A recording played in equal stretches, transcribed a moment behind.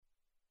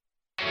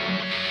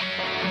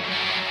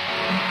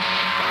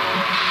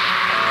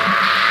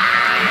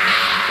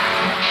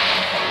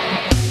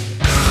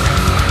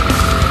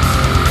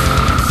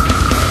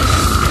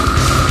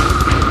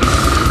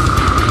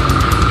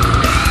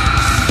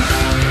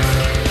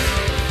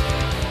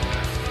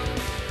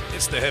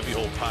the Heavy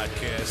Hole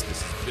Podcast.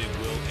 This is Big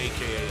Will,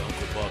 a.k.a.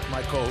 Uncle Buck.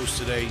 My co-host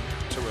today,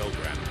 Terrell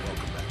Graham.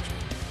 Welcome back,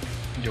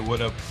 Joe. Yo, what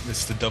up?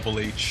 It's the Double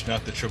H,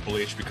 not the Triple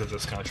H, because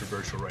that's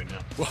controversial right now.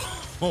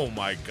 Oh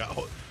my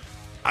God!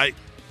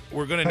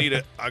 We're gonna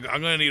need I'm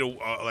gonna need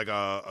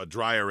a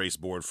dry erase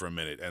board for a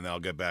minute, and I'll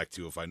get back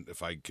to you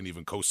if I can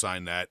even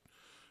co-sign that.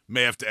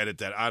 May have to edit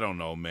that. I don't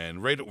know,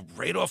 man.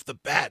 Right off the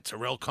bat,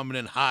 Terrell coming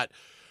in hot.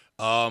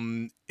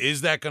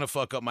 Is that gonna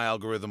fuck up my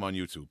algorithm on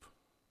YouTube?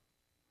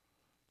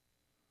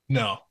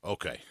 No.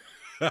 Okay.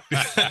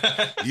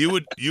 You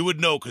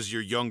would know because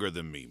you're younger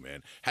than me,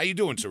 man. How you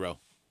doing, Terrell?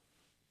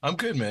 I'm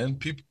good, man.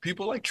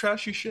 People like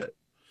trashy shit,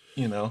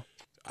 you know.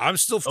 I'm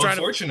still trying.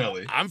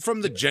 Unfortunately, I'm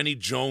from the Jenny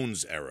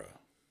Jones era,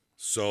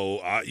 so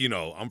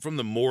I'm from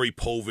the Maury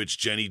Povich,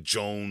 Jenny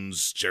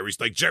Jones,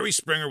 Jerry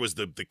Springer was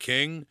the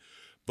king,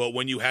 but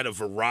when you had a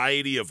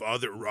variety of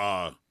other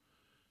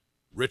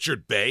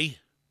Richard Bay.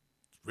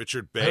 I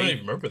don't even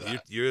remember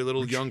that. You're a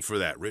little young for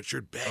that.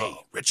 Richard Bay.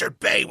 Oh. Richard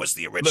Bay was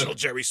the original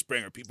Jerry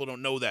Springer. People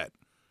don't know that.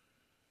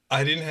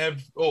 I didn't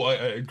have. Oh,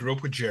 I grew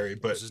up with Jerry,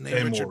 but was his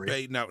name Richard Maury.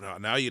 Bay? Now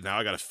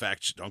I got to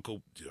fact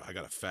Uncle. I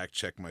got to fact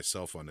check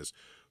myself on this.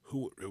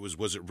 Who it was?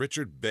 Was it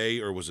Richard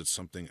Bay or was it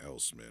something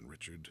else, man?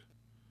 Richard.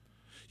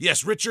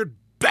 Yes, Richard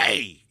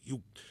Bay.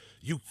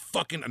 You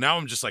fucking. Now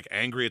I'm just like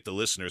angry at the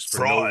listeners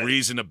for no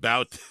reason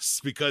about this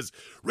because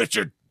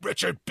Richard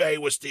Bay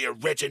was the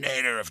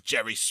originator of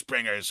Jerry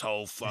Springer's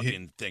whole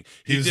fucking thing.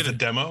 He was the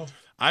demo.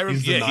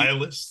 He's the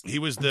nihilist. He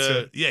was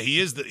the He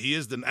is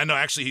the. I know.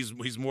 Actually,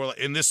 he's more like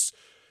in this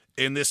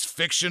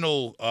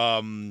fictional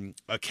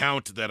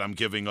account that I'm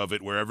giving of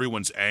it, where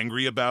everyone's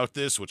angry about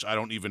this, which I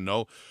don't even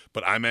know,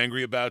 but I'm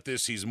angry about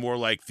this. He's more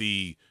like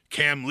the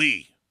Cam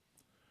Lee.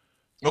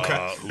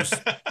 Okay.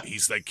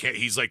 He's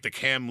like the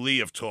Cam Lee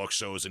of talk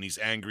shows, and he's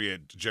angry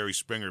at Jerry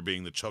Springer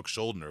being the Chuck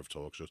Schuldiner of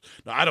talk shows.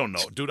 No, I don't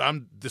know, dude.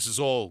 This is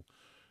all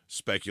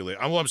speculating.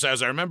 I'm saying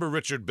is I remember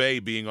Richard Bay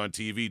being on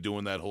TV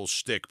doing that whole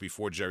shtick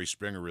before Jerry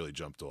Springer really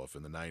jumped off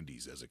in the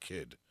 '90s as a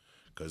kid.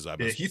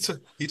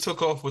 He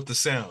took off with the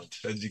sound,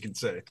 as you can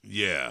say.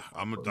 Yeah,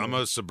 I'm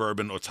a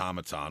suburban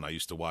automaton. I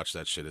used to watch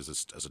that shit as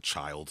a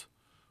child.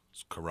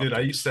 It's corrupted.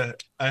 Dude,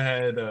 I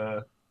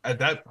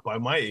had by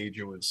my age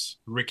it was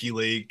Ricky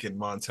Lake and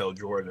Montel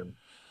Jordan.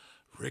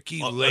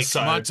 Ricky Lake,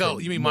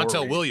 Montel. You mean Maury.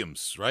 Montel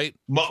Williams, right?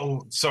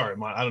 Sorry,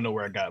 I don't know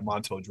where I got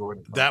Montel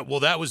Jordan from.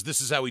 That was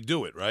This Is How We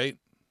Do It, right?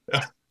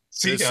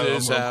 See, this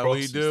is how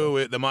we do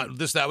it. That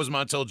was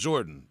Montel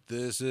Jordan.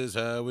 This is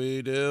how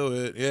we do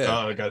it. Yeah.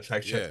 Oh, I got to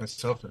fact check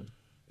myself then.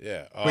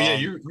 Yeah. But yeah,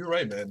 you're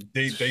right, man.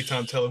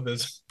 Daytime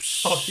television.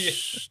 Oh yeah,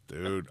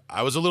 dude.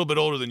 I was a little bit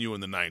older than you in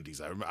the '90s.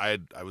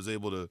 I was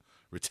able to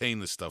retain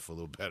this stuff a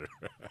little better.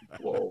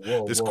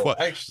 Whoa.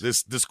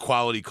 This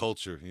quality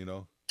culture, you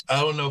know.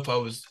 I don't know if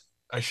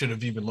I should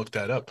have even looked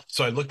that up.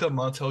 So I looked up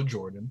Montel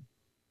Jordan,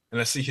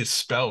 and I see his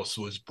spouse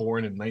was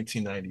born in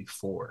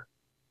 1994.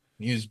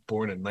 He was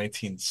born in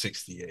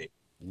 1968.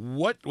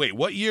 What? Wait,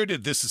 what year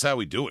did This Is How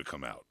We Do It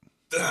come out?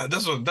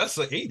 That's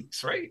the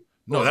 80s, right?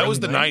 No, that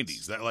was the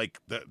 90s.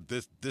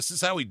 This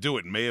Is How We Do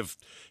It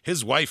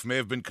his wife may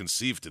have been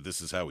conceived to This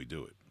Is How We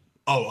Do It.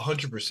 Oh,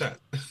 100%.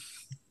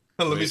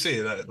 Let me see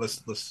that.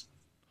 Let's.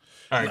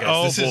 All right,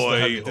 guys.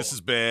 Oh, this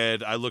is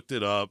bad. I looked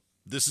it up.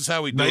 This Is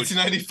How We Do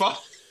 1995?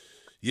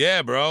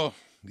 Yeah, bro.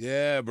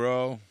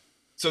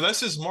 So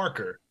that's his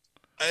marker.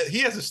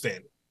 He has a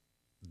standard.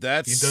 He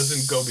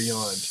doesn't go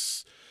beyond.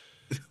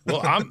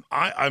 Well,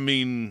 I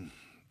mean,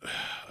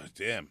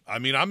 damn. I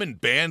mean, I'm in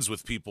bands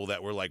with people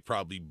that were like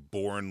probably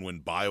born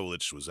when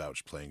Biolich was out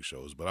playing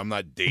shows, but I'm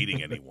not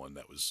dating anyone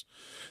that was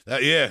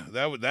that. Yeah,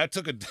 that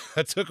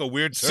took a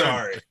weird turn.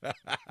 Sorry.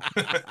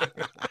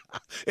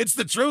 It's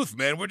the truth,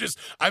 man.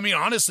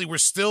 Honestly, we're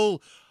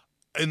still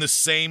in the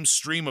same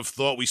stream of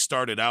thought we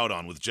started out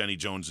on with Jenny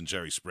Jones and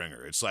Jerry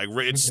Springer. It's like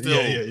it's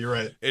still yeah, you're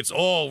right. It's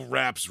all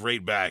wraps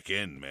right back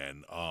in,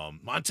 man.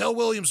 Montel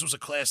Williams was a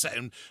class act,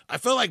 and I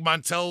felt like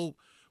Montel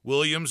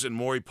Williams and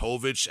Maury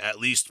Povich at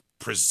least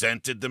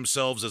presented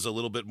themselves as a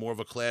little bit more of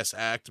a class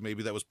act.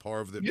 Maybe that was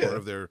part of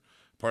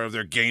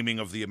their gaming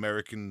of the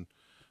American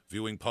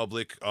viewing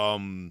public.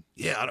 You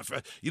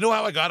know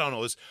how I got on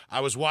all this?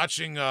 I was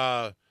watching.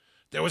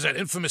 There was that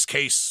infamous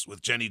case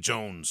with Jenny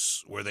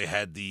Jones where they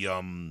had the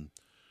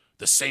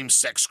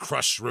same-sex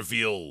crush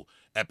reveal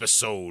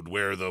episode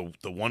where the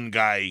one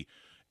guy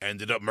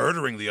ended up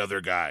murdering the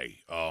other guy.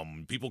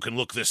 People can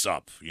look this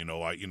up.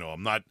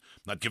 I'm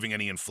not giving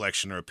any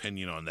inflection or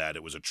opinion on that.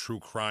 It was a true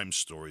crime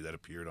story that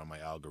appeared on my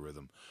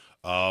algorithm.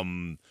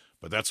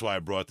 But that's why I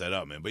brought that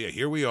up, man. But yeah,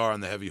 here we are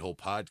on the Heavy Hole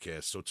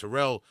Podcast. So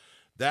Terrell,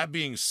 that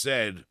being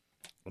said,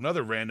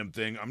 another random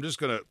thing. I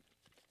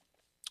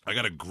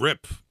got a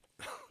grip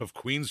of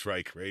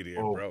Queensryche right here,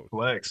 bro.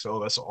 Flex. Oh,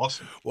 that's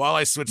awesome. While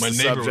I switch the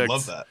subject. My neighbor would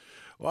love that.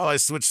 While I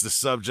switch the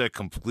subject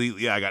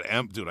completely, I got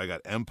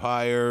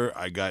Empire.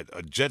 I got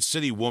a Jet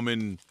City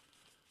Woman,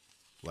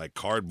 like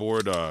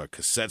cardboard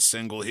cassette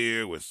single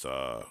here with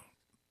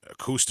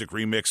acoustic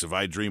remix of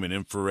I Dream and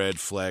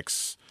Infrared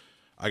Flex.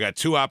 I got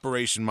 2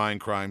 Operation Mind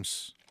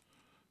Crimes.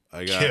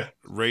 I got Yeah.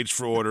 Rage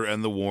for Order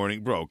and The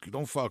Warning. Bro,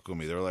 don't fuck with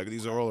me. They're like,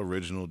 these are all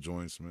original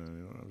joints, man.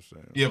 You know what I'm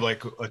saying? You have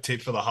like a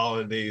tape for the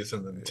holidays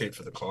and then tape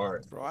for the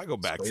car. Bro, I go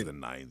It's back to great. the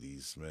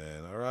 '90s,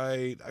 man. All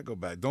right, I go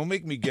back. Don't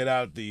make me get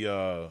out the.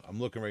 I'm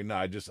looking right now.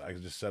 I just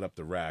set up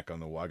the rack on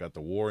the wall. I got the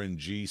Warren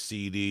G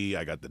CD.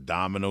 I got the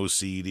Domino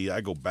CD.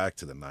 I go back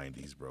to the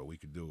 '90s, bro. We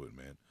could do it,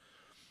 man.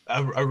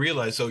 I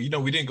realized, so we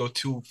didn't go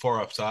too far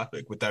off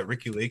topic with that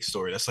Ricky Lake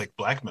story. That's like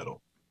black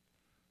metal.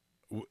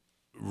 W-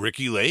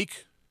 Ricky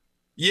Lake.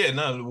 Yeah,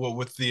 no, well,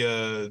 with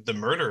the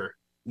murder,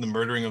 the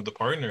murdering of the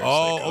partner, it's like,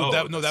 Oh, oh,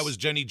 that no, that was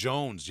that's Jenny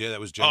Jones. Yeah, that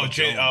was oh, Jenny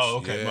Jay. Jones. Oh,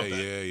 okay, Yeah, my bad.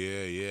 yeah,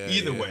 yeah, yeah,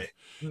 Either yeah. way,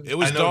 It I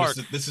was know this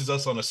dark. this is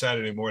us on a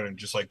Saturday morning,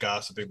 just like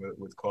gossiping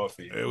with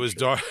coffee It and was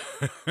sugar.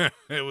 dark.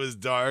 It was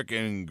dark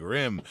and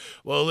grim.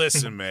 Well,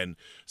 listen, man.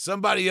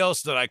 Somebody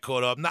else that I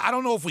caught up. Now, I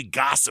don't know if we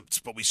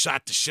gossiped, but we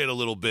shot the shit a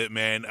little bit,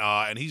 man.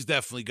 And he's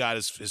definitely got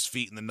his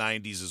feet in the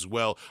 '90s as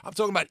well. I'm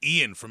talking about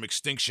Ian from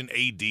Extinction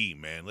AD,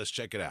 man. Let's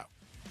check it out.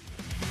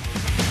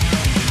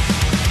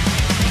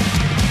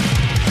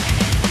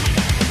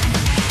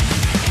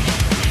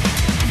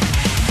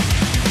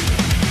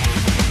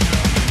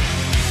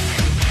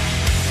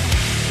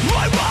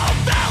 I won't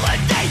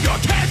validate your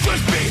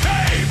cancerous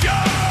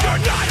behavior.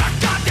 You're not a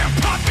goddamn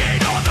puppet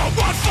or the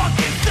one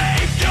fucking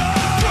savior.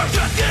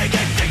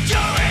 Protecting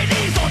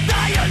insecurities or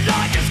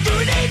dialogue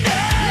scrutiny.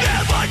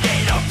 Never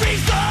need a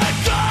reason,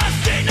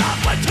 just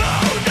enough to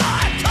not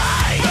time.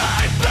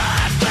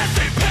 Bypass,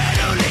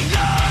 peddling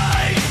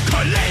lies,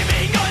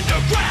 claiming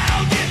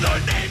underground in the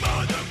name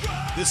of the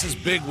crime. This is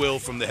Big Will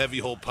from the Heavy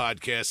Hole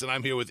Podcast, and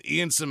I'm here with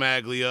Ian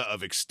Cimaglia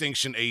of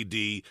Extinction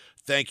AD.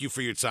 Thank you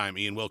for your time,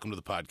 Ian. Welcome to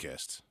the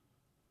podcast.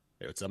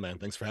 Hey, what's up, man?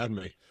 Thanks for having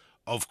me.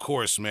 Of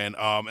course, man.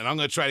 And I'm going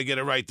to try to get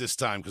it right this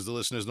time because the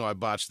listeners know I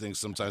botch things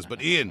sometimes.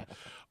 But Ian,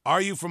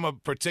 are you from a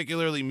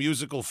particularly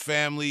musical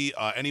family?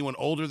 Anyone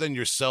older than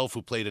yourself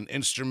who played an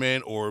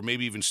instrument or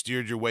maybe even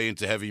steered your way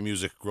into heavy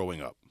music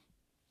growing up?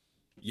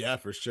 Yeah,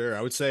 for sure.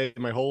 I would say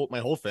my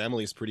whole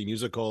family is pretty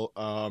musical.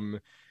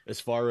 As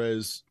far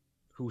as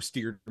who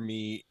steered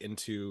me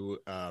into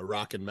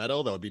rock and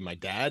metal, that would be my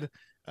dad.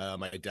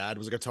 My dad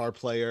was a guitar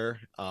player.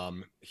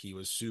 He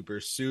was super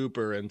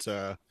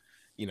into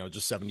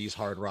just 70s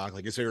hard rock.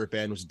 Like his favorite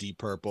band was Deep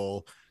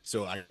Purple.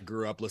 So I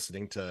grew up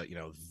listening to,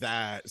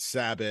 that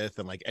Sabbath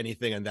and like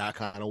anything in that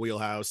kind of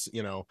wheelhouse.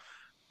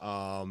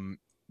 But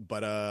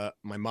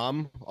my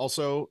mom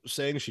also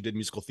sang. She did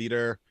musical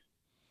theater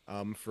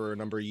for a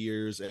number of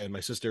years, and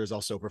my sister is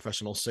also a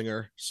professional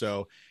singer.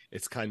 So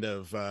it's kind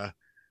of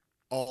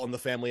all in the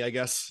family, I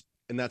guess,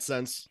 in that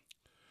sense.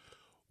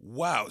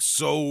 Wow.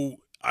 So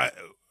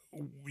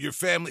your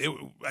family,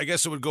 I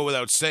guess it would go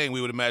without saying, we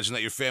would imagine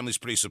that your family's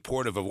pretty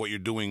supportive of what you're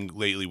doing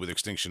lately with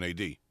Extinction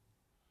AD.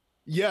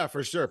 Yeah,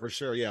 for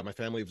sure. Yeah, my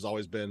family has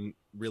always been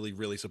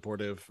really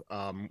supportive,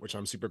 which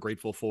I'm super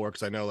grateful for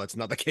because I know that's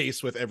not the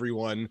case with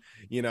everyone.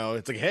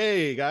 It's like,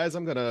 hey guys,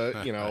 I'm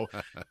gonna,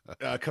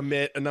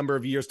 commit a number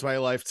of years to my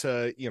life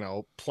to,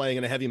 playing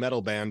in a heavy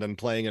metal band and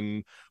playing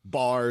in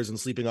bars and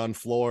sleeping on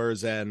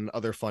floors and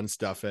other fun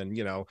stuff, and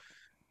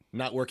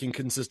not working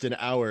consistent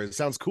hours.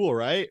 Sounds cool,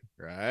 right?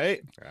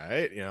 Right.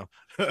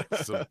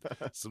 So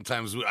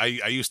sometimes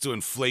I used to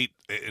inflate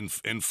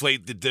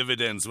the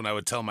dividends when I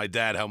would tell my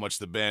dad how much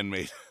the band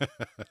made.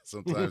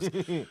 Sometimes.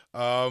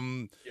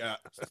 Yeah.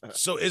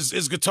 So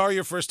is guitar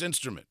your first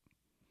instrument?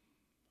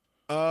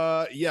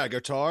 Yeah,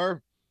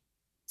 guitar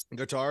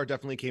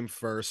definitely came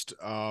first.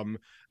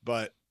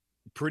 But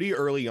pretty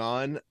early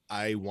on,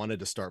 I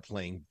wanted to start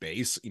playing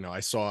bass. I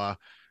saw,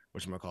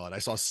 whatchamacallit, I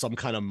saw Some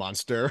Kind of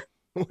Monster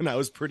when I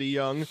was pretty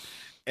young,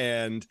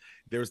 and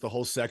there was the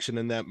whole section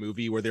in that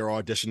movie where they were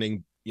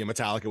auditioning.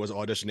 Metallica was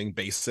auditioning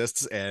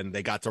bassists, and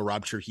they got to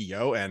Rob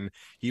Trujillo, and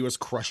he was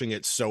crushing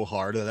it so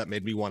hard that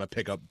made me want to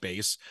pick up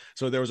bass.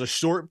 So there was a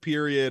short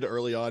period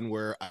early on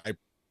where I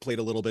played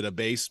a little bit of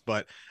bass,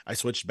 but I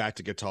switched back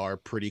to guitar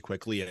pretty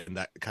quickly, and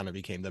that kind of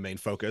became the main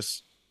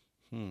focus.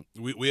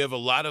 We have a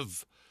lot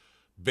of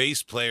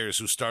bass players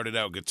who started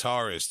out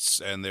guitarists,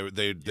 and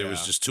there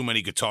was just too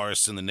many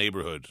guitarists in the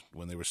neighborhood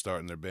when they were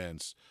starting their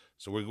bands.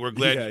 So we're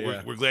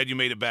glad we're glad you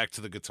made it back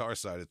to the guitar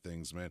side of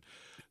things, man.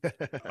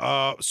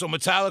 So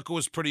Metallica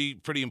was pretty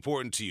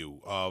important to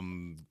you.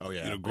 Oh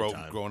yeah,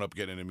 growing up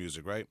getting into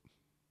music, right?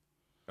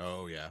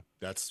 Oh yeah,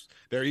 that's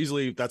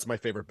my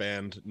favorite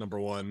band, number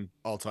one,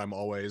 all time,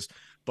 always.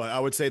 But I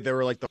would say they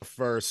were like the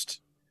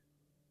first,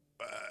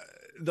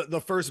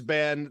 the first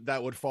band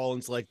that would fall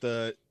into like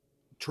the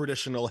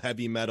traditional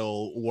heavy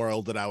metal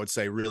world that I would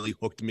say really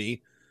hooked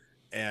me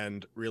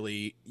and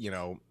really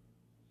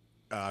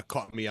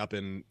caught me up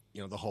in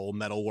the whole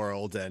metal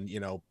world and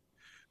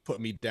put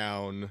me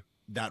down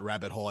that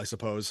rabbit hole, I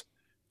suppose.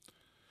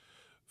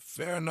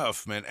 Fair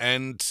enough, man.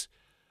 And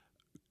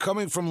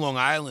coming from Long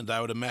Island, I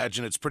would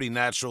imagine it's pretty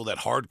natural that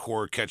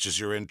hardcore catches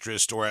your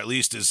interest, or at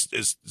least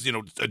is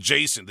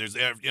adjacent. There's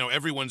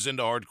everyone's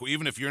into hardcore.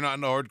 Even if you're not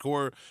into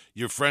hardcore,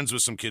 you're friends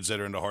with some kids that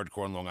are into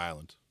hardcore on Long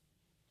Island.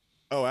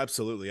 Oh,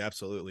 absolutely. I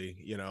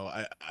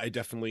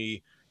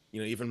definitely,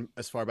 even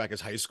as far back as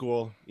high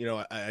school,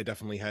 I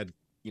definitely had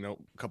a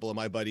couple of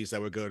my buddies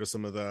that would go to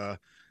some of the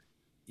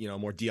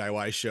more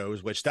DIY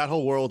shows, which that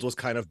whole world was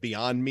kind of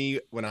beyond me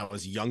when I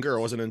was younger.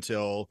 It wasn't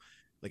until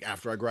like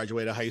after I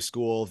graduated high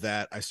school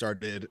that I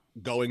started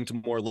going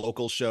to more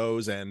local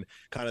shows and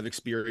kind of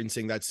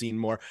experiencing that scene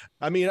more.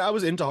 I mean, I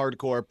was into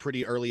hardcore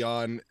pretty early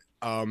on.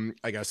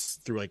 I guess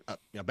through like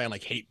a band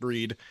like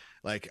Hatebreed.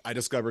 Like I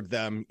discovered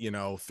them,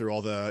 through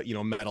all the,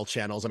 metal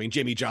channels. I mean,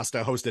 Jamie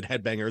Josta hosted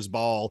Headbangers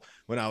Ball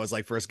when I was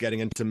like first getting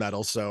into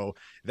metal. So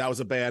that was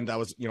a band that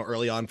was,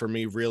 early on for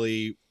me,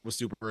 really was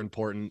super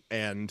important.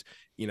 And,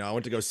 I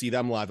went to go see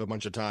them live a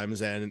bunch of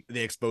times and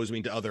they exposed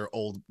me to other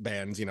old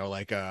bands,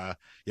 like,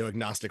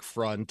 Agnostic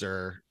Front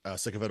or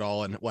Sick of It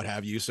All and what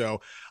have you.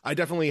 So I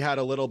definitely had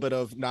a little bit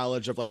of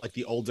knowledge of like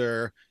the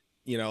older,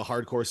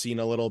 hardcore scene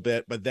a little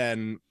bit, but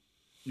then,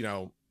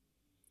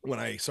 when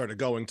I started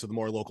going to the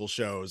more local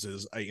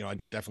shows I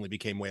definitely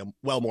became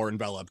well more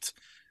enveloped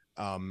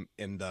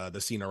in the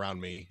scene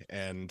around me.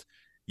 And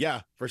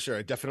yeah, for sure.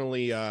 It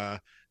definitely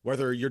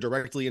whether you're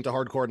directly into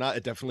hardcore or not,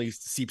 it definitely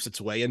seeps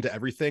its way into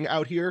everything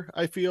out here,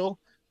 I feel.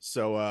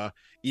 So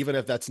even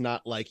if that's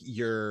not like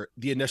the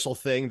initial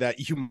thing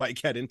that you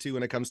might get into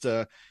when it comes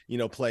to,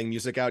 playing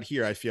music out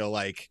here, I feel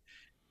like,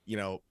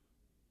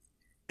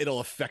 it'll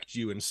affect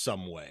you in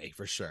some way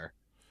for sure.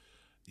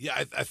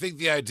 Yeah, I think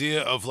the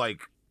idea of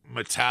like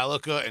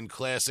Metallica and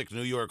classic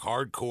New York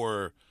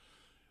hardcore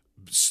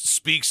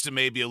speaks to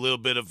maybe a little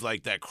bit of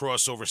like that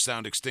crossover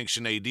sound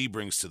Extinction AD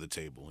brings to the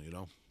table,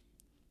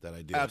 that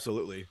idea.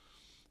 Absolutely.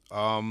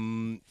 All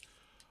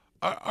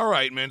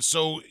right, man.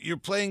 So you're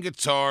playing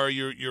guitar.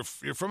 You're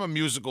from a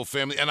musical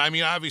family, and I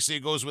mean, obviously,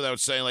 it goes without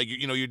saying. Like,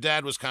 your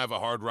dad was kind of a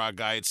hard rock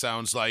guy. It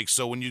sounds like.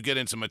 So when you get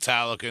into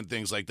Metallica and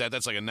things like that,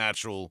 that's like a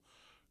natural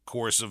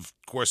course of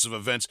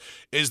events.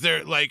 Is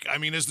there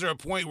a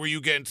point where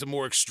you get into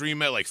more extreme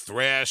metal, like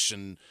thrash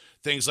and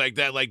things like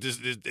that? Like,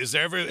 is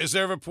there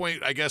ever a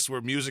point, I guess,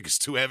 where music is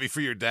too heavy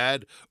for your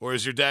dad, or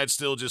is your dad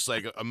still just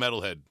like a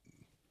metalhead?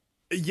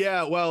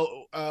 Yeah,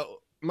 well,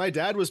 my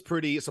dad was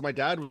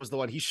the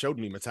one, he showed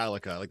me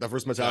Metallica. Like the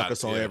first Metallica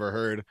song I ever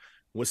heard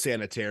was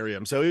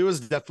Sanitarium. So he was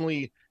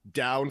definitely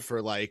down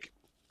for like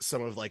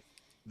some of like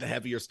the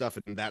heavier stuff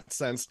in that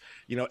sense.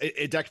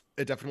 It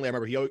definitely, I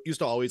remember he used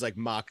to always like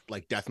mock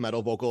like death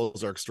metal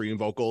vocals or extreme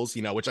vocals,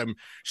 which I'm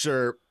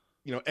sure,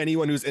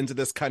 anyone who's into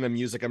this kind of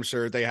music, I'm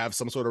sure they have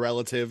some sort of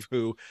relative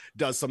who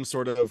does some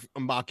sort of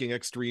mocking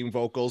extreme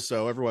vocals.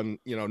 So everyone,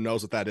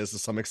 knows what that is to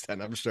some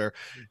extent, I'm sure.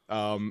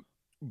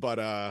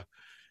 But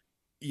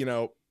you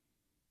know,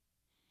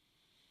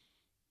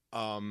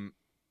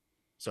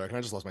 sorry,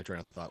 I just lost my train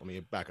of thought. Let me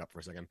back up for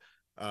a second.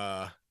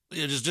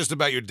 Yeah, just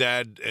about your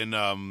dad, and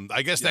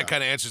I guess that Yeah.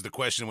 kind of answers the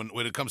question.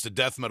 When it comes to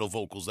death metal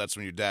vocals, that's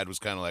when your dad was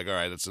kind of like, all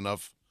right, that's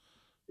enough.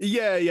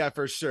 Yeah,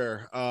 for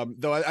sure.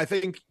 Though I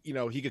think,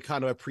 he could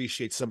kind of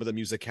appreciate some of the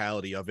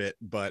musicality of it,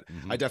 but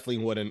I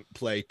definitely wouldn't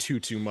play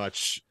too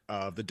much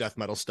of the death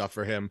metal stuff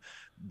for him.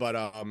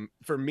 But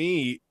for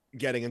me,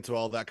 getting into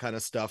all that kind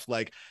of stuff,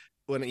 like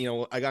when,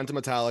 I got into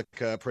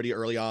Metallica pretty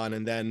early on,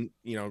 and then,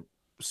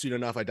 soon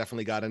enough, I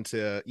definitely got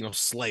into,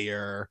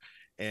 Slayer,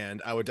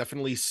 and I would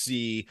definitely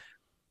see,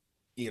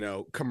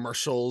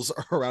 commercials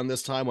around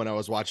this time when I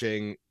was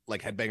watching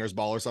like Headbangers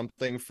Ball or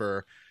something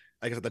for,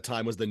 I guess at the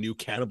time was the new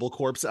Cannibal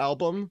Corpse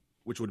album,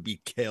 which would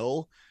be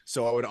Kill.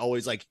 So I would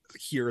always like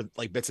hear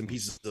like bits and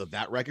pieces of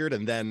that record.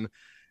 And then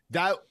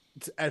that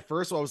at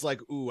first I was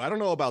like, ooh, I don't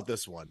know about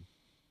this one.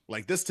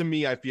 Like this to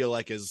me, I feel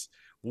like is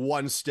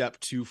one step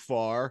too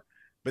far.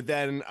 But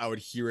then I would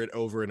hear it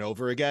over and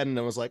over again. And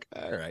I was like,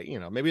 all right,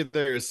 maybe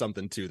there is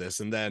something to this.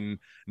 And then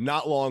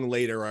not long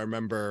later, I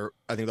remember,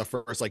 I think the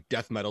first like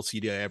death metal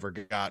CD I ever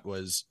got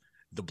was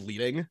The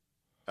Bleeding,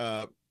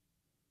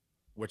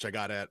 which I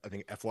got at, I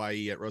think,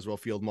 FYE at Roosevelt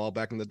Field Mall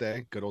back in the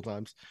day. Good old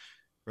times,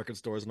 record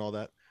stores and all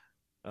that.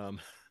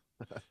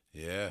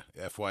 Yeah,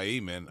 FYE,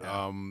 man.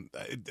 Yeah.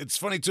 It's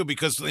funny too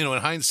because in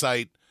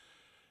hindsight,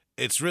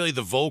 it's really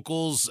the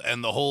vocals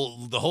and the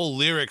whole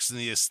lyrics and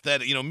the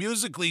aesthetic.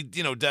 Musically,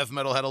 death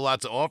metal had a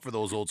lot to offer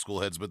those old school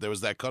heads, but there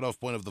was that cutoff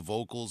point of the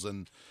vocals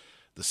and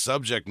the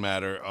subject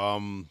matter.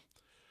 All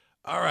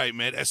right,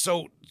 man.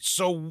 So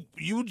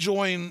you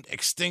joined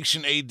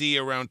Extinction AD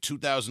around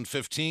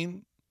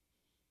 2015.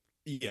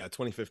 Yeah,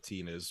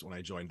 2015 is when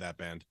I joined that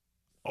band.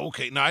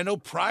 Okay, now I know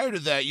prior to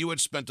that you had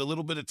spent a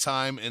little bit of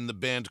time in the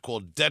band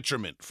called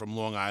Detriment from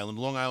Long Island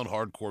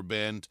hardcore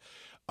band.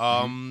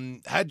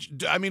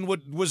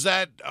 Was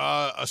that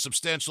a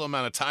substantial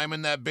amount of time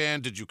in that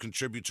band? Did you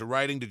contribute to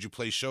writing? Did you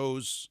play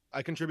shows?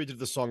 I contributed to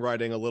the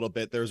songwriting a little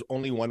bit. There's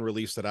only one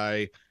release that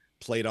I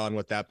played on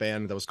with that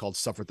band that was called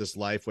Suffer This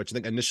Life, which I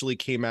think initially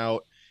came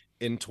out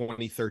in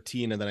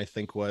 2013 and then I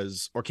think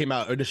came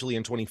out initially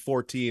in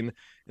 2014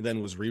 and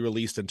then was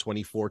re-released in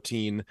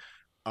 2014.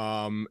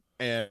 And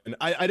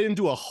I didn't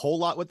do a whole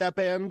lot with that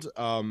band.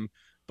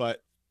 But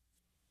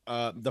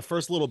the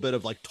first little bit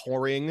of like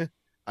touring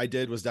I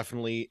did was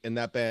definitely in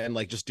that band,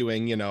 like just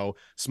doing,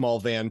 small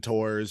van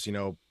tours,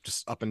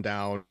 just up and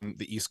down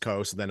the East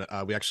Coast. And then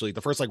we actually,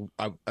 the first, like,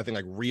 I think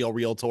like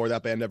real tour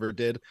that band ever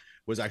did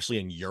was actually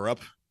in Europe,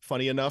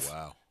 funny enough.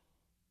 Wow.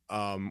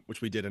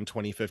 which we did in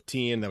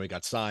 2015. Then we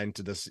got signed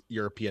to this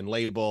European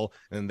label,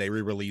 and they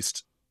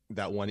re-released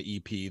that one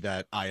EP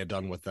that I had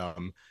done with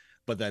them.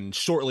 But then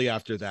shortly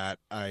after that,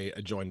 I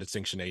joined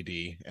Extinction AD,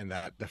 and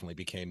that definitely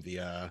became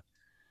the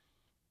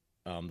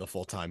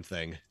full-time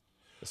thing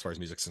as far as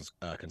music's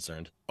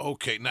concerned.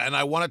 Okay, now, and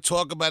I want to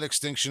talk about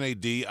Extinction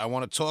AD. I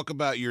want to talk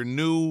about your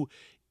new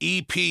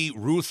EP,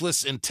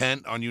 Ruthless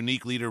Intent, on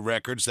Unique Leader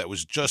Records that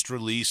was just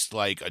released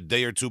like a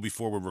day or two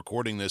before we're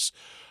recording this,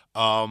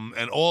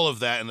 and all of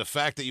that, and the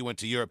fact that you went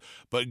to Europe.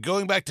 But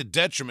going back to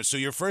Detriment, so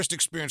your first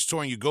experience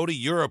touring, you go to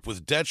Europe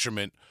with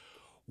Detriment.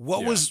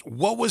 What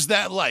was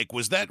that like?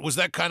 Was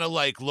that kind of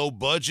like low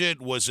budget?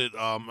 Was it?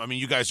 I mean,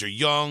 you guys are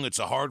young. It's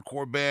a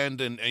hardcore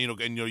band, and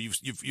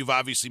you've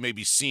obviously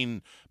maybe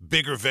seen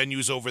bigger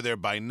venues over there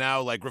by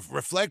now. Like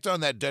reflect on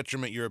that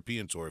Detriment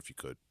European tour if you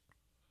could.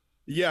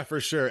 Yeah, for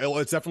sure.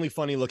 It's definitely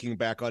funny looking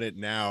back on it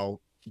now,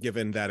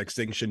 given that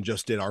Extinction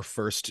just did our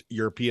first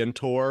European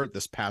tour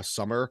this past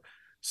summer.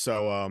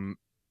 So,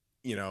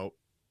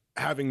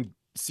 having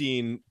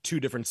seen two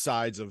different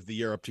sides of the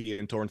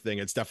European tour thing,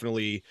 it's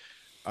definitely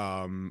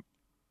fun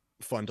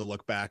to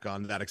look back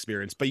on that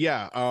experience. But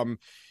yeah,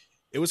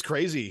 it was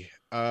crazy.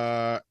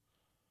 It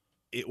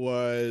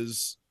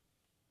was,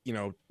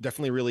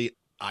 definitely really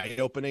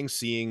eye-opening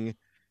seeing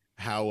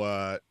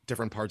how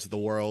different parts of the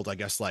world, I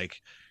guess,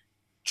 like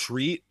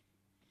treat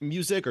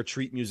music or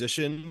treat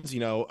musicians.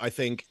 I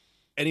think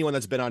anyone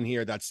that's been on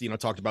here that's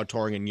talked about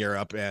touring in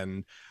Europe,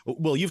 and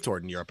well, you've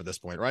toured in Europe at this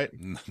point, right?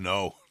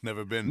 No,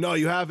 never been. No,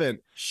 you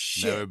haven't.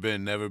 Shit.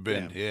 Never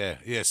been. Damn. Yeah,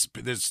 yes.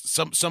 There's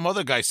some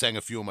other guy sang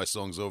a few of my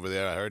songs over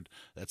there. I heard.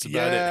 That's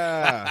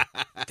about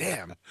it.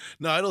 Damn.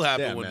 No, it'll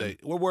happen Damn, one man. day.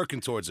 We're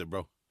working towards it,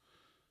 bro.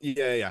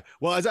 Yeah.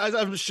 Well, as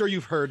I'm sure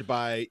you've heard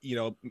by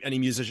any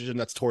musician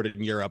that's toured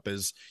in Europe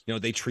is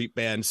they treat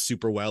bands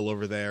super well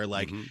over there.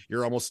 Like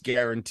you're almost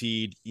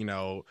guaranteed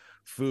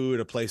food,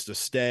 a place to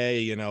stay.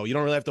 You don't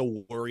really have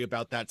to worry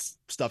about that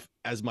stuff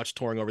as much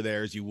touring over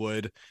there as you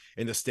would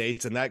in the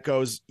States, and that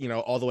goes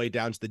all the way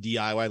down to the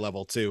DIY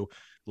level too.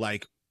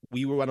 Like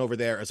we went over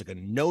there as like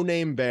a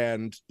no-name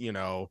band,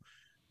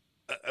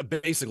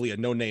 basically a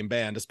no-name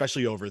band,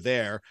 especially over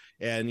there.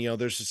 And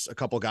there's just a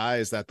couple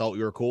guys that thought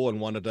we were cool and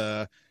wanted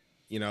to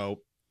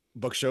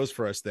book shows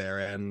for us there,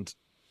 and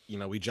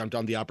we jumped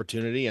on the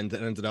opportunity, and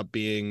it ended up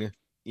being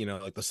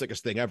like the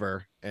sickest thing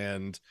ever.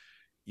 And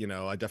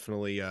I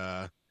definitely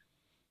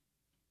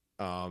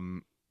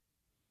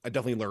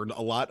learned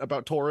a lot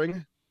about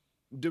touring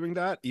doing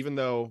that, even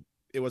though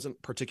it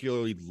wasn't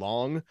particularly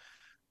long.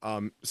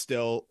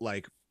 Still,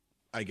 like,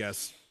 I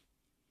guess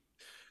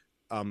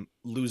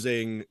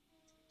losing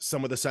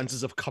some of the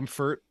senses of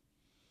comfort,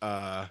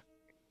 as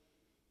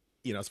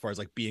far as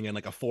like being in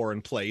like a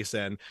foreign place,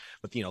 and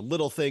with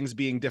little things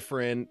being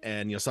different,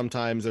 and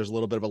sometimes there's a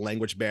little bit of a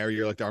language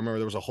barrier. Like I remember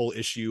there was a whole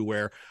issue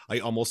where I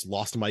almost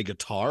lost my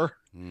guitar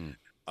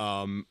in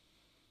one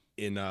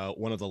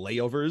of the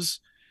layovers,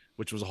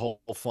 which was a whole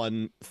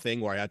fun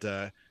thing where I had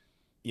to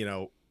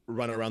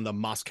run around the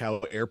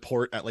Moscow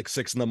airport at like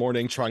 6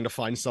 a.m. trying to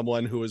find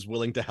someone who was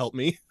willing to help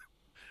me.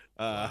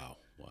 Wow.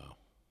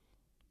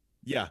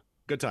 Yeah,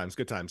 good times.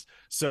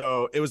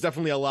 So it was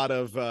definitely a lot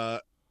of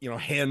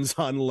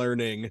hands-on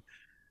learning,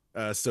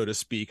 so to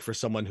speak, for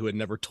someone who had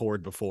never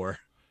toured before.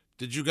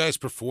 Did you guys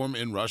perform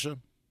in Russia?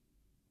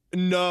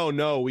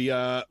 No, we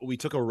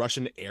took a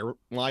Russian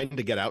airline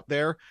to get out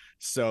there.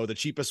 So the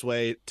cheapest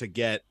way to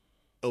get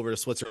over to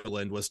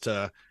Switzerland was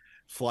to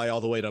fly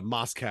all the way to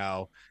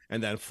Moscow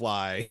and then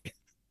fly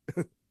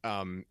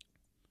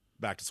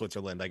back to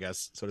Switzerland, I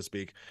guess, so to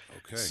speak.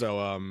 Okay.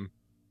 So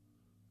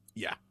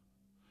yeah.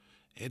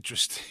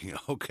 Interesting.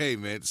 Okay,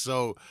 man.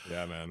 So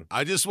yeah, man.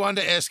 I just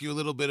wanted to ask you a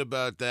little bit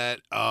about that.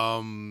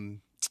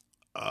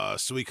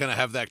 So we kind of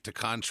have that to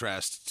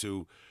contrast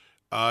to.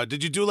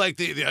 Did you do like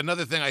the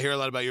another thing I hear a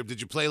lot about Europe?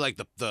 Did you play like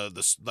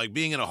the like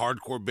being in a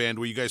hardcore band?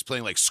 Were you guys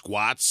playing like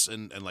squats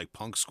and like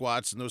punk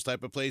squats and those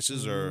type of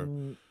places, or?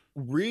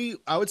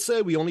 I would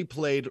say we only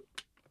played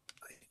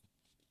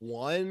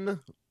one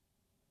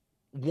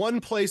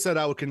place that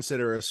I would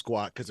consider a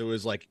squat because it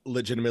was like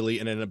legitimately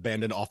in an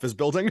abandoned office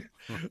building.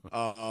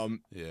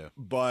 Yeah.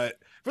 But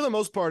for the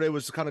most part, it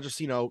was kind of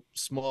just,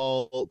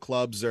 small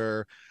clubs,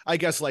 or I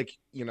guess like,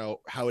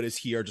 how it is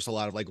here, just a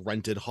lot of like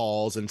rented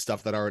halls and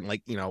stuff that aren't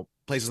like,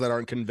 places that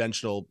aren't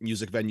conventional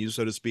music venues,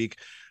 so to speak.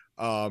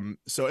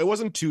 So it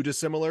wasn't too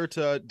dissimilar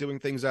to doing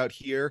things out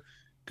here,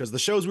 because the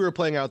shows we were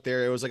playing out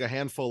there, it was like a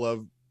handful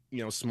of,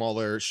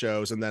 smaller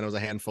shows, and then it was a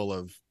handful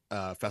of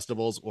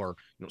festivals, or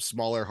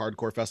smaller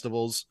hardcore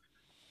festivals,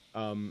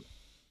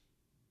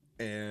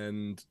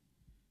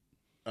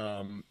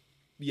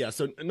 yeah,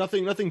 so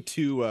nothing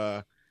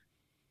too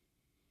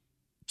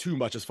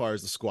much as far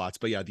as the squats,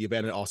 but yeah, the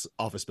abandoned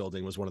office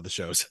building was one of the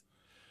shows.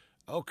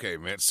 Okay,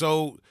 man.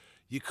 So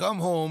you come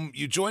home,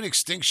 you join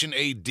Extinction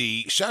AD.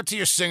 Shout out to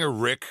your singer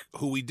Rick,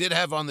 who we did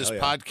have on this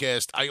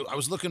podcast. I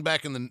was looking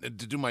back to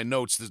do my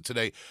notes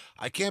today.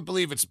 I can't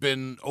believe it's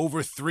been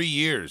over 3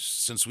 years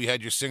since we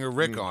had your singer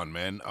Rick on,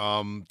 man.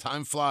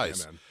 Time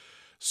flies. Yeah, man.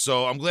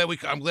 So I'm glad we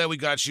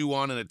got you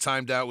on, and it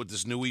timed out with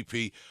this new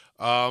EP.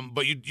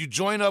 But you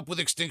join up with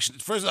Extinction.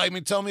 First, I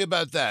mean, tell me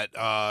about that.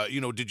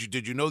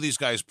 Did you know these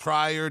guys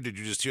prior? Did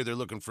you just hear they're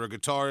looking for a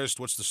guitarist?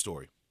 What's the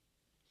story?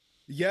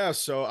 Yeah,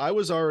 so I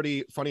was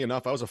already, funny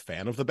enough, I was a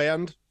fan of the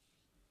band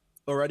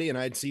already, and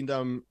I had seen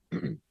them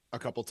a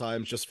couple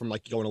times just from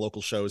like going to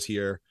local shows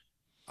here,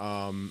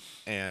 and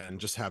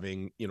just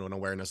having an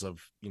awareness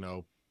of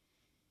the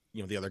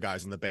other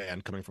guys in the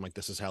band coming from like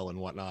This Is Hell and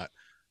whatnot.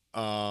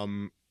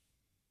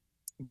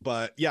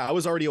 But yeah, I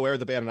was already aware of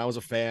the band and I was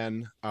a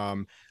fan.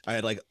 I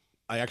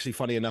actually,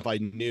 funny enough, I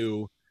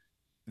knew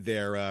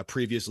their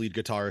previous lead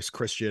guitarist,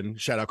 Christian.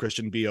 Shout out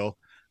Christian Beal.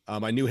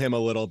 I knew him a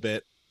little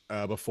bit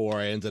before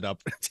I ended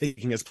up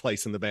taking his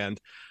place in the band.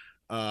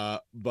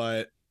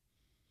 But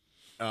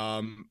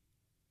I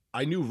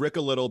knew Rick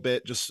a little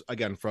bit, just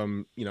again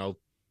from the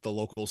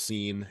local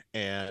scene.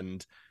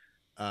 And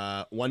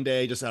one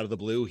day, just out of the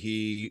blue,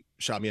 he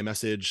shot me a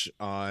message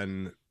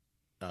on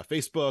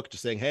Facebook,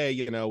 just saying, "Hey,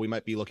 we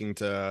might be looking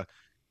to,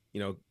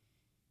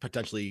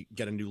 potentially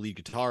get a new lead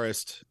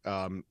guitarist.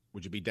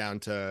 Would you be down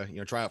to,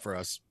 try out for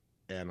us?"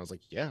 And I was like,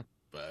 "Yeah,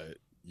 but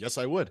yes,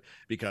 I would,"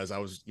 because I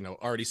was,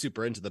 already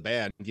super into the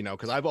band,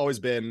 because I've always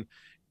been,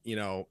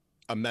 a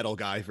metal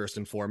guy first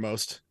and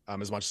foremost.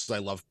 As much as I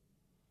love,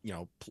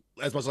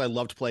 as much as I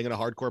loved playing in a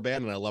hardcore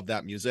band and I love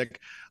that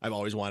music, I've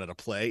always wanted to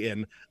play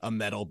in a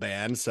metal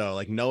band. So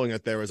like knowing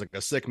that there was like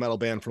a sick metal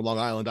band from Long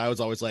Island, I was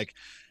always like,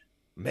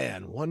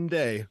 man, one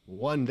day.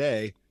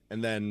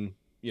 And then,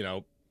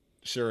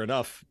 sure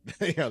enough,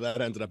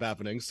 that ended up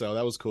happening. So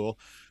that was cool.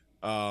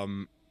 But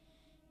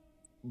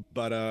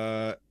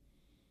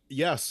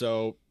yeah,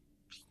 so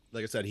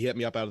like I said, he hit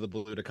me up out of the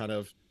blue to kind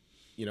of,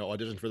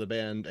 audition for the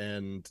band.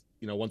 And,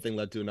 one thing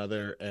led to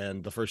another.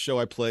 And the first show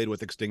I played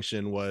with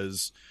Extinction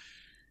was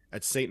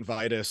at St.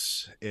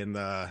 Vitus in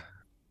the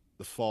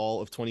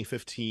fall of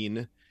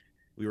 2015.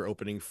 We were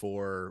opening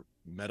for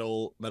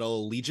Metal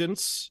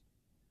Allegiance,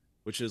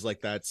 which is like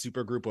that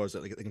super group. Was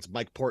it? Like, I think it's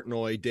Mike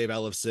Portnoy, Dave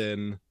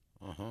Ellefson,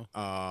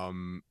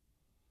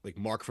 like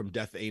Mark from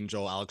Death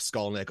Angel, Alex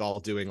Skolnick, all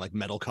doing like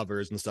metal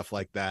covers and stuff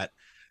like that.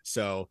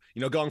 So,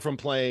 going from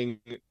playing,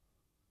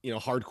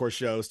 hardcore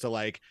shows to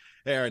like,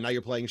 hey, now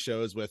you're playing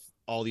shows with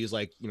all these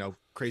like,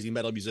 crazy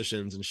metal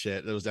musicians and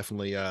shit. It was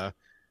definitely a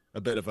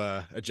bit of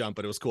a jump,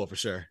 but it was cool for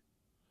sure.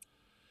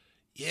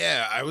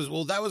 Yeah,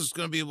 that was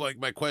going to be like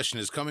my question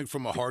is coming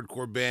from a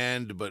hardcore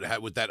band,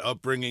 but with that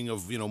upbringing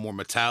of, more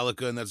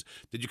Metallica. And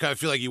did you kind of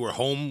feel like you were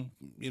home,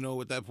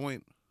 at that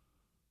point?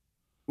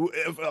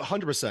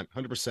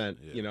 100%.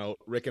 Yeah.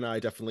 Rick and I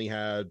definitely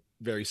had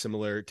very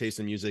similar taste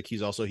in music.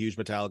 He's also a huge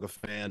Metallica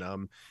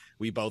fan.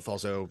 We both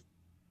also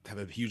have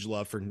a huge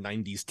love for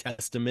 90s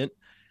Testament,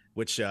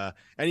 which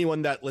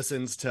anyone that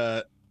listens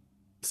to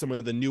some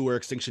of the newer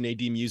Extinction AD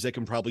music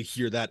and probably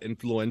hear that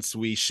influence.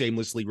 We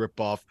shamelessly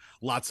rip off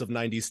lots of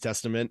 90s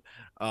Testament.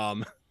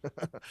 But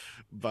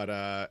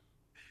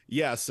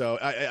yeah, so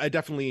it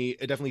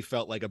definitely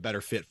felt like a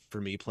better fit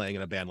for me playing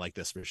in a band like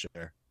this for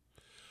sure.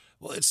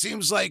 Well, it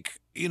seems like,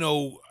 it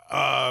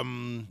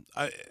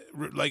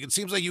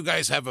seems like you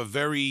guys have a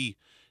very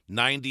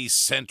 90s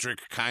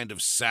centric kind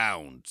of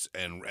sound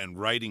and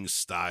writing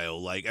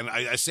style. Like, and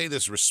I say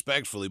this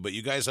respectfully, but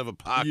you guys have a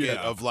pocket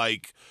of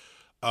like,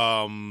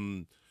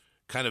 kind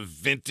of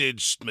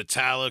vintage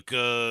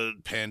Metallica,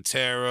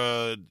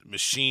 Pantera,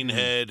 Machine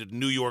Head,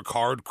 New York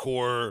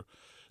hardcore.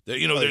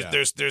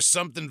 There's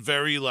something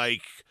very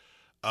like,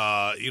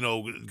 guy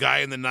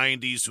in the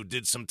 90s who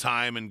did some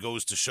time and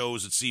goes to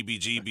shows at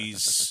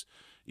CBGB's,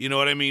 you know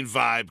what I mean,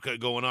 vibe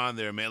going on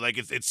there, man. Like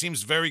it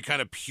seems very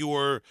kind of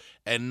pure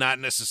and not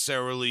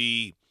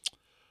necessarily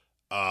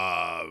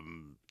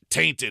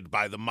tainted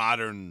by the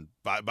modern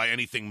by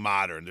anything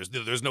modern.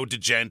 There's no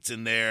Degent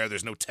in there.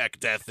 There's no tech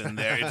death in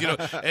there.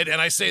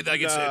 And I say that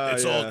like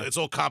it's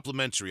all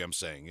complimentary. I'm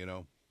saying,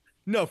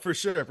 No, for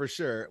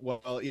sure.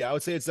 Well, yeah, I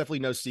would say it's definitely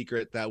no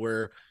secret that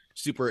we're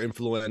super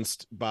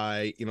influenced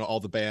by all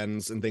the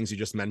bands and things you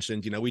just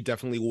mentioned. We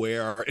definitely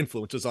wear our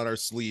influences on our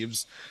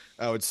sleeves,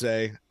 I would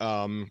say.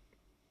 And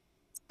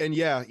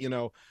yeah,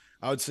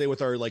 I would say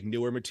with our like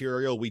newer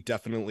material, we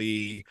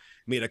definitely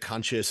made a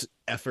conscious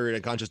effort, a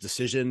conscious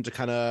decision to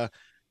kind of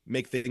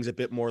make things a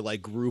bit more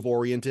like groove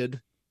oriented,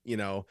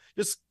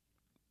 just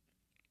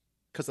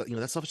because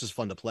that stuff is just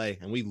fun to play.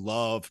 And we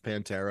love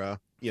Pantera,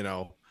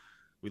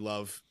 we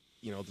love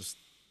just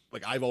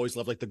like I've always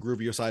loved like the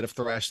groovier side of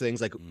thrash things,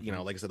 like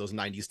like I said, those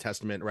 90s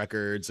Testament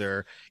records,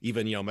 or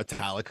even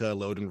Metallica,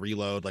 Load and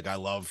Reload. Like I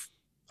love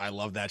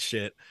that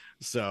shit.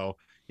 So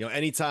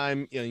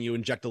anytime you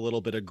inject a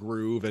little bit of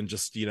groove and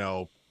just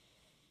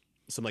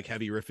some like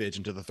heavy riffage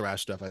into the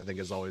thrash stuff, I think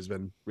has always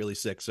been really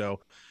sick. So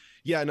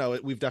yeah, no,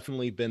 we've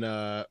definitely been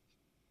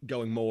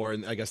going more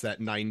in, I guess, that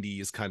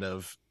 90s kind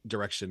of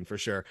direction for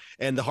sure,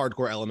 and the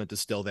hardcore element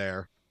is still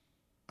there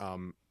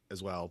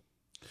as well,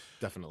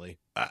 definitely.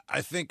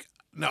 I think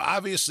now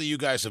obviously you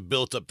guys have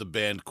built up the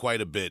band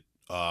quite a bit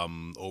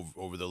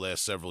over the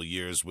last several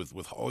years with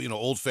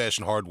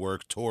old-fashioned hard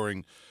work,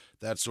 touring,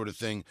 that sort of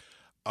thing.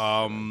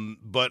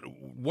 But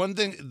one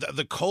thing,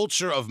 the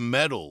culture of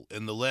metal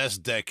in the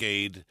last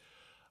decade,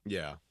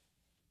 Yeah.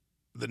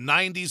 the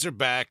 90s are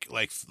back,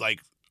 like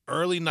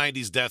early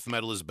 90s death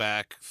metal is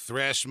back,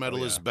 thrash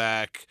metal is yeah.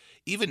 back,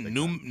 even Big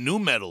new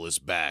metal is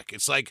back.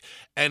 It's like,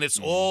 and it's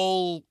Mhm.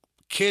 all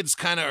kids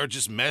kind of are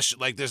just mesh,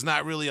 like there's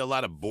not really a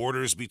lot of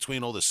borders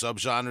between all the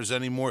subgenres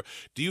anymore.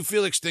 Do you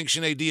feel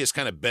Extinction AD has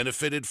kind of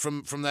benefited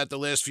from that the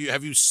last few?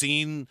 Have you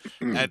seen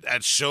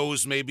at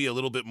shows maybe a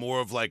little bit more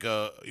of like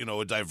a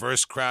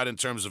diverse crowd in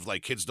terms of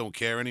like kids don't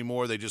care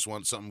anymore, they just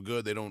want something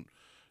good, they don't,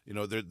 they're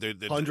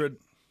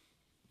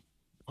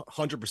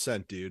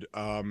 100%, dude.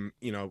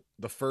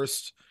 The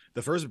first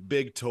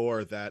big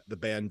tour that the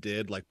band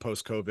did, like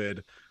post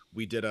COVID,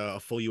 we did a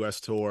full US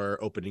tour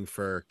opening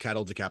for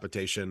Cattle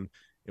Decapitation.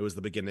 It was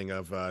the beginning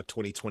of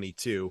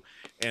 2022,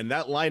 and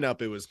that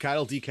lineup, it was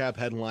Cattle Decap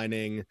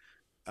headlining,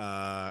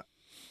 uh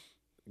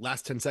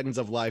Last 10 Seconds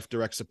of Life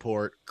direct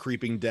support,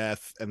 Creeping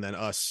Death, and then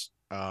us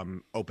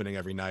opening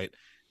every night.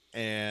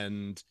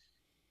 And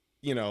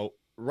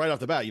right off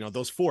the bat,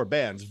 those four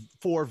bands,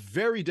 four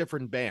very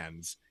different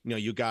bands.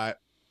 You got,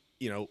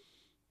 you know,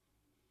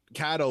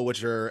 Cattle,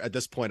 which are at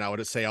this point, I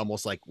would say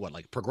almost like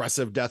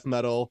progressive death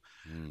metal,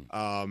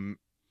 Mm.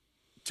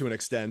 to an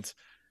extent.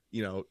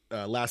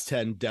 Last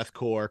 10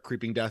 deathcore,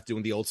 Creeping Death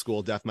doing the old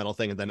school death metal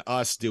thing, and then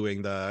us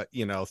doing the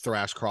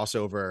thrash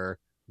crossover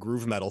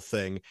groove metal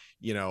thing.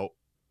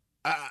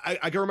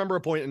 I can remember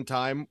a point in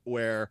time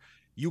where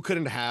you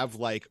couldn't have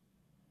like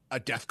a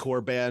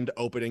deathcore band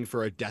opening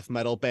for a death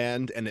metal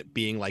band and it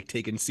being like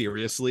taken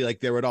seriously. Like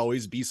there would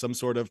always be some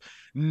sort of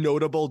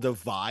notable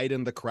divide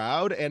in the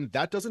crowd, and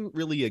that doesn't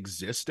really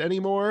exist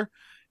anymore.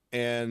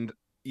 And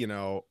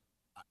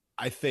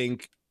I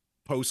think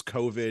post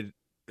COVID,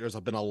 there's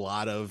been a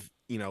lot of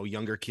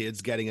younger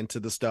kids getting into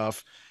the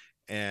stuff,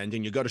 and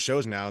then you go to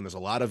shows now, and there's a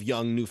lot of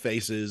young new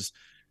faces,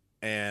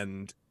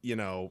 and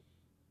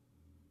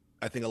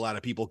I think a lot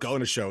of people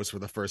going to shows for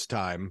the first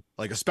time,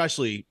 like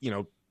especially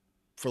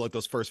for like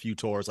those first few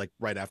tours, like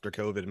right after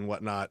COVID and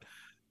whatnot.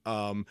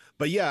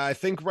 But yeah, I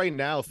think right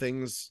now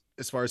things,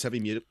 as far as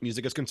heavy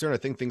music is concerned, I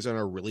think things are in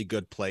a really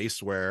good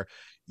place where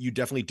you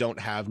definitely don't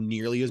have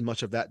nearly as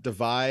much of that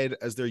divide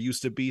as there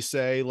used to be,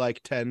 say,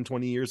 like 10,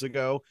 20 years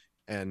ago.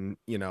 And,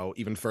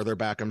 even further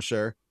back, I'm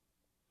sure.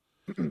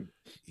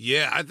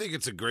 Yeah, I think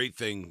it's a great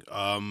thing.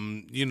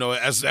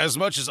 As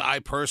much as I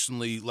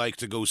personally like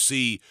to go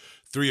see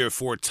 3 or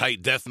 4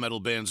 tight death metal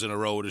bands in a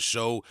row at a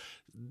show,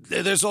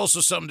 there's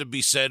also something to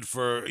be said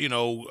for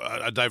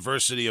a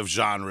diversity of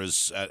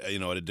genres at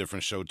a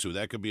different show too.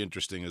 That could be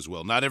interesting as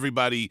well. Not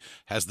everybody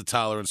has the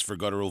tolerance for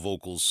guttural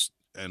vocals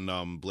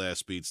and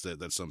blast beats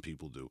that some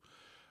people do.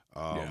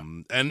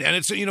 And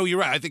it's you're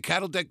right. I think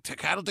cattle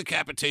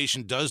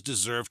decapitation does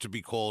deserve to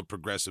be called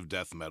progressive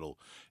death metal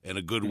in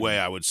a good way.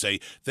 I would say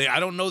I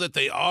don't know that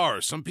they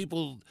are. Some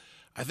people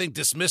I think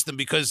dismiss them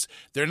because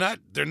they're not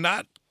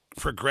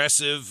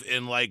progressive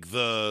in like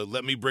the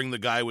let me bring the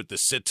guy with the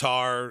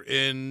sitar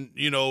in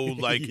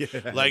like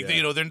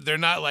yeah. they're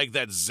not like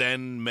that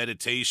Zen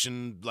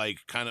meditation like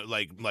kind of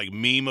like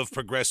meme of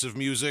progressive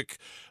music,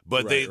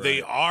 but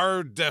they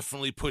are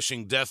definitely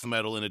pushing death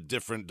metal in a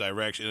different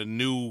direction, a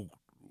new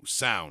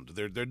sound.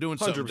 They're doing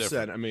something 100%.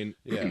 different. I mean,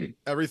 Yeah.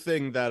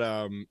 everything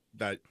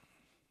that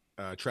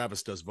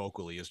Travis does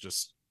vocally is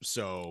just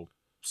so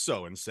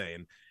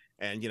insane.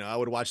 And I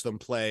would watch them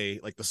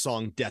play like the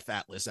song Death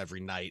Atlas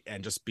every night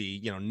and just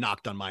be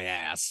knocked on my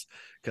ass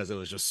because it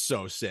was just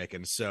so sick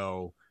and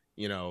so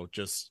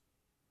just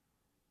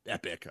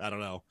epic. I don't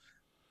know,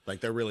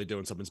 like they're really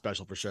doing something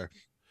special for sure.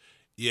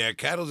 Yeah,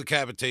 Cattle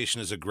Decapitation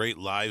is a great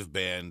live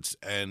band,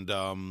 and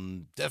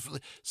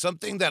definitely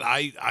something that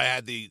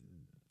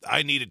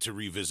I needed to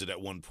revisit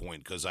at one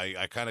point because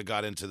I kind of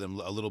got into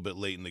them a little bit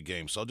late in the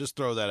game. So I'll just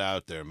throw that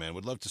out there, man.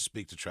 Would love to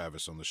speak to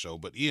Travis on the show.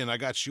 But Ian, I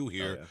got you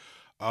here.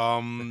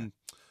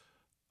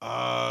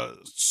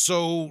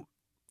 So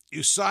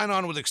you sign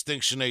on with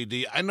Extinction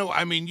AD.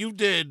 I mean, you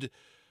did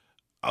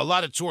a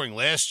lot of touring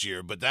last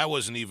year, but that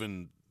wasn't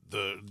even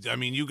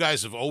you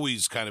guys have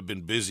always kind of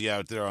been busy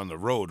out there on the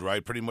road,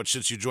 right? Pretty much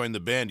since you joined the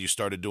band, you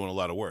started doing a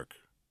lot of work.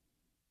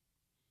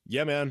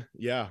 Yeah, man.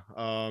 Yeah.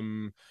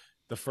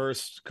 The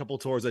first couple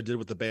tours I did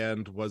with the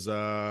band was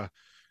let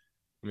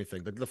me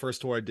think. The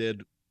first tour I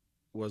did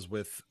was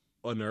with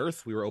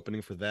Unearth. We were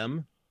opening for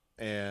them,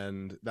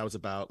 and that was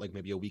about like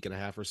maybe a week and a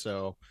half or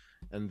so.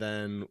 And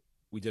then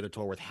we did a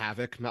tour with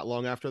Havoc not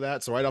long after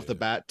that. So right off the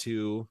bat,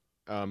 two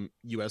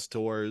US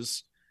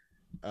tours,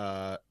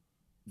 the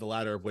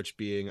latter of which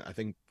being, I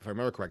think if I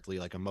remember correctly,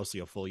 like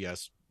a full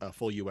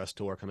US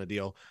tour kind of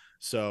deal.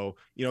 So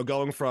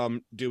going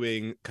from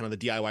doing kind of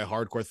the DIY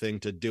hardcore thing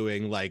to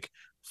doing like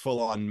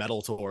full on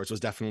metal tours was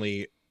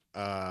definitely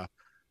a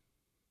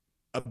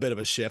bit of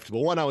a shift, but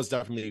one I was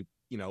definitely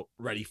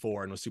ready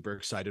for and was super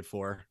excited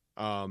for.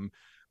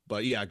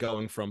 But yeah,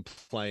 going from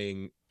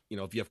playing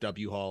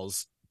VFW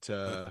halls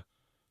to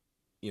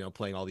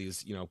playing all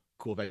these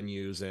cool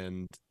venues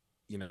and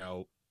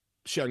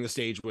sharing the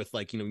stage with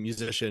like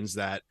musicians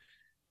that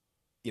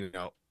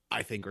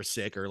I think are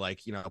sick, or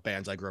like,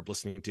 bands I grew up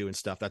listening to and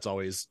stuff. That's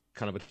always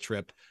kind of a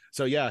trip.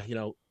 So yeah,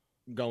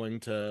 going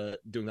to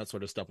doing that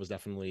sort of stuff was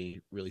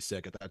definitely really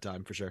sick at that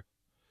time for sure.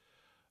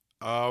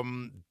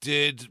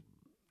 Did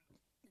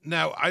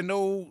now I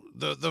know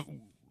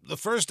the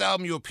first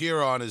album you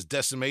appear on is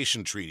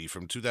Decimation Treaty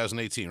from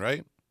 2018,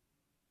 right?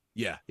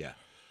 Yeah, yeah.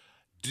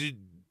 Did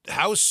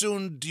how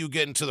soon do you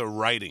get into the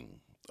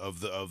writing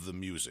of the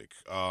music?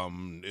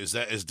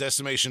 Is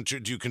Decimation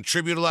do you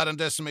contribute a lot on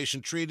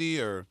Decimation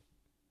Treaty or?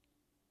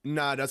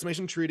 Nah,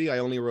 Decimation Treaty, I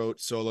only wrote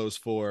solos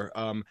for.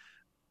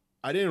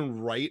 I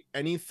didn't write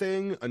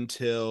anything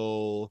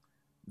until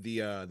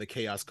the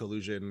Chaos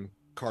Collusion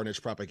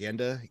Carnage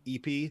Propaganda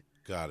EP.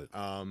 Got it.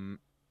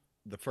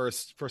 The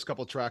first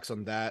couple tracks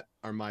on that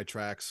are my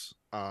tracks.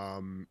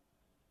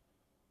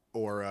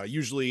 Or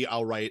usually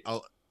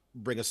I'll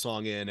bring a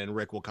song in and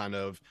Rick will kind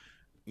of,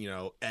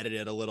 edit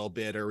it a little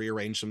bit or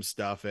rearrange some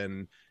stuff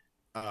and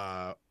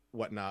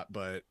whatnot.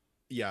 But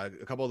yeah,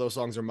 a couple of those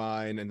songs are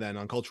mine. And then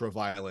on Cultural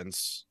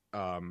Violence,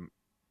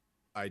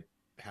 I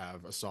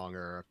have a song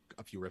or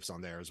a few riffs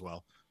on there as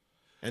well.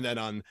 And then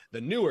on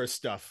the newer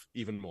stuff,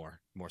 even more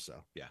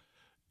so. Yeah.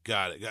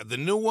 Got it. The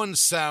new one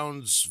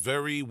sounds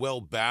very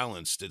well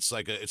balanced. It's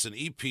an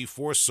EP,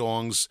 4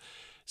 songs.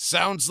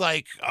 Sounds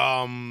like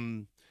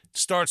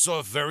starts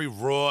off very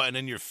raw and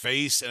in your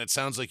face, and it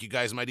sounds like you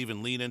guys might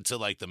even lean into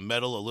like the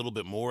metal a little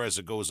bit more as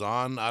it goes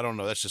on. I don't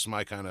know. That's just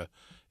my kind of,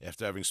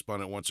 after having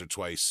spun it once or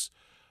twice.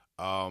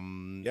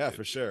 Yeah,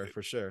 for sure.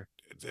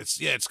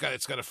 It's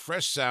got a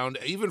fresh sound,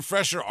 even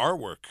fresher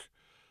artwork.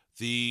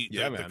 The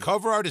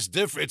cover art is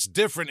different. It's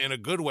different in a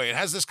good way. It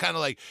has this kind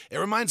of like, it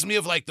reminds me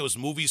of like those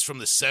movies from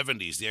the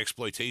 70s, the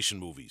exploitation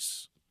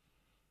movies.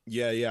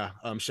 Yeah.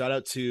 Shout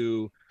out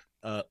to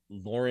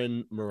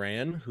Lauren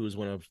Moran, who's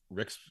one of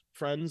Rick's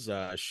friends.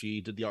 She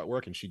did the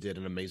artwork and she did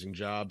an amazing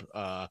job.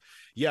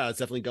 Yeah, it's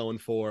definitely going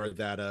for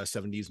that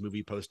 70s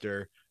movie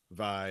poster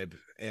vibe.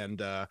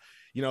 And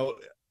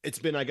it's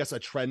been, I guess, a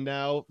trend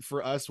now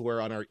for us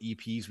where on our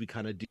EPs we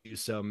kind of do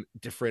some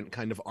different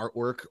kind of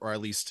artwork, or at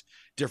least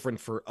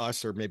different for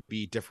us, or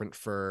maybe different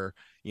for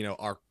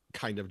our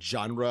kind of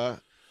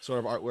genre sort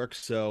of artwork.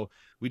 So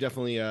we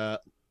definitely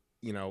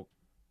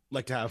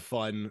like to have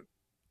fun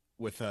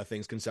with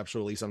things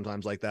conceptually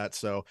sometimes like that.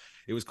 So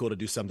it was cool to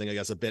do something, I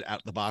guess, a bit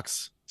out the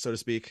box, so to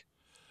speak,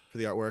 for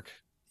the artwork.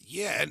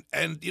 Yeah,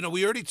 and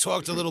we already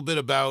talked a little bit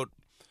about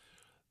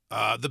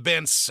the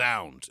band's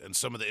sound and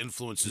some of the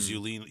influences you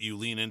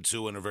lean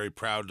into and are very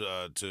proud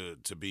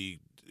to be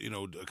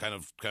kind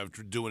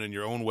of doing in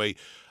your own way.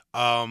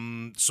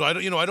 So I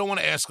don't want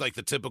to ask like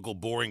the typical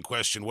boring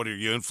question, what are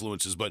your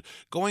influences? But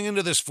going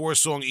into this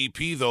 4-song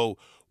EP though,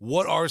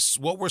 what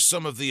were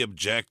some of the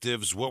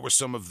objectives? What were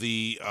some of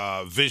the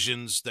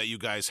visions that you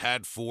guys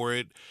had for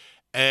it?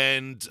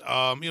 And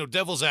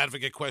devil's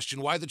advocate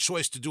question: why the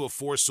choice to do a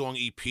 4-song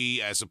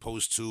EP as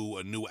opposed to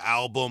a new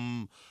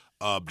album?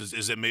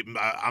 Is it maybe,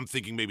 I'm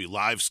thinking maybe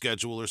live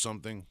schedule or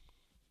something?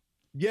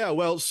 Yeah,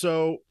 well,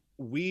 so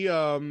we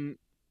the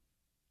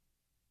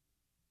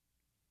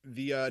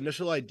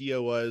initial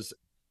idea was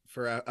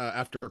for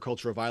after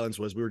Cultural Violence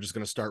was we were just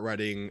going to start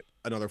writing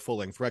another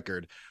full-length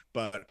record,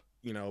 but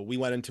we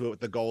went into it with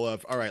the goal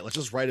of, all right, let's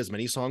just write as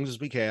many songs as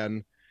we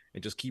can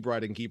and just keep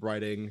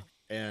writing,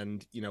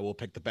 and we'll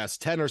pick the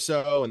best 10 or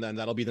so, and then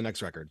that'll be the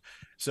next record.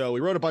 So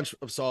we wrote a bunch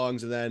of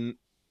songs, and then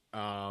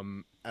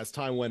as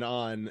time went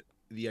on,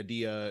 the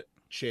idea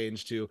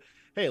changed to,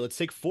 hey, let's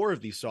take 4 of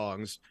these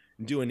songs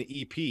and do an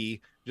EP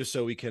just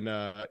so we can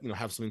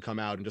have something come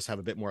out and just have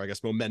a bit more, I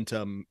guess,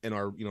 momentum in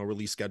our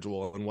release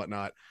schedule and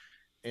whatnot,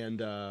 and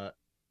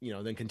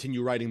then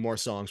continue writing more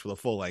songs for the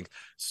full length.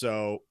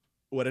 So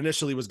what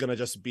initially was going to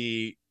just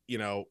be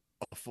a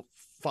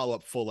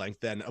follow-up full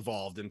length then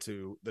evolved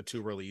into the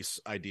 2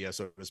 release idea,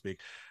 so to speak.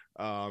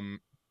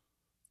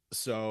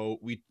 So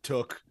we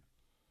took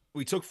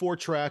 4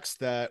 tracks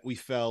that we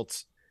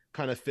felt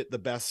kind of fit the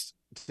best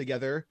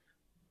together,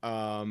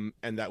 and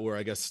that were,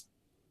 I guess,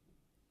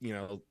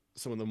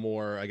 some of the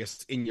more, I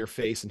guess, in your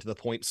face and to the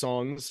point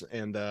songs,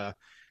 and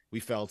we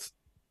felt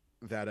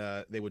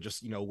that they would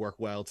just work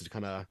well to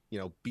kind of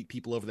beat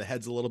people over the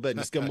heads a little bit and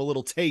just give them a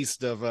little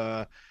taste of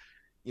the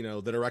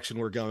direction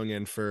we're going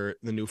in for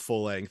the new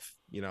full length.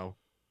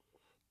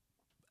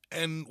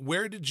 And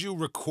where did you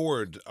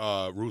record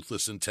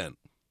Ruthless Intent?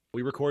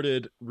 We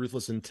recorded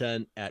Ruthless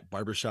Intent at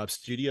Barbershop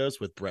Studios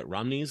with Brett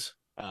Romney's.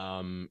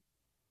 And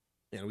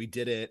we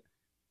did it.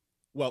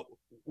 Well,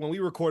 when we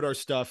record our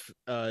stuff,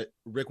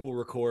 Rick will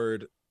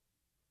record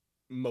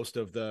most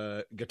of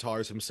the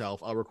guitars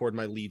himself. I'll record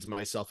my leads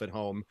myself at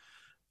home,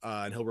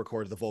 and he'll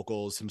record the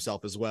vocals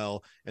himself as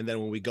well. And then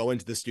when we go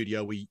into the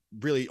studio, we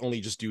really only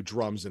just do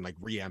drums and like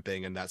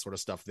reamping and that sort of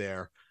stuff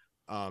there.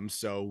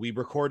 So we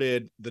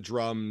recorded the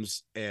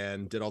drums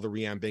and did all the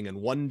reamping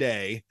in one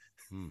day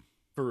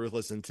for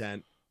Ruthless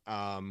Intent.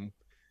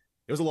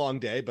 It was a long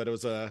day, but it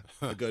was a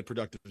good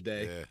productive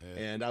day.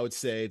 Yeah. And I would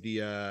say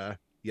the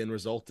end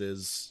result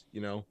is,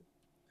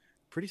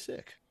 pretty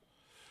sick.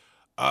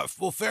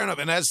 Well, fair enough.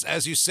 And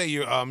as you say,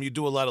 you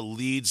do a lot of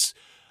leads.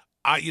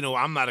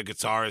 I'm not a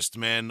guitarist,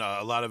 man.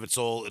 A lot of it's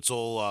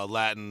all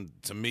Latin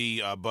to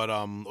me, but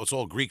it's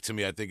all Greek to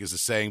me, I think is the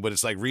saying. But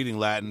it's like reading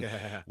Latin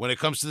Yeah. when it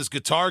comes to this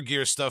guitar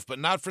gear stuff, but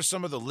not for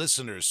some of the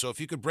listeners. So if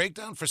you could break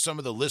down for some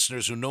of the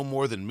listeners who know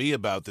more than me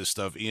about this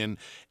stuff, Ian,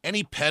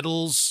 any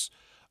pedals,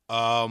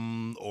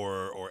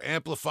 or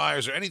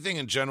amplifiers or anything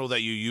in general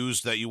that you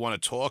used that you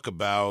want to talk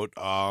about,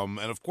 and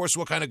of course,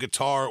 what kind of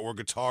guitar or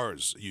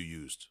guitars you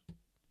used.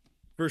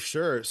 For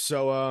sure.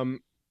 So,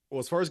 well,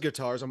 as far as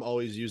guitars, I'm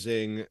always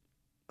using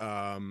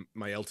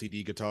my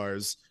LTD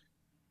guitars,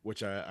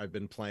 which I've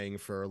been playing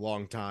for a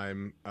long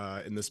time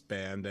in this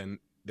band, and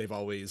they've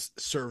always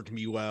served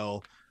me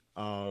well.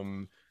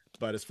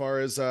 But as far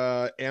as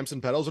amps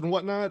and pedals and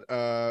whatnot,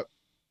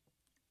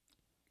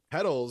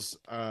 pedals,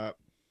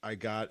 I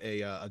got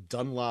a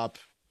Dunlop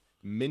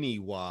Mini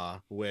Wah,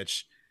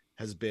 which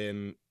has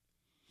been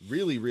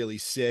really, really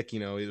sick.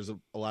 There's a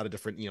lot of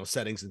different,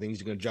 settings and things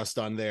you can adjust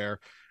on there.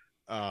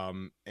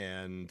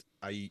 And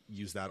I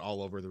use that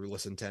all over the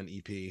Listen 10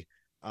 EP.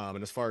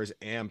 And as far as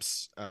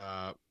amps,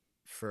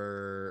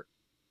 for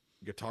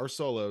guitar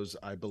solos,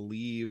 I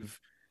believe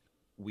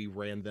we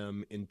ran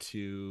them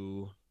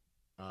into,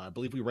 I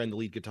believe we ran the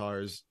lead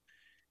guitars.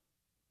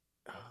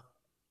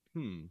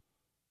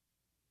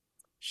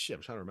 Shit,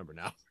 I'm trying to remember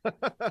now.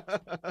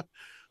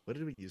 What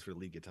did we use for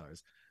lead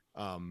guitars?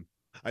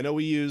 I know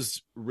we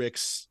used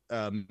Rick's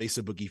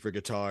Mesa Boogie for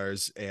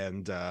guitars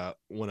and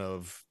one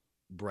of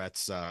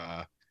Brett's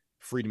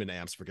Friedman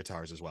amps for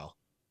guitars as well.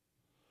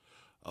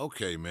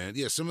 Okay, man.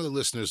 Yeah, some of the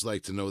listeners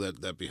like to know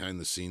that behind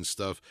the scenes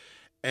stuff.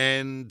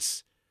 And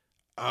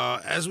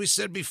as we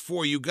said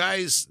before, you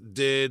guys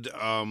did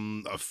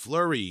a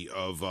flurry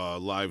of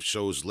live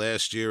shows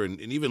last year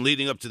and even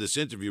leading up to this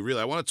interview.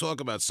 Really, I want to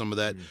talk about some of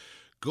that.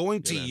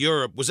 Going to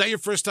Europe. Was that your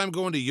first time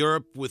going to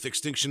Europe with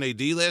Extinction AD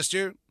last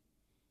year?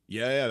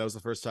 Yeah, that was the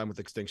first time with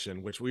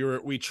Extinction, which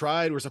we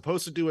tried. We're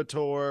supposed to do a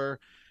tour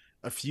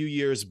a few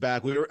years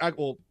back.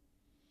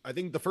 I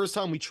think the first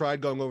time we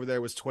tried going over there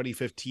was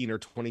 2015 or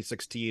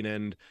 2016,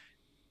 and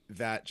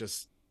that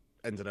just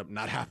ended up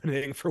not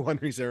happening for one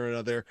reason or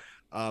another.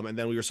 And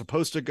then we were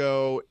supposed to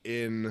go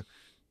in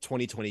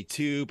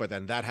 2022, but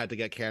then that had to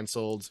get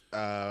canceled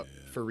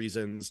for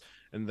reasons.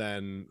 And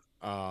then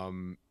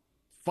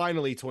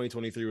finally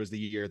 2023 was the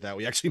year that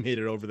we actually made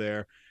it over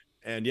there.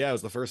 And yeah, it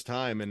was the first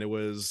time, and it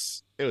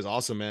was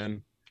awesome,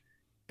 man.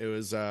 It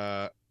was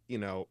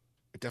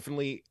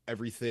definitely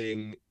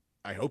everything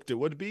I hoped it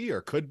would be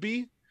or could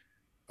be.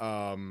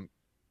 We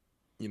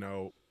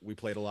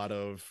played a lot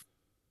of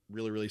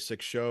really, really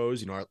sick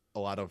shows, a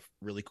lot of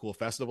really cool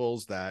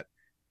festivals that,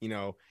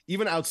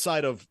 even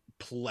outside of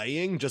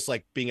playing, just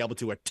like being able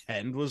to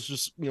attend was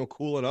just,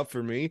 cool enough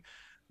for me.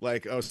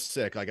 Like, oh,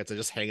 sick. I get to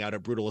just hang out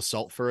at Brutal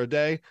Assault for a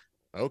day.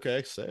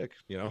 Okay, sick,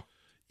 Yeah,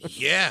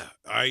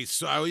 I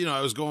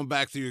was going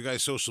back through your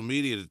guys' social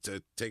media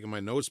to taking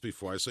my notes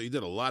before. I saw you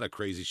did a lot of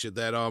crazy shit.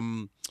 That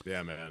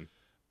yeah, man.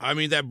 I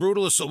mean, that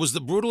Brutal Assault was the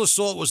Brutal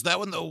Assault. Was that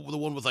one the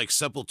one with like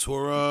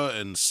Sepultura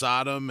and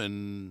Sodom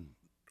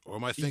or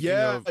am I thinking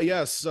of?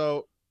 Yeah.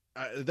 So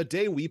the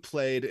day we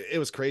played, it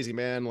was crazy,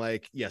 man.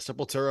 Like, yeah,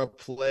 Sepultura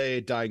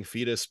played, Dying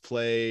Fetus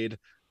played,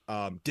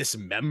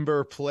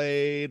 Dismember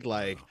played,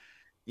 like,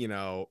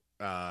 Moonspell,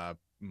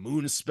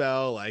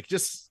 like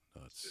just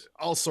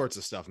all sorts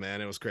of stuff,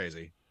 man. It was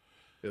crazy.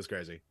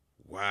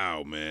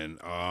 Wow, man.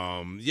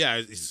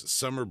 Yeah,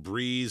 Summer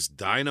Breeze,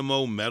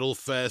 Dynamo, Metal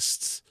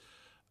Fest.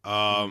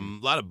 A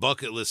lot of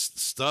bucket list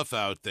stuff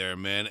out there,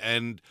 man.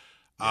 And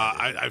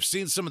I've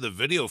seen some of the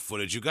video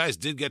footage. You guys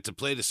did get to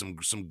play to some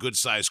good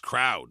sized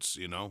crowds,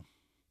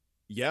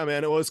 Yeah,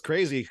 man, it was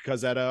crazy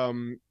because at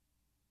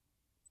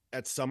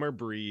Summer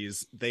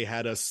Breeze they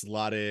had us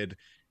slotted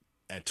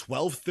at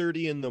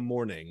 12:30 in the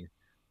morning,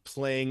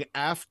 playing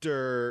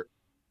after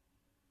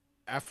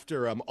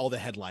all the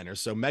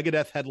headliners. So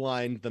Megadeth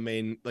headlined the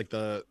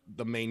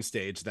main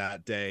stage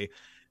that day,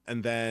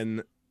 and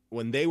then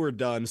when they were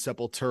done,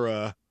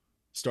 Sepultura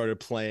started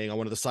playing on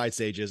one of the side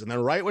stages, and then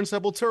right when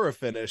Sepultura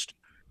finished,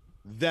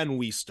 then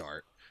we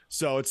start.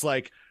 So it's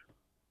like,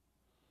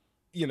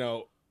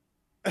 I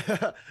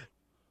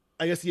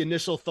guess the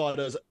initial thought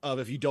is of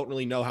if you don't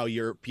really know how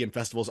European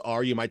festivals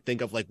are, you might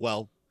think of like,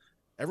 well,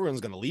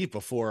 everyone's going to leave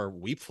before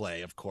we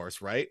play, of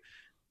course, right?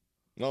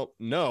 Well,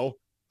 no.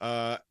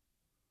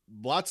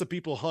 Lots of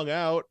people hung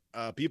out.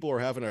 People were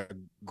having a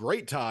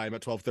great time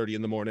at 12:30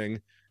 in the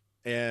morning,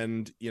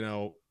 and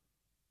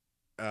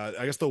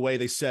I guess the way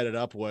they set it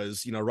up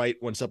was, right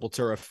when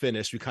Sepultura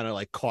finished, we kind of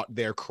like caught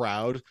their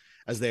crowd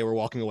as they were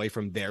walking away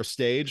from their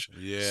stage.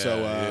 Yeah.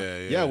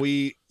 So yeah,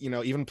 we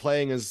even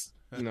playing as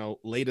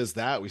late as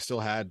that, we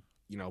still had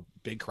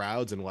big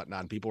crowds and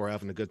whatnot, and people were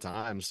having a good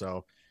time.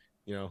 So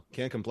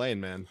can't complain,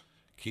 man.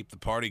 Keep the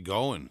party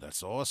going.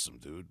 That's awesome,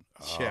 dude.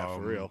 Yeah,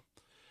 for real.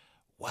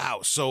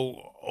 Wow. So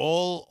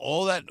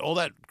all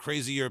that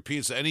crazy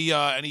Europeans.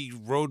 Any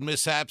road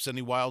mishaps?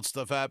 Any wild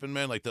stuff happen,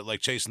 man? Like that, like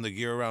chasing the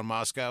gear around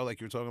Moscow,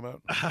 like you were talking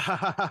about.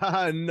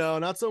 No,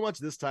 not so much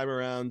this time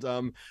around.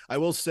 I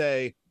will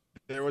say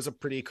there was a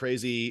pretty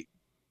crazy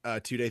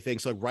 2-day thing.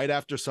 So right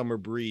after Summer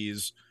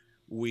Breeze,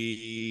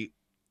 we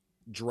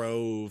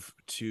drove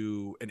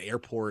to an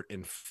airport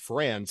in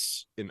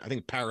France, in I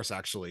think Paris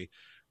actually,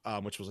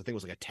 which was I think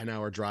was like a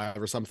 10-hour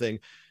drive or something,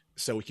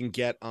 so we can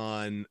get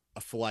on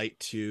a flight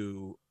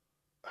to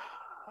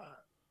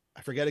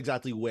I forget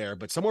exactly where,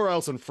 but somewhere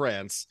else in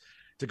France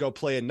to go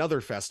play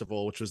another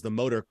festival, which was the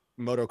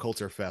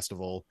Motoculture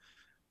Festival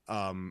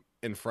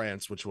in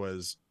France, which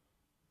was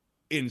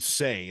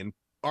insane,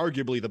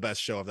 arguably the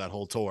best show of that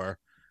whole tour,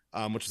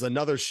 which was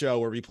another show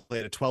where we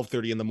played at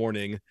 12:30 in the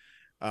morning,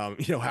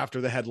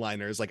 after the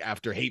headliners, like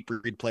after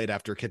Hatebreed played,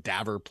 after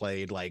Cadaver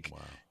played, like,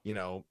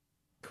 wow.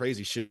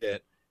 Crazy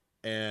shit.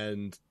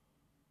 And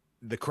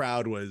the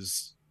crowd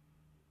was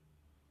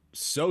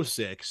so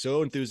sick,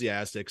 so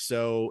enthusiastic,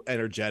 so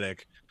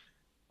energetic.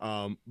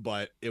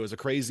 But it was a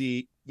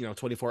crazy,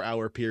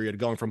 24-hour period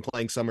going from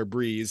playing Summer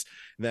Breeze,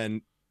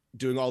 then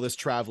doing all this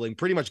traveling,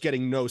 pretty much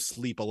getting no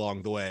sleep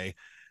along the way,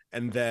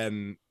 and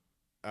then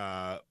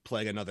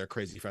playing another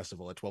crazy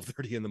festival at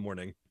 12:30 in the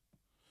morning.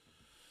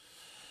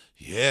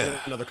 Yeah. In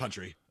another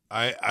country.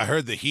 I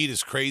heard the heat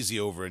is crazy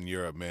over in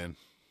Europe, man.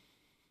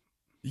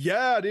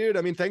 Yeah, dude.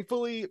 I mean,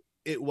 thankfully,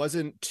 it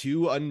wasn't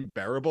too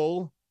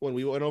unbearable when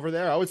we went over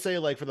there. I would say,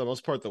 like, for the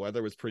most part, the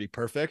weather was pretty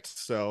perfect.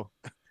 So,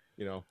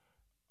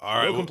 all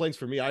right, no complaints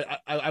for me.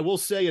 I will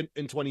say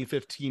in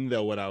 2015,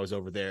 though, when I was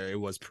over there, it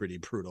was pretty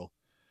brutal.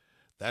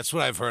 That's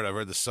what I've heard. I've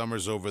heard the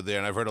summers over there,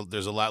 and I've heard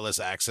there's a lot less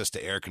access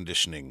to air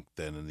conditioning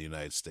than in the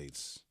United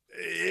States.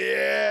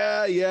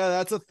 Yeah,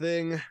 that's a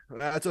thing.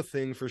 That's a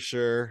thing for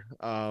sure.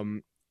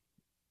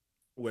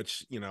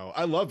 Which,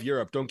 I love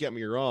Europe, don't get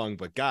me wrong,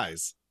 but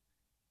guys,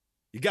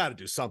 you got to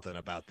do something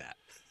about that.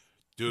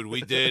 Dude,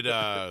 we did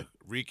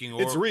Reeking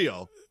Aura. It's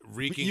real.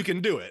 You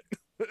can do it.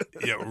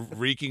 Yeah,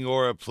 Reeking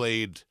Aura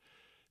played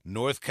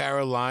North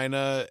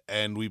Carolina,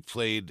 and we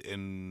played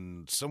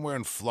in somewhere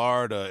in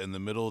Florida in the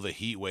middle of the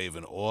heat wave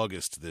in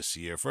August this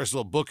year. First of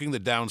all, booking the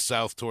Down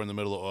South tour in the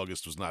middle of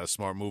August was not a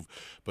smart move,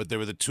 but there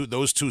were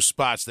those two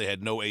spots, they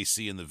had no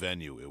AC in the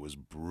venue. It was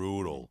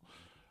brutal.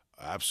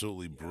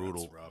 Absolutely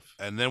brutal. That's rough.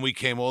 And then we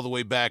came all the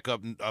way back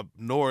up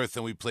north,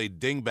 and we played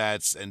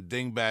Dingbats. And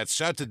Dingbats,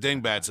 shout out to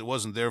Dingbats, it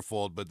wasn't their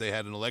fault, but they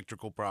had an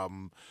electrical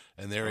problem,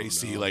 and their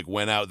AC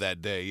went out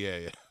that day.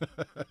 Yeah.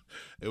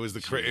 It was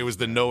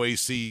the no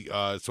AC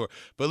tour.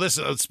 But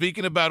listen,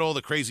 speaking about all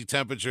the crazy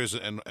temperatures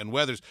and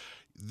weathers,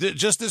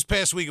 just this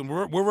past weekend,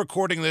 we're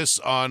recording this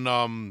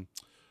on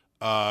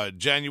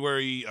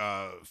January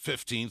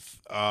 15th.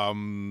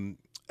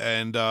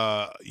 And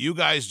you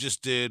guys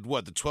just did,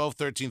 what, the 12th,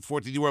 13th,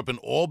 14th? You were up in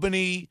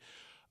Albany,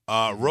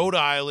 Rhode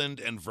Island,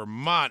 and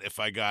Vermont, if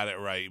I got it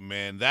right,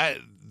 man. How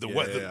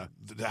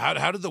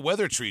did the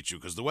weather treat you?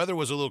 Because the weather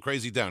was a little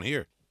crazy down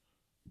here.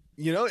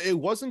 It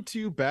wasn't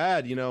too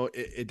bad.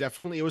 It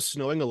definitely, it was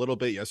snowing a little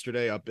bit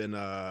yesterday up in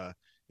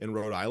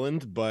Rhode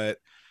Island, but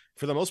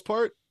for the most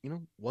part,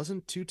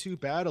 wasn't too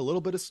bad. A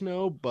little bit of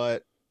snow,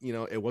 but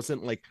it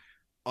wasn't like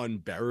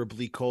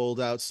unbearably cold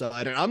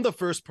outside. And I'm the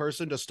first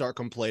person to start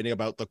complaining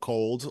about the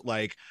cold.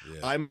 Like,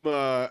 I'm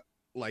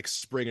like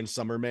spring and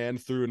summer man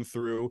through and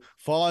through.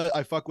 Fall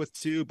I fuck with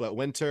too, but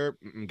winter,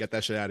 get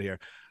that shit out of here.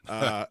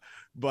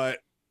 But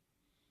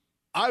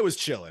I was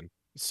chilling,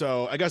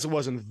 so I guess it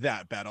wasn't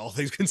that bad, all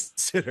things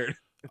considered.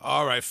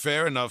 All right,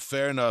 fair enough,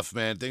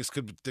 man. Things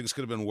could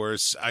have been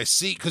worse. I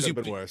see, because you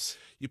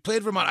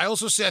played Vermont. I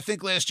also see, I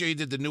think last year you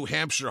did the New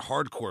Hampshire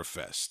Hardcore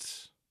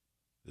Fest.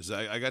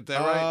 I got that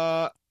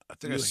right? I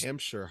think New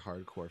Hampshire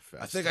Hardcore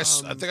Fest. I think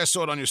I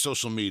saw it on your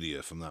social media,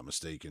 if I'm not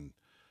mistaken.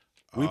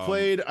 We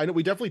played. I know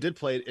we definitely did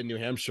play it in New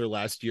Hampshire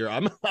last year.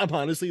 I'm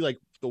honestly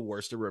like the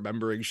worst at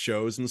remembering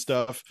shows and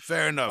stuff.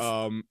 Fair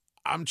enough.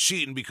 I'm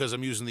cheating because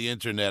I'm using the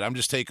internet. I'm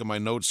just taking my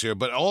notes here.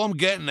 But all I'm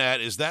getting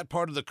at is that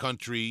part of the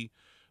country,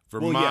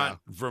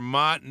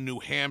 Vermont, New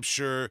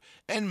Hampshire,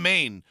 and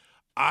Maine.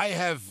 I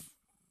have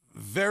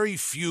very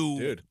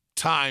few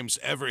times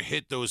ever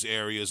hit those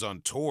areas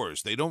on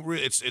tours. They don't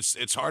really.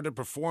 It's hard to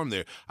perform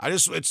there.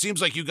 It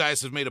seems like you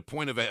guys have made a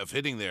point of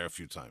hitting there a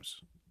few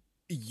times.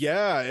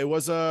 Yeah, it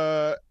was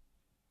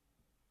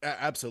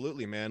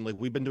absolutely, man. Like,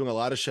 we've been doing a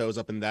lot of shows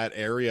up in that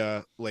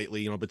area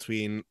lately,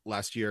 between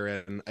last year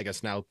and I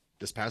guess now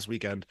this past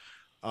weekend.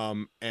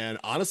 And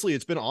honestly,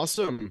 it's been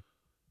awesome.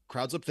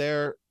 Crowds up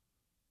there,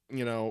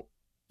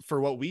 for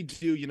what we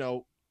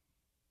do,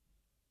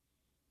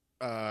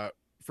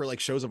 for like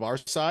shows of our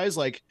size,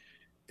 like,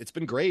 it's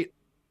been great.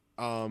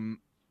 Like,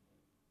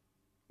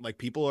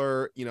 people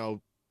are,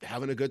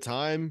 having a good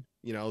time,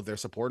 they're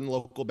supporting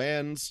local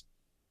bands.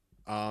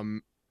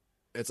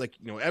 It's like,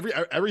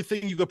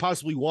 everything you could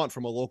possibly want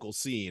from a local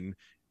scene,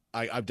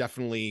 I've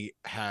definitely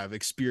have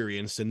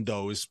experienced in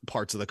those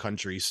parts of the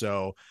country.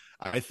 So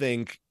I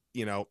think,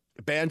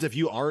 bands, if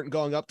you aren't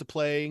going up to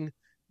playing,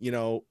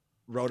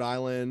 Rhode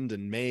Island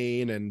and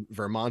Maine and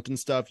Vermont and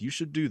stuff, you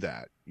should do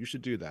that.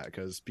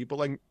 Because people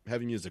like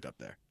heavy music up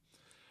there.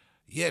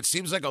 Yeah, it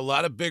seems like a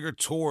lot of bigger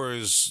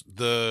tours,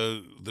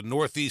 the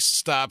Northeast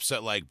stops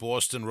at like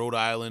Boston, Rhode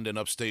Island, and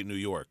upstate New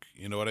York.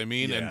 You know what I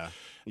mean? Yeah.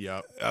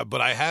 Yeah.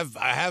 But I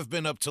have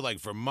been up to like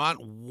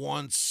Vermont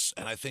once,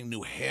 and I think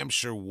New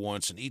Hampshire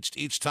once, and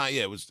each time,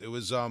 yeah,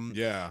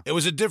 Yeah. it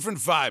was a different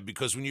vibe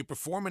because when you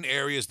perform in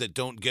areas that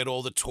don't get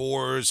all the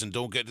tours and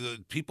don't get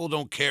people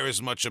don't care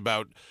as much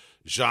about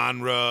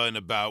genre and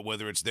about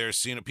whether it's their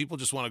scene. People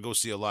just want to go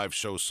see a live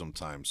show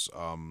sometimes.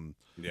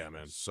 Yeah,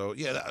 man. So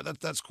yeah,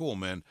 that's cool,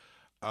 man.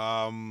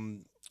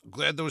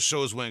 Glad those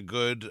shows went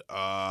good.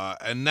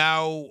 And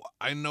now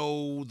I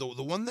know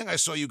the one thing I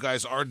saw you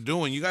guys are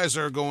doing. You guys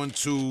are going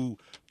to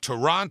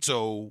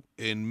Toronto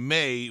in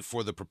May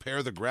for the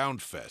Prepare the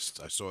Ground Fest.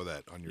 I saw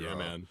that on your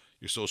man.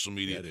 your social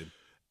media. Yeah,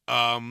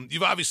 dude.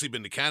 You've obviously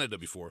been to Canada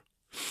before.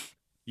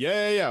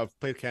 Yeah. I've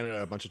played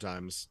Canada a bunch of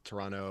times.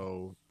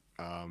 Toronto,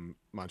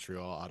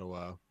 Montreal,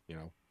 Ottawa,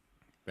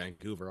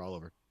 Vancouver, all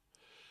over.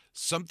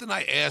 Something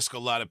I ask a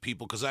lot of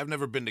people, because I've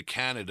never been to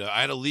Canada.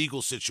 I had a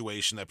legal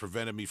situation that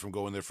prevented me from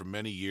going there for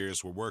many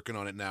years. We're working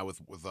on it now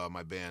with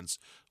my bands.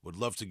 Would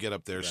love to get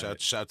up there.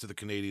 Right. Shout to the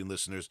Canadian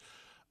listeners.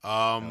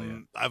 Yeah.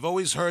 I've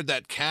always heard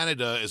that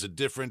Canada is a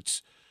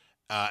different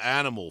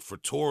animal for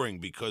touring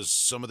because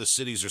some of the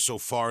cities are so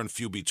far and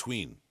few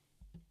between.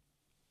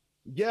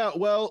 Yeah,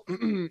 well,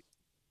 I'm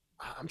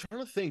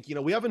trying to think.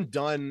 We haven't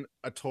done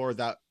a tour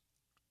that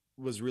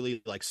was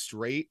really like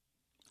straight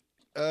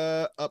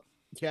up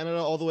Canada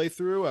all the way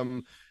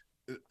through.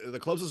 The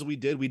closest we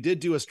did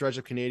do a stretch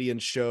of Canadian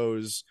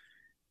shows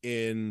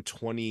in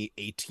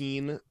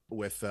 2018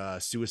 with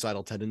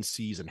Suicidal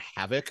Tendencies and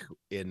Havoc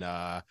in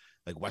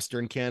like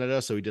Western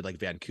Canada. So we did like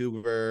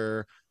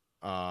Vancouver.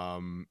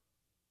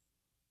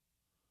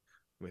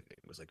 It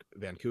was like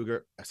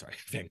Vancouver. Sorry,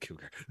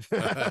 Vancouver.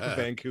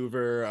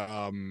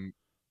 Vancouver.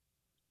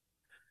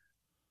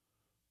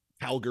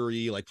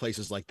 Calgary, like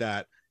places like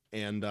that.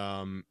 And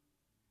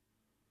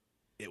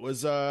it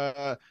was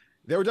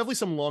there were definitely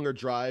some longer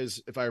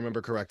drives if I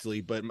remember correctly,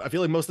 but I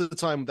feel like most of the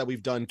time that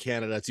we've done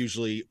Canada, it's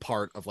usually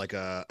part of like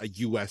a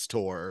US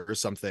tour or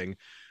something.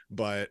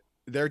 But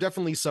there are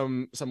definitely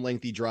some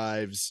lengthy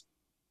drives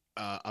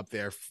up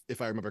there if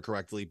I remember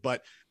correctly,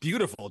 but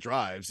beautiful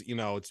drives.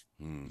 It's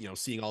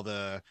seeing all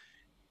the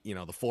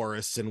the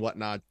forests and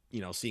whatnot,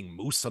 seeing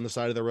moose on the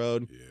side of the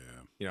road.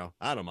 Yeah.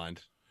 I don't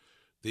mind.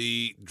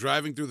 The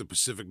driving through the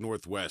Pacific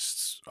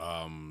Northwest,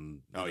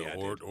 Oregon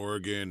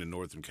and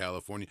Northern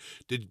California.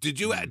 Did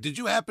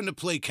you happen to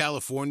play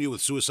California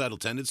with Suicidal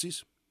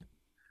Tendencies?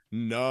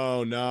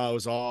 No, it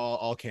was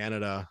all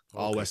Canada,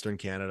 all Okay. Western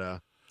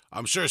Canada.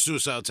 I'm sure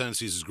Suicidal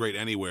Tendencies is great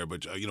anywhere,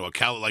 but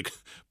like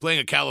playing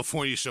a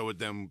California show with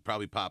them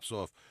probably pops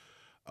off.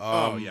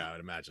 Oh yeah, I would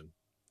imagine.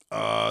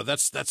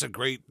 That's a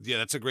great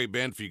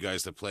band for you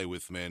guys to play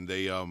with, man.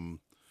 They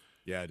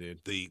Yeah,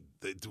 dude. They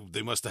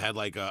must have had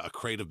like a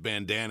crate of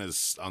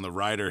bandanas on the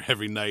rider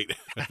every night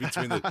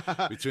between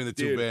the two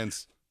Dude,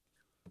 bands.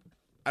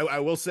 I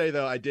will say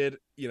though, I did,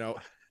 I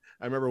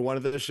remember one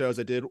of the shows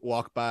I did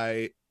walk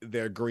by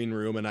their green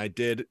room and I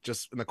did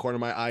just in the corner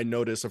of my eye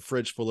notice a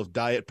fridge full of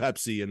Diet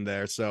Pepsi in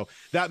there. So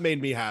that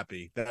made me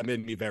happy. That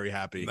made me very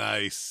happy.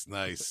 Nice.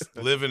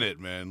 Living it,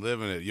 man.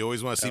 Living it. You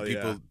always want to see Hell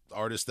people, yeah.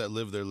 artists that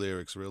live their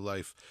lyrics, real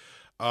life.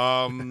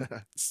 All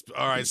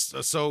right.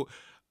 So,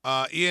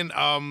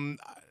 Ian,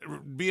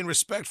 being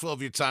respectful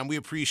of your time, we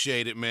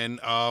appreciate it, man.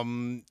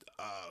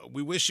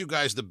 We wish you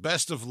guys the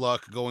best of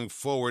luck going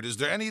forward. Is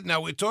there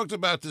now we talked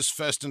about this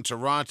fest in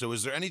Toronto.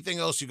 Is there anything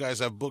else you guys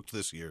have booked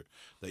this year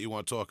that you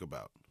want to talk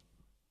about?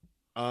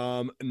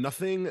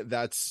 Nothing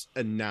that's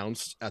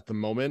announced at the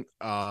moment.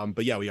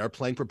 But yeah, we are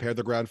playing Prepare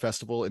the Ground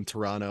Festival in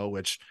Toronto,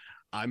 which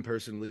I'm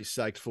personally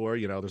psyched for.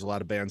 There's a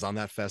lot of bands on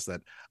that fest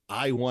that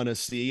I want to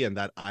see and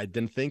that I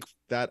didn't think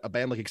that a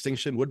band like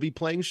Extinction would be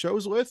playing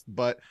shows with,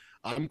 but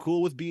I'm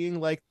cool with being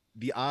like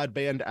the odd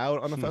band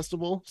out on the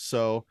festival.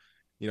 So,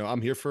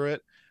 I'm here for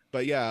it.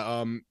 But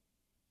yeah,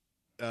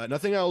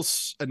 nothing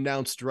else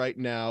announced right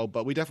now,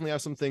 but we definitely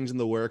have some things in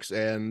the works,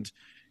 and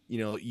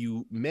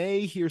you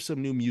may hear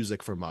some new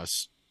music from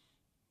us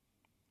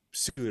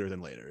sooner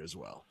than later as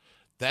well.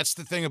 That's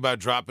the thing about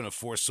dropping a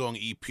 4-song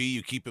EP.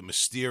 You keep it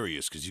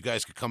mysterious because you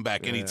guys could come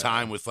back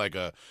anytime with like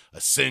a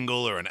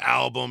single or an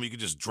album. You could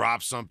just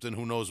drop something.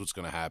 Who knows what's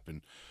going to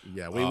happen?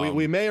 Yeah,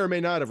 we may or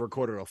may not have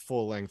recorded a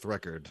full-length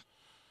record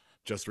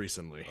just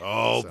recently.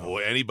 Oh,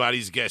 boy,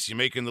 anybody's guess. You're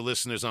making the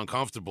listeners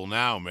uncomfortable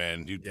now,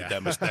 man.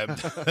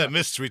 That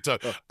mystery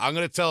talk. I'm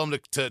going to tell them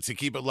to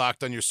keep it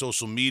locked on your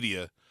social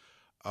media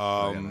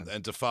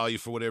and to follow you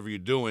for whatever you're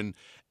doing.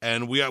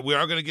 And we are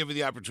going to give you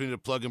the opportunity to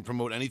plug and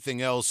promote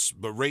anything else.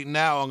 But right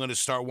now, I'm going to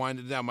start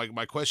winding down.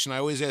 My question I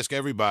always ask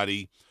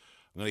everybody,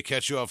 I'm going to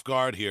catch you off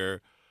guard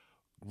here.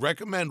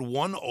 Recommend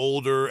one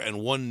older and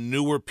one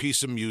newer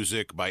piece of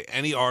music by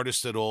any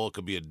artist at all. It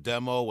could be a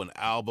demo, an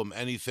album,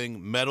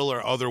 anything, metal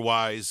or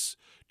otherwise.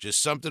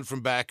 Just something from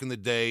back in the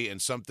day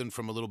and something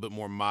from a little bit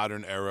more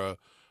modern era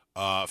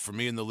for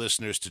me and the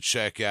listeners to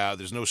check out.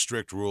 There's no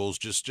strict rules.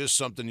 Just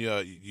something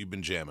you've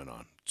been jamming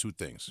on. 2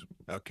 things.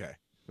 Okay,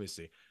 let me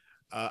see.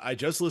 I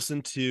just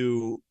listened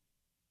to,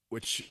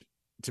 which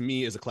to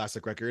me is a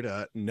classic record,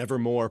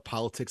 Nevermore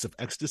Politics of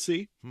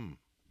Ecstasy.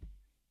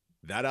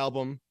 That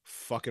album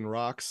fucking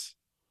rocks.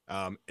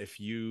 If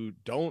you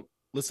don't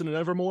listen to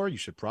Nevermore, you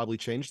should probably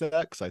change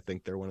that because I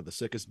think they're one of the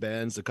sickest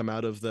bands to come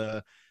out of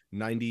the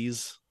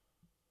 90s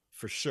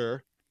for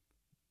sure.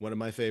 One of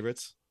my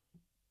favorites.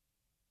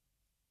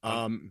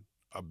 A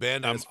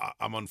band And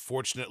I'm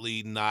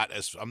unfortunately not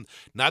as I'm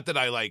not that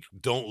I like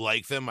don't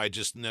like them. I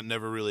just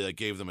never really like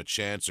gave them a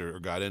chance or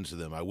got into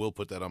them. I will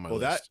put that on my well,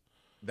 list.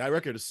 that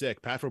record is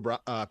sick. Pat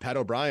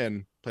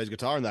O'Brien plays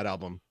guitar on that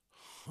album.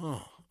 Huh.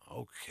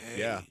 Okay.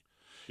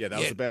 Yeah, that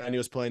was the band he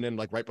was playing in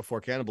like right before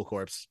Cannibal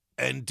Corpse.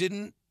 And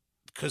didn't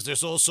because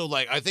there's also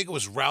like I think it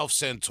was Ralph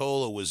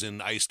Santola was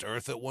in Iced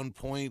Earth at one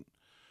point.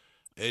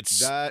 It's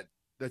that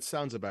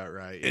sounds about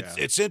right. Yeah.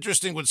 It's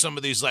interesting when some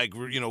of these like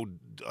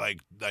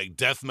like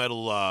death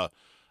metal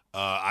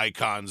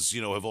icons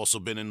have also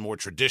been in more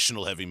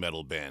traditional heavy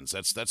metal bands.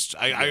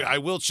 I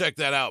will check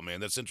that out, man.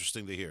 That's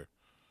interesting to hear.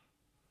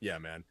 Yeah,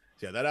 man.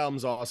 Yeah, that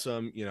album's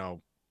awesome.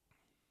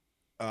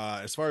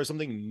 As far as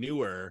something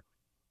newer,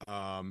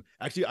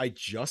 actually I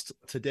just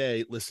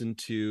today listened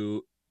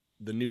to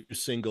the new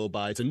single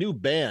it's a new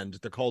band.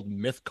 They're called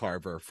Myth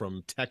Carver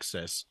from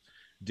Texas,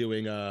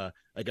 doing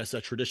I guess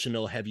a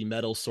traditional heavy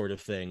metal sort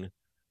of thing.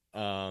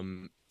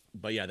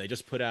 But yeah, they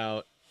just put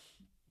out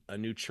a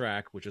new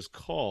track which is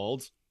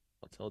called,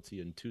 I'll tell it to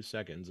you in 2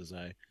 seconds as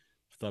I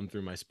thumb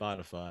through my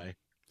Spotify.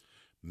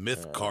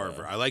 Myth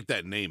Carver. I like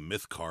that name,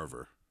 Myth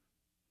Carver.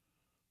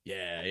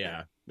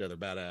 Yeah, they're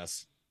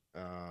badass.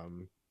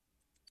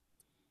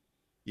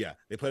 Yeah,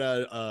 they put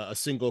out a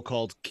single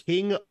called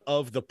King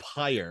of the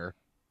Pyre,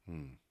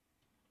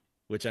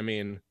 which I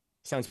mean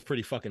sounds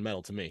pretty fucking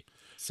metal to me.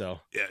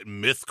 So yeah,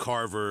 Myth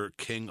Carver,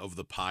 King of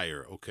the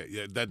Pyre. Okay,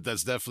 yeah,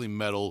 that's definitely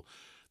metal.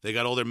 They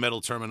got all their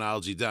metal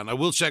terminology down. I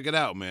will check it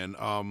out, man.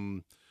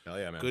 Hell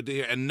yeah, man. Good to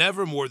hear. And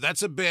Nevermore,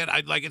 that's a band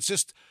I like.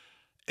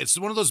 It's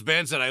one of those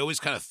bands that I always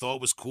kind of thought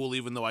was cool,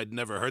 even though I'd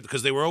never heard,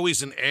 because they were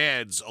always in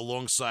ads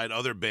alongside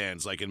other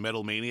bands, like in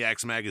Metal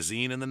Maniacs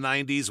magazine in the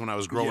 90s when I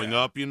was growing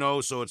up,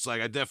 So it's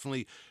like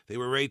they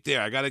were right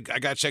there. I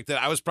gotta check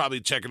that. I was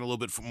probably checking a little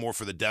bit more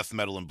for the death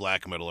metal and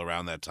black metal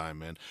around that time,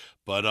 man.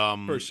 But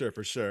for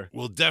sure.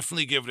 We'll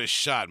definitely give it a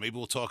shot. Maybe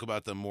we'll talk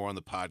about them more on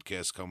the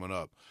podcast coming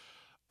up.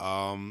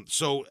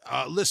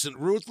 Listen,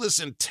 Ruthless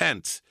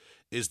Intent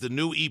is the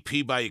new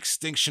EP by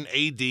Extinction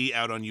AD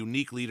out on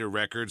Unique Leader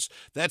Records.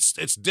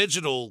 It's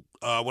digital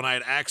when I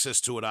had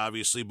access to it,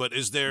 obviously, but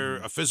is there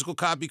a physical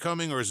copy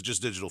coming or is it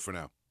just digital for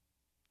now?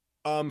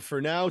 For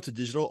now it's a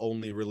digital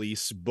only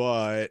release,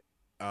 but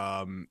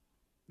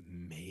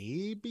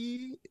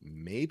maybe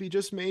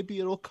just maybe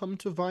it'll come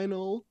to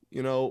vinyl,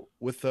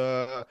 with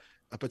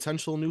a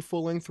potential new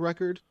full-length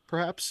record,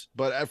 perhaps.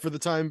 But for the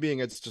time being,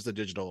 it's just a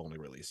digital-only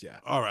release, yeah.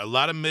 All right, a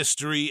lot of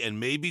mystery, and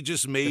maybe,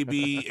 just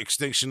maybe,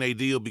 Extinction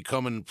AD will be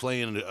coming and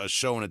playing a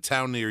show in a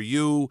town near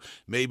you.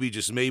 Maybe,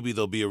 just maybe,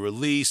 there'll be a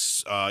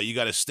release. You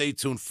got to stay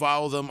tuned.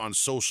 Follow them on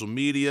social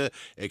media,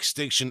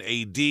 Extinction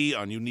AD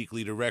on Unique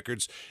Leader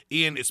Records.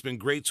 Ian, it's been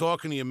great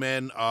talking to you,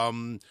 man.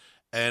 And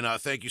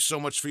thank you so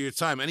much for your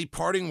time. Any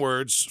parting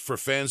words for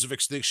fans of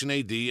Extinction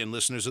AD and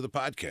listeners of the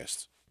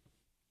podcast?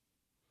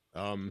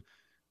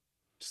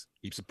 Just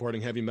keep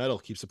supporting heavy metal,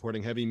 keep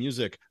supporting heavy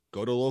music,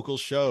 go to local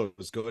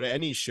shows, go to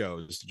any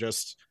shows,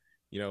 just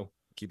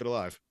keep it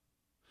alive.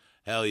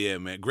 Hell yeah,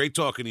 man. Great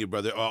talking to you,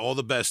 brother. All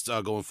the best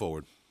going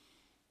forward.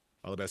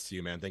 All the best to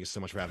you, man. Thank you so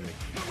much for having me.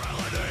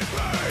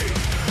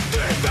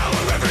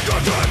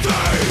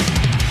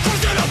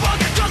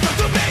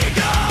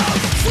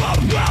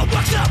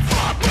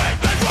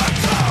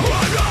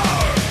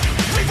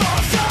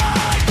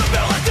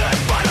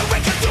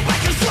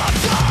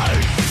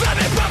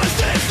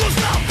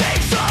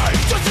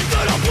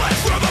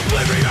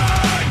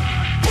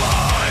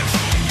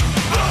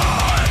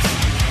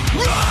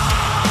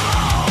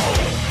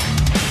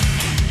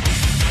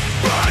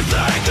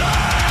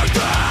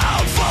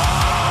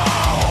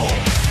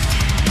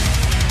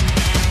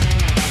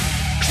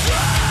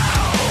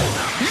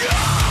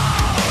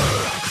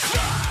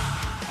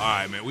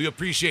 We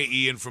appreciate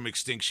Ian from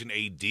Extinction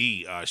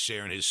AD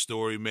sharing his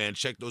story, man.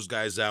 Check those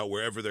guys out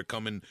wherever they're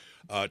coming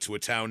to a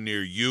town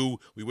near you.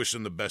 We wish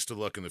them the best of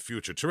luck in the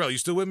future. Terrell, you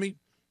still with me?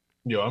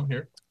 Yo, I'm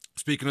here.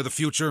 Speaking of the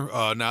future,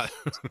 now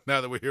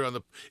that we're here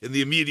in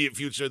the immediate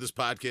future of this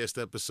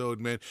podcast episode,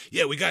 man.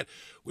 Yeah, we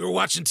were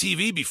watching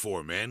TV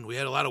before, man. We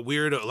had a lot of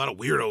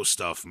weirdo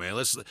stuff,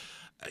 man.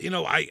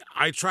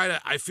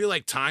 I feel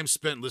like time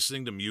spent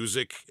listening to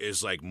music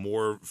is like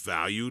more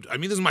valued. I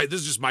mean, this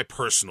is just my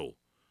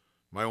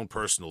own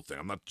personal thing.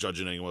 I'm not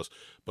judging anyone else,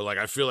 but like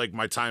I feel like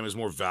my time is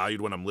more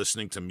valued when I'm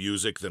listening to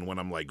music than when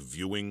I'm like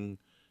viewing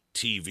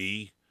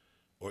TV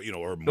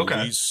or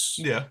movies.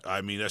 Okay. Yeah.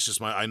 I mean, that's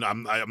just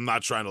I'm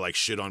not trying to like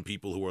shit on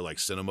people who are like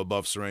cinema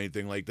buffs or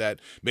anything like that.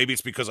 Maybe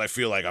it's because I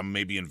feel like I'm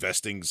maybe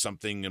investing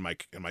something in my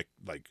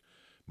like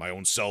my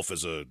own self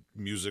as a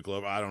music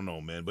lover. I don't know,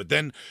 man. But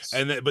then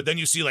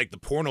you see like the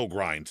porno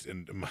grind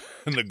and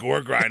the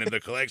gore grind in the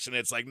collection.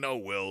 It's like, no,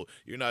 Will,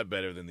 you're not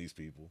better than these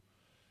people.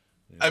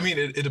 I mean,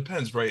 it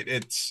depends, right?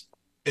 It's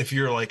if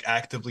you're like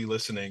actively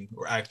listening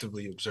or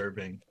actively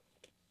observing,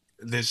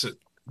 there's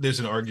there's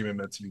an argument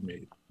meant to be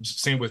made.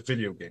 Same with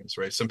video games,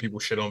 right? Some people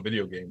shit on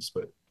video games,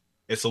 but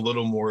it's a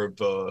little more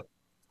of a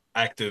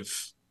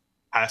active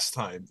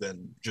pastime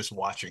than just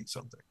watching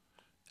something.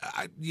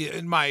 Yeah,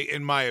 in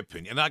my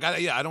opinion, I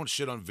don't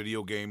shit on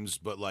video games,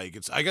 but like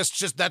I guess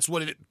just that's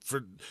what it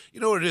for. You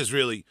know what it is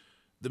really.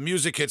 The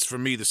music hits for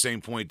me the same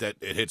point that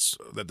it hits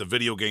that the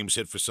video games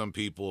hit for some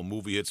people, a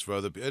movie hits for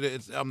other people.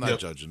 I'm not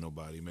judging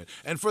nobody, man.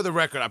 And for the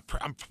record,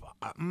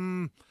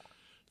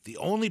 the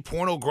only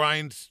porno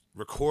grind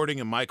recording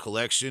in my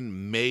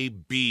collection may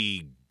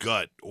be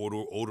Gut,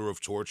 Odor of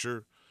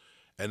Torture.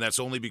 And that's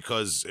only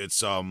because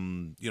it's it's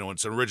an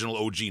original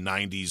OG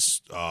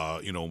 90s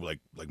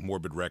like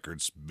Morbid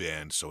Records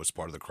band, so it's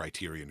part of the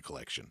Criterion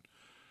collection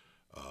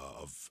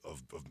of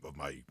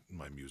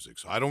my music.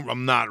 So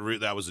I'm not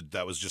that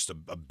was just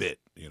a bit,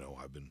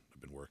 I've been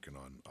working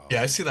on.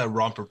 Yeah, I see that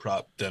romper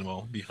prop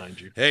demo behind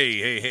you.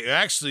 Hey,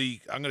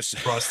 actually, I'm going to say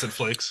Frosted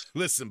Flakes.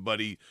 Listen,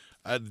 buddy,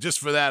 just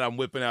for that I'm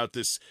whipping out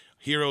this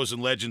Heroes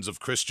and Legends of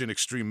Christian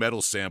Extreme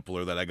Metal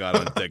sampler that I got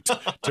on deck.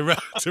 Terrell,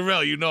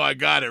 I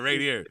got it right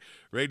here.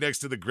 Right next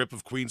to the Grip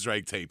of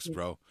Queensryche tapes,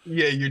 bro.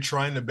 Yeah, you're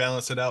trying to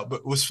balance it out.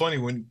 But what's funny,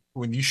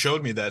 when you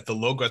showed me that, the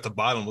logo at the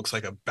bottom looks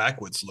like a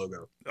backwoods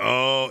logo.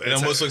 Oh, it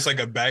almost looks like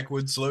a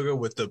backwoods logo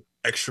with the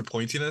extra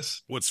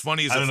pointiness. What's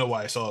funny is I don't know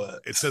why I saw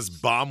that. It says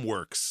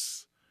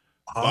Bombworks.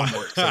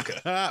 Bombworks, okay.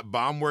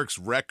 Bombworks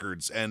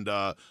Records and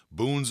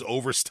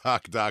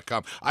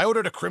BoonesOverstock.com. I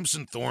ordered a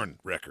Crimson Thorn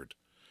record.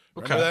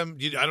 Okay. Remember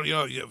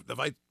them? Have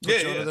I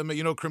touched on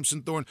them?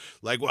 Crimson Thorn,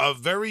 like a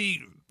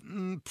very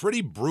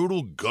pretty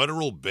brutal,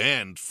 guttural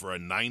band for a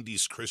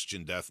 '90s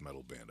Christian death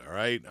metal band. All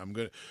right,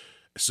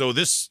 So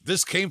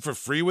this came for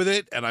free with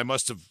it, and I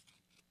must have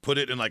put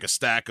it in like a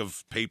stack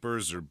of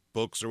papers or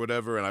books or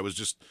whatever. And I was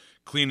just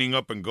cleaning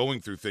up and going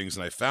through things,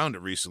 and I found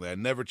it recently. I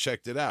never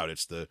checked it out.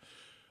 It's the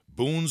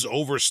Boone's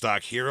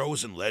Overstock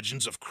Heroes and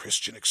Legends of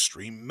Christian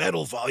Extreme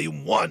Metal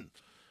Volume 1.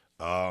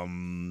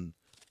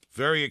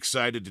 Very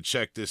excited to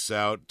check this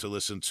out, to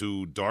listen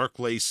to Dark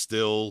Lay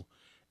Still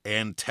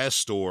and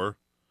Testor,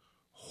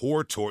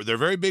 Hortor. They're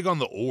very big on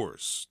the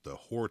ors, the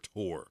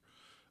Hortor.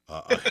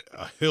 A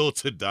Hill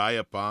to Die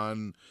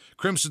Upon.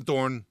 Crimson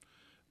Thorn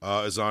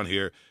is on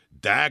here.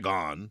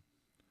 Dagon,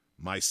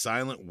 My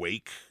Silent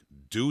Wake,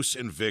 Deus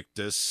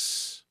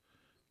Invictus,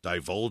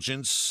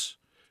 Divulgence,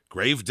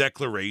 Grave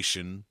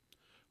Declaration,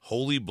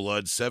 Holy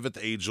Blood, Seventh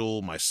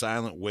Angel, My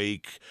Silent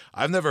Wake.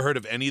 I've never heard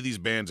of any of these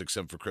bands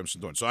except for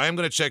Crimson Thorn. So I am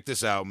going to check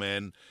this out,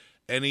 man.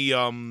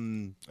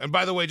 And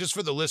by the way, just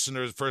for the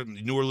listeners, for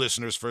newer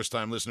listeners,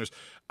 first-time listeners,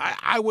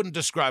 I wouldn't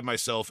describe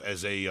myself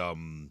as a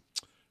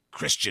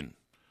Christian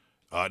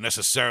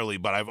necessarily,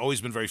 but I've always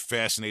been very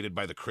fascinated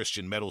by the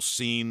Christian metal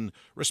scene.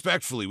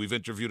 Respectfully, we've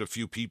interviewed a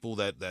few people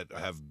that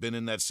have been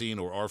in that scene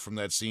or are from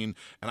that scene,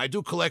 and I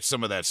do collect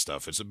some of that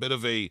stuff. It's a bit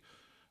of a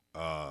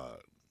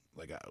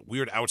like a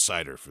weird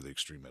outsider for the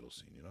extreme metal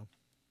scene,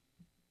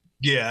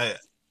 Yeah,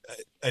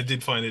 I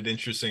did find it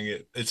interesting.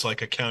 It's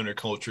like a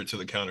counterculture to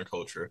the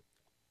counterculture,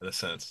 in a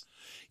sense.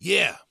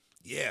 Yeah,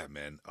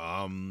 man.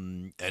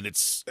 And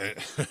it's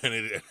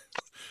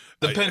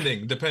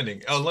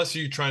depending, unless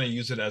you're trying to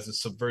use it as a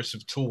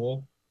subversive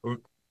tool, or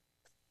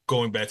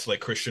going back to like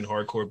Christian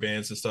hardcore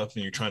bands and stuff,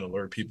 and you're trying to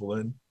lure people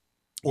in,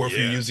 or if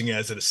you're using it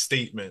as a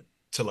statement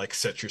to like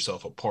set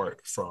yourself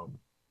apart from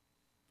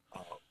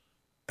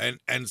and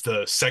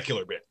the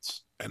secular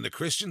bands. And the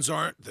Christians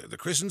are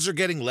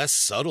getting less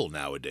subtle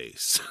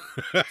nowadays.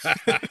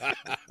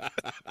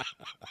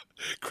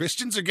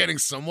 Christians are getting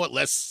somewhat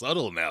less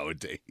subtle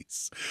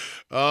nowadays.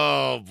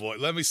 Oh boy,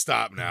 let me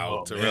stop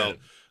now, Terrell.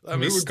 Man.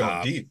 We're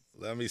going deep.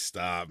 Let me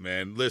stop,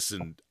 man.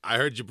 Listen, I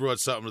heard you brought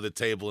something to the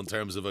table in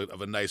terms of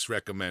a nice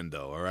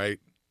recommendo, all right?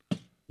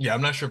 Yeah,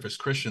 I'm not sure if it's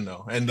Christian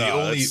though. And the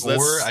only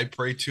I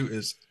pray to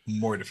is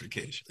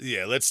mortification.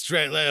 Yeah, let's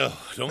try.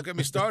 Don't get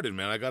me started,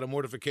 man. I got a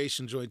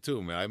mortification joint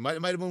too, man. I might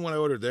have been when I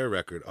ordered their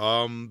record.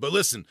 But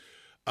listen,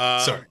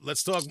 sorry.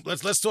 Let's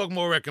talk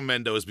more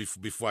recommendos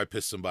before I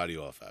piss somebody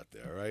off out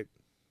there. All right?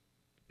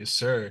 Yes,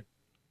 sir.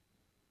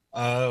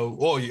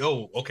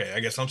 Okay. I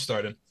guess I'm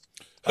starting.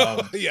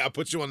 Yeah, I'll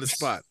put you on the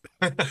spot.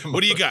 What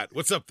do you got?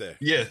 What's up there?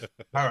 Yeah.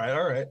 All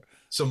right.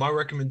 So my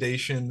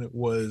recommendation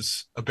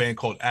was a band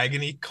called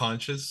Agony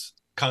Conscience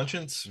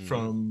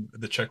from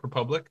the Czech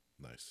Republic.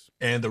 Nice.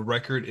 And the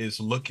record is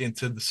Look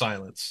Into the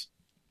Silence,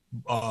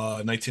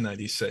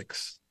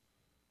 1996.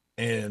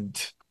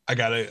 And I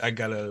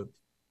gotta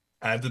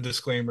add the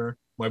disclaimer.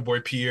 My boy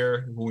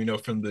Pierre, who we know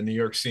from the New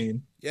York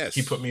scene, yes,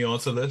 he put me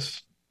onto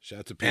this. Shout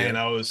out to Pierre.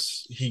 And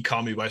he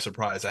caught me by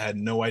surprise. I had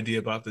no idea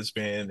about this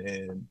band,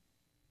 and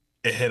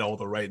it hit all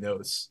the right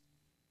notes.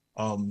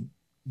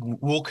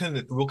 We'll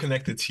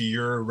connect it to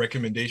your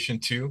recommendation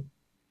too,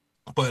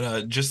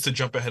 but just to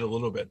jump ahead a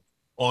little bit,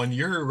 on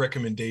your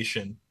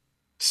recommendation,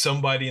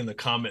 somebody in the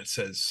comments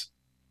says,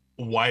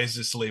 "Why is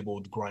this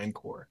labeled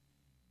grindcore?"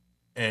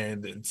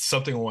 And it's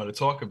something I want to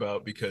talk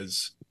about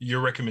because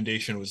your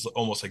recommendation was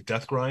almost like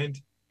death grind,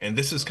 and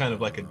this is kind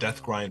of like a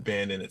death grind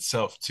band in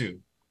itself too,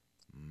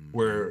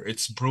 where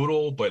it's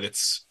brutal but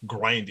it's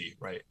grindy,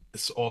 right?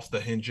 It's off the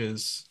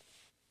hinges.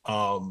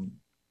 Um,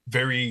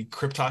 very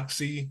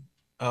cryptoxy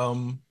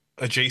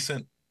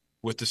adjacent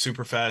with the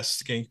super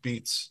fast skank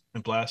beats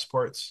and blast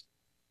parts.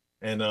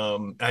 And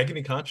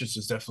Agony Conscious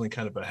is definitely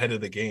kind of ahead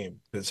of the game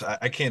because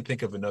I can't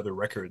think of another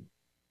record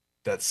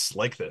that's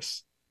like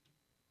this.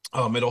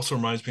 It also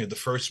reminds me of the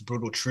first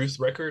Brutal Truth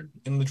record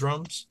in the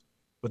drums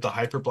with the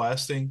hyper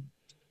blasting.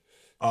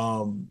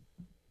 Um,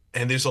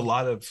 and there's a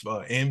lot of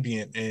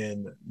ambient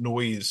and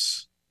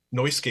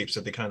noisescapes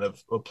that they kind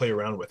of play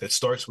around with. It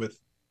starts with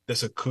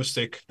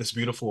this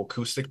beautiful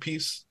acoustic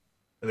piece,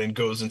 and then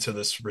goes into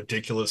this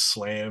ridiculous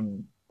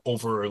slam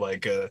over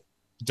like a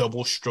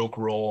double stroke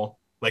roll,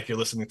 like you're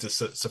listening to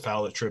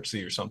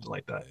Cephalotripsy or something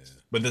like that. Yeah.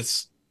 But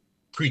this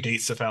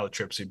predates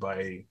Cephalotripsy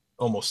by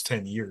almost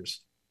 10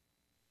 years.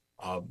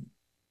 Um,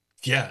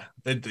 yeah,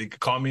 it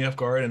caught me off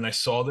guard, and I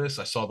saw this.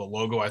 I saw the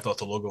logo. I thought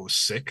the logo was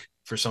sick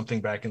for something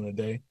back in the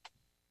day.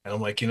 And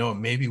I'm like,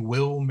 maybe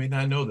Will may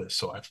not know this.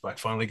 So I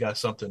finally got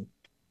something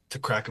to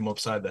crack him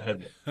upside the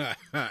head with.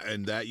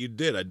 And that you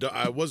did.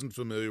 I wasn't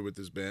familiar with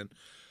this band.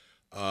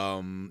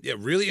 Yeah,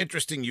 really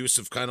interesting use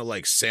of kind of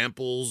like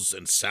samples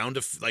and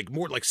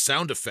more like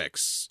sound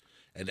effects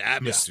and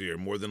atmosphere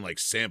more than like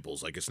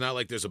samples. Like it's not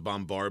like there's a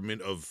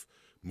bombardment of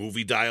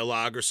movie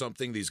dialogue or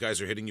something. These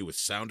guys are hitting you with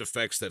sound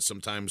effects that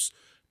sometimes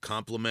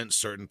complement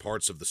certain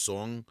parts of the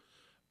song.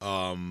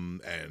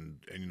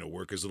 And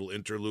work as little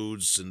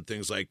interludes and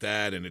things like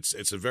that. And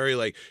it's a very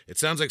like, it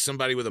sounds like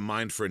somebody with a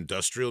mind for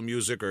industrial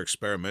music or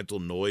experimental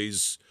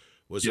noise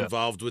was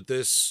involved with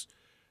this.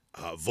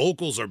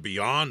 Vocals are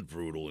beyond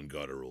brutal and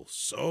guttural,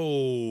 so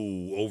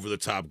over the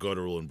top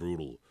guttural and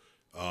brutal,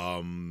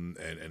 and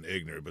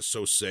ignorant, but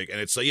so sick. And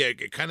it's like, yeah,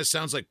 it kind of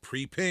sounds like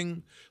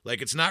pre-ping,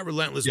 like it's not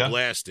relentless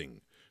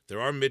blasting. There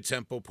are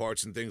mid-tempo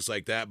parts and things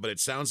like that, but it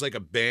sounds like a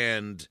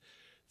band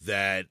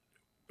that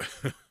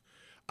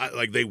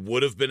like they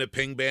would have been a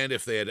ping band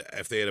if they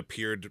had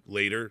appeared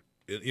later,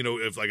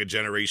 if like a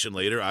generation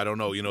later. I don't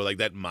know, like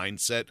that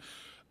mindset.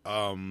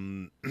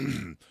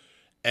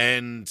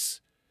 And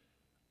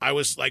I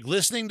was like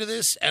listening to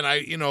this, and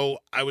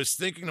I was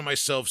thinking to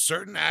myself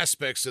certain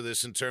aspects of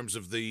this in terms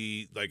of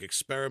the like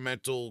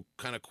experimental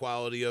kind of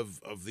quality of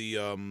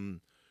the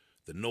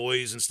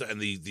noise and stuff, and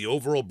the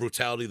overall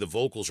brutality of the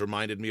vocals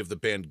reminded me of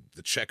the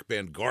Czech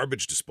band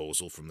Garbage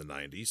Disposal from the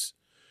 90s.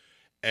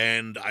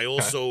 And I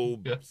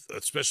also,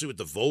 especially with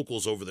the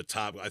vocals over the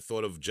top, I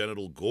thought of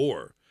Genital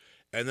Gore.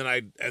 And then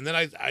I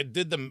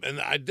did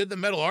the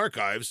Metal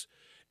Archives.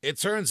 It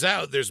turns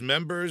out there's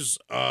members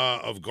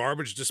of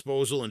Garbage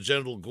Disposal and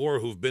Genital Gore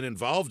who've been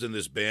involved in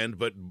this band,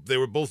 but they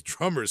were both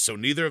drummers, so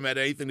neither of them had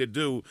anything to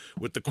do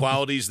with the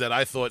qualities that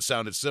I thought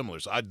sounded similar.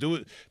 So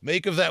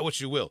make of that what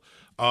you will.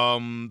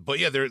 But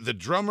yeah, the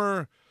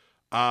drummer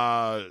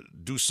Dusan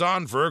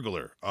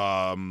Vergler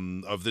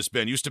of this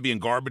band used to be in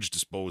Garbage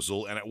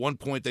Disposal, and at one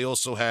point they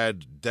also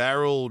had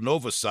Daryl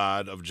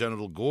Novosad of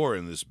Genital Gore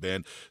in this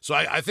band. So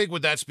I think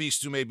what that speaks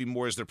to maybe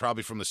more is they're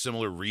probably from a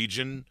similar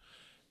region.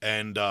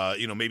 And,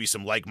 maybe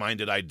some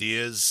like-minded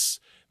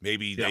ideas.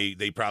 Maybe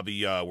they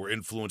probably were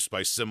influenced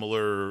by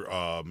similar,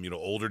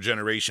 older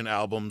generation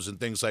albums and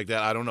things like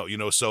that. I don't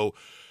know, so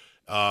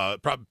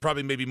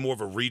probably maybe more of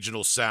a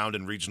regional sound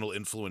and regional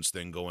influence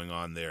thing going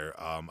on there.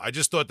 I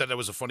just thought that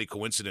was a funny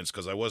coincidence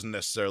because I wasn't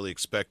necessarily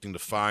expecting to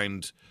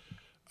find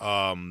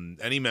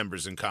any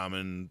members in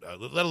common,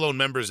 let alone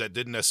members that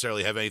didn't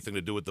necessarily have anything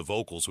to do with the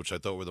vocals, which I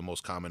thought were the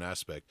most common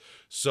aspect.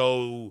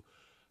 So...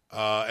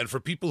 and for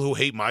people who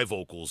hate my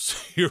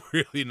vocals, you're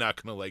really not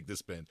going to like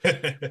this band.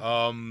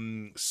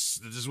 This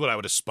is what I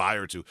would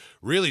aspire to.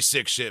 Really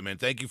sick shit, man.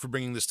 Thank you for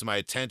bringing this to my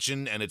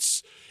attention. And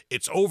it's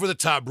over the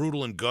top,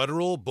 brutal and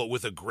guttural, but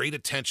with a great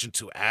attention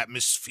to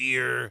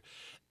atmosphere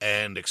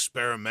and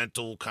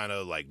experimental kind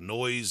of like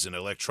noise and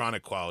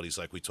electronic qualities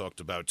like we talked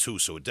about too.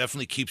 So it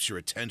definitely keeps your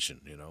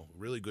attention,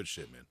 Really good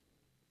shit, man.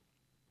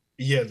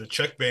 Yeah, the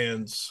Czech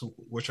bands,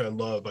 which I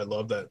love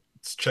that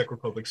Czech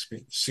Republic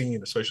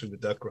scene, especially the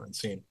death grind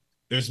scene.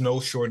 There's no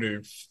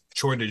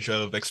shortage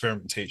of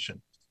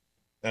experimentation,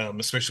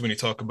 especially when you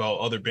talk about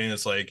other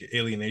bands like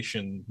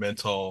Alienation,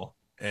 Mental,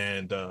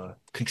 and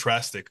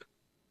Contrastic.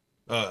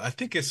 I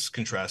think it's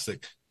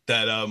Contrastic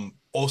that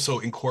also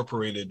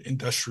incorporated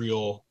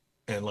industrial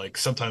and like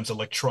sometimes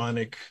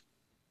electronic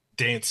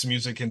dance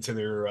music into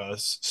their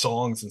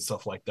songs and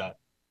stuff like that.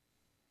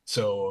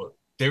 So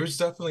there was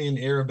definitely an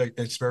era of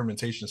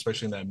experimentation,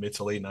 especially in that mid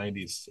to late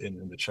 90s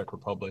in the Czech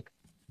Republic.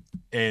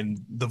 And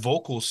the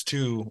vocals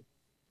too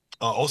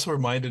also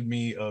reminded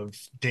me of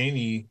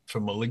Danny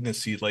from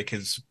Malignancy, like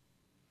his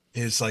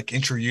like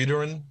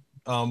intrauterine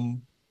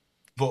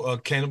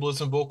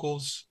cannibalism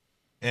vocals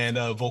and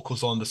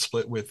vocals on the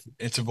split with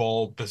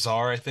Interval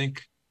Bizarre, I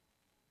think.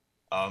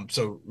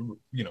 So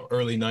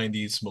early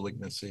 90s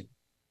Malignancy.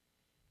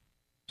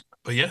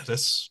 But yeah,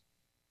 these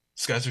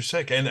guys are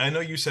sick. And I know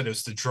you said it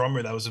was the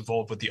drummer that was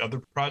involved with the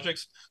other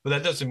projects, but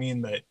that doesn't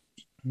mean that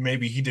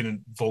maybe he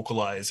didn't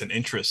vocalize an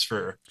interest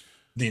for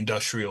the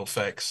industrial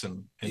effects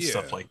and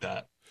stuff like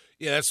that.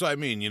 Yeah, that's what I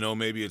mean.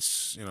 Maybe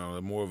it's,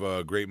 more of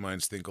a great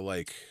minds think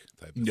alike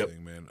type of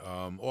thing, man.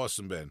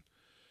 Awesome, Ben.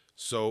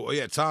 So,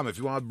 yeah, Tom, if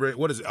you want to bring,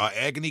 what is it?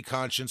 Agony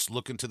Conscience,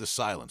 Look into the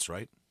Silence,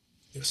 right?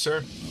 Yes,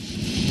 sir.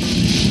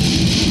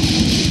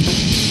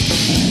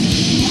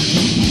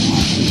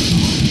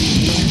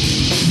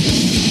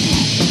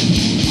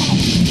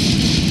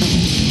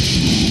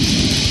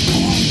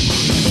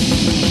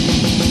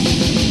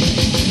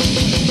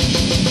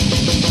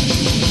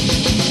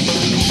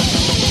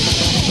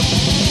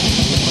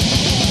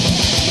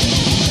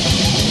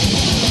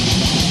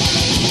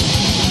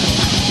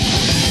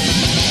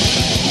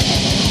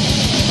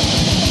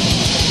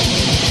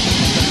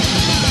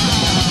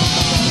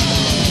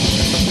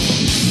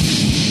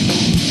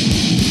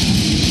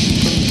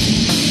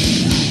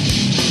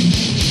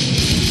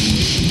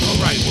 All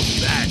right,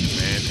 we're back,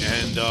 man.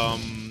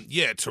 And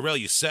yeah, Terrell,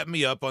 you set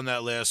me up on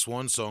that last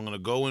one, so I'm gonna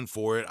go in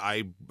for it.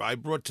 I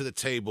brought to the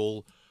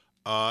table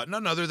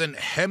none other than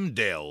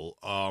Hemdale.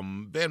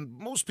 Band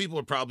most people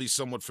are probably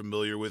somewhat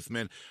familiar with,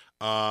 man.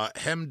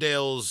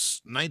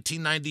 Hemdale's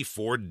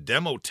 1994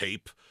 demo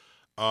tape.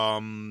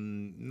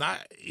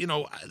 Not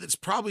it's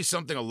probably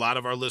something a lot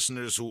of our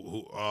listeners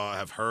who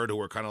have heard, who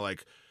are kind of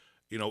like,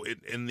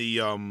 in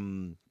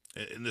the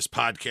in this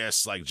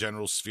podcast's like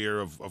general sphere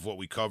of what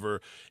we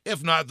cover.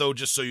 If not, though,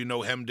 just so you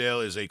know,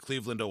 Hemdale is a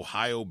Cleveland,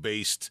 Ohio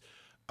based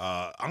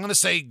I'm gonna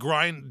say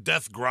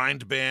death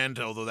grind band,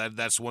 although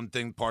that's one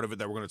thing, part of it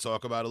that we're gonna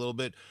talk about a little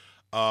bit.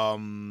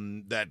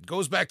 That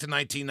goes back to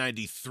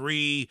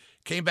 1993,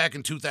 came back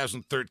in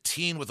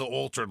 2013 with an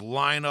altered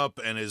lineup,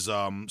 and is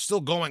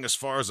still going as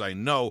far as I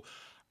know.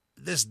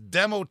 This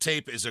demo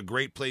tape is a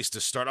great place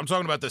to start. I'm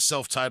talking about the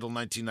self-titled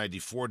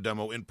 1994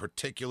 demo in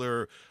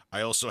particular.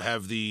 I also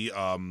have the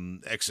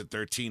Exit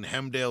 13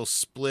 Hemdale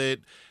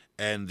split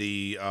and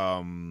the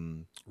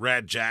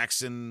Rad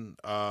Jackson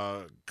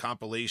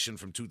compilation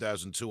from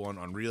 2002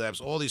 on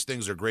Relapse. All these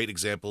things are great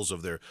examples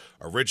of their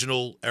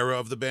original era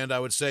of the band, I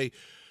would say.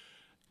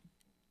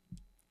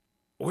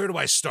 Where do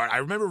I start? I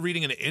remember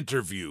reading an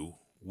interview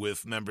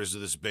with members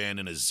of this band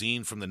in a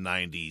zine from the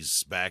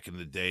 90s back in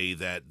the day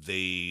that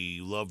they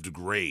loved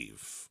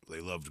Grave.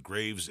 They loved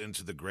Graves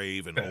Into the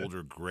Grave and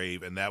Older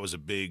Grave, and that was a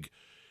big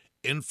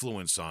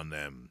influence on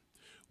them,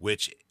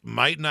 which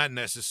might not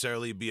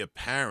necessarily be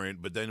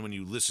apparent, but then when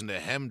you listen to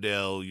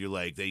Hemdale, you're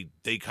like, they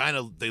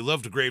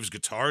loved Grave's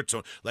guitar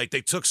tone. Like,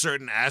 they took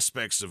certain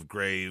aspects of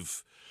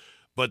Grave,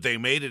 but they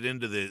made it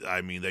into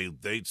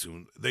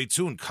they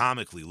tuned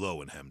comically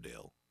low in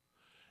Hemdale.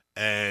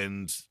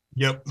 And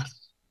Yep.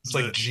 It's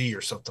like G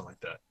or something like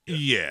that.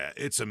 Yeah,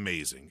 it's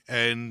amazing.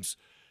 And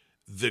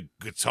the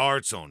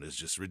guitar tone is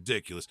just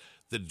ridiculous.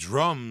 The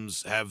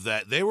drums have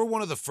that. They were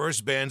one of the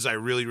first bands I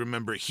really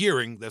remember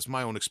hearing, that's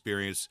my own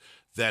experience,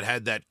 that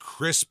had that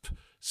crisp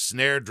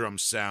snare drum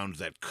sound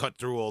that cut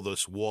through all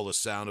this wall of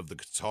sound of the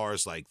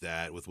guitars like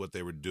that with what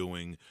they were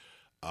doing.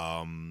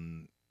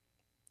 Hyper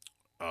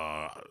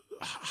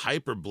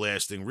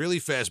blasting, really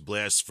fast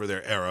blasts for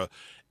their era.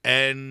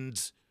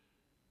 And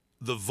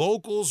the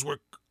vocals were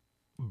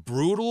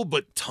brutal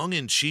but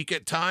tongue-in-cheek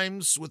at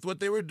times with what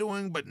they were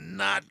doing, but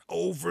not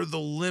over the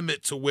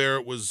limit to where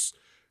it was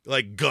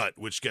like Gut,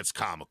 which gets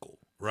comical,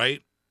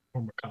 right?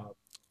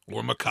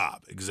 Or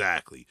macabre,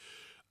 exactly.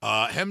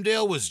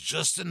 Hemdale was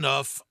just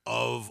enough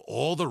of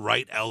all the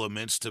right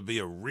elements to be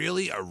a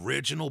really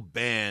original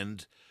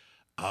band.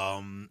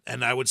 And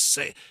I would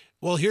say,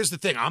 well, here's the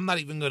thing. I'm not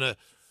even going to,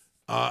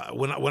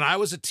 when I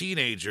was a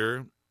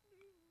teenager,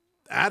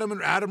 Adam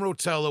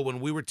Rotella, when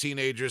we were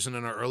teenagers and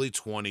in our early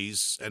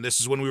 20s, and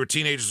this is when we were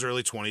teenagers,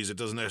 early 20s, it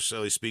doesn't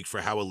necessarily speak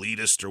for how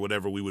elitist or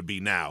whatever we would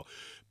be now.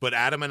 But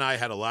Adam and I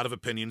had a lot of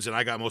opinions, and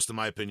I got most of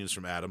my opinions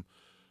from Adam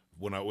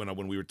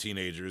when we were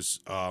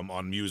teenagers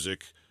on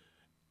music.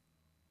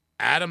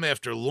 Adam,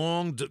 after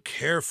long,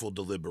 careful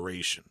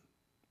deliberation,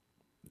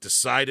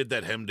 decided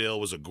that Hemdale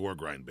was a gore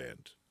grind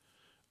band,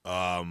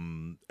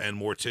 and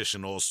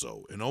Mortician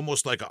also, in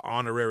almost like an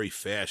honorary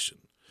fashion,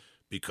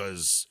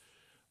 because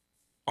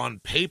on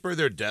paper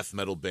they're death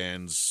metal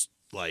bands,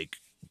 like,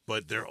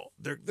 but they're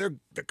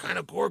kind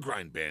of gore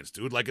grind bands,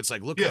 dude. Like, it's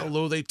like, look how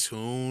low they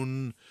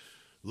tune.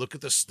 Look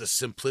at the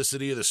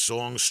simplicity of the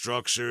song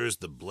structures,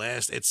 the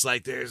blast. It's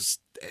like it's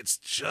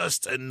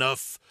just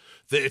enough.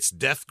 It's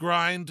death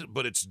grind,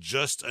 but it's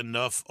just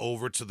enough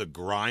over to the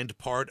grind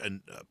part, and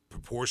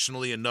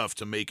proportionally enough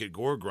to make it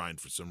gore grind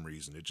for some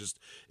reason.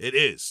 It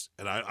is.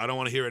 And I don't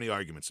want to hear any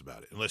arguments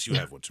about it unless you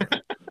have one,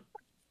 Terrell.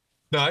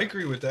 No, I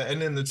agree with that.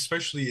 And then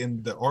especially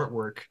in the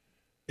artwork,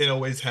 it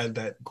always had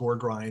that gore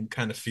grind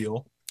kind of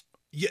feel.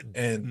 Yeah.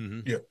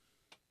 And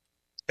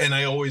and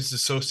I always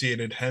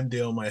associated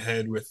Hemdale in my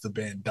head with the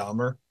band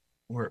Dahmer,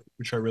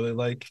 which I really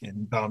like.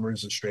 And Dahmer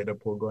is a straight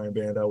up gore grind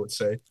band, I would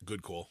say.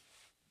 Good call.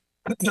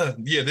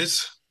 Yeah,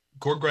 this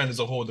gore grind is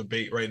a whole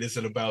debate, right? Is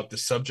it about the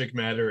subject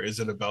matter? Is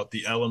it about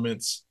the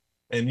elements?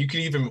 And you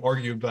can even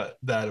argue about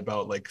that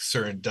about like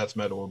certain death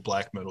metal or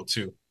black metal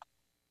too.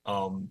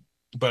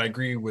 But I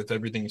agree with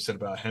everything you said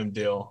about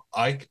Hemdale.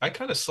 I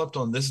kind of slept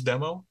on this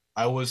demo.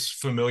 I was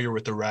familiar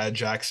with the Rad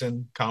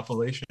Jackson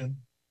compilation,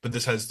 but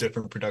this has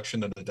different production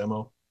than the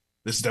demo.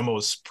 This demo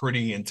is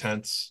pretty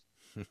intense.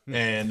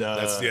 And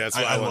that's what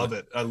I I love want.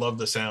 it. I love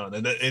the sound,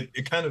 and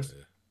it kind of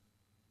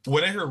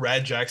when I heard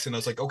Rad Jackson, I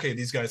was like, okay,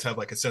 these guys have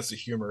like a sense of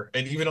humor.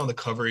 And even on the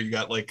cover, you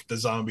got like the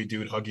zombie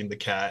dude hugging the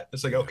cat.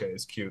 It's like, Yeah, okay,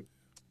 it's cute.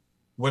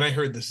 When I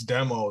heard this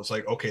demo, I was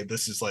like, okay,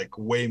 this is like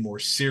way more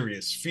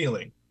serious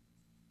feeling.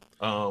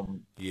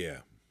 Um, yeah,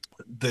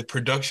 the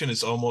production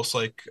is almost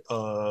like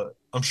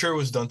I'm sure it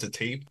was done to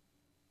tape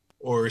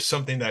or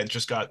something that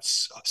just got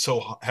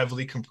so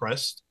heavily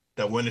compressed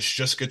that when it's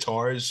just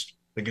guitars,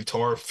 the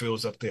guitar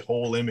fills up the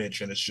whole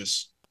image and it's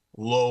just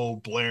low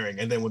blaring.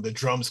 And then when the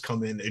drums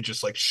come in, it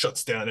just like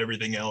shuts down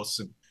everything else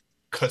and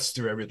cuts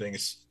through everything.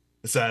 It's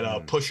that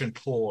mm. push and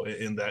pull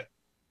in that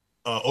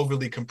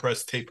overly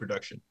compressed tape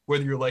production,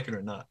 whether you like it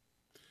or not.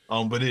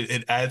 But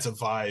it adds a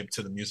vibe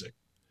to the music.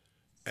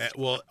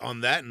 Well,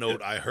 on that Yeah.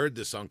 note, I heard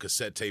this on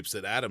cassette tapes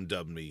that Adam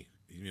dubbed me,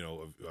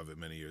 of it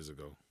many years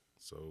ago.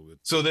 So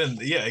So then,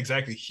 yeah,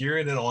 exactly.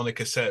 Hearing it on a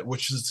cassette,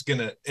 which is going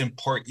to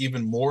impart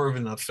even more of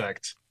an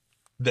effect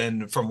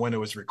than from when it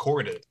was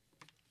recorded,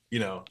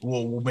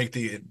 will make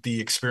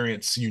the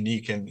experience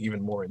unique and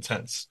even more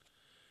intense.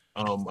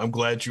 I'm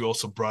glad you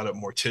also brought up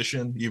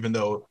Mortician, even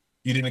though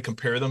you didn't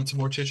compare them to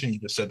Mortician. You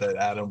just said that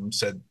Adam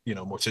said,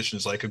 Mortician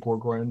is like a gore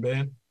grind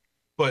band.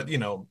 But,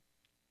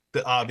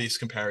 the obvious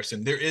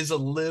comparison, there is a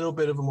little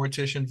bit of a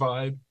Mortician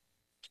vibe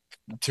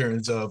in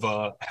terms of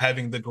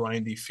having the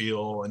grindy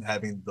feel and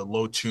having the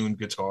low tuned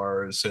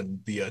guitars and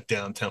the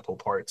down tempo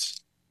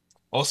parts.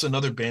 Also,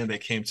 another band that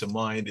came to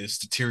mind is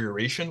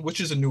Deterioration, which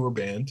is a newer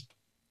band.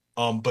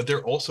 But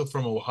they're also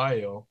from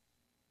Ohio.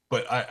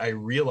 But I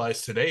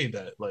realized today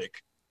that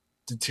like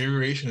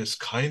Deterioration is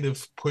kind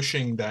of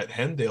pushing that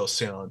Hemdale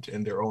sound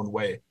in their own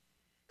way.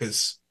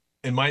 Because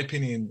in my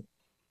opinion,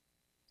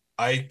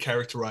 I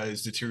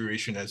characterize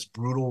Deterioration as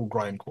brutal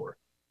grindcore.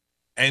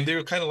 And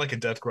they're kind of like a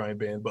death grind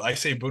band, but I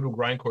say brutal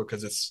grindcore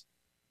because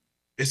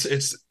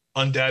it's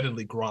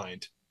undoubtedly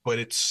grind, but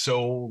it's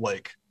so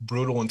like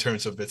brutal in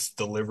terms of its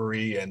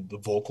delivery and the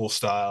vocal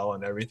style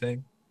and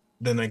everything.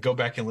 Then I go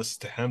back and listen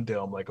to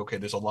Hemdale. I'm like, okay,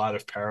 there's a lot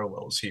of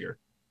parallels here.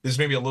 There's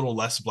maybe a little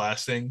less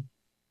blasting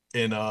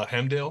in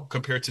Hemdale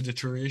compared to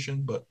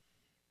Deterioration, but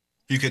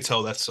you could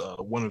tell that's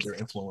one of their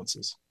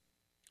influences.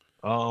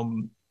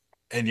 Um,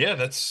 and yeah,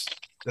 that's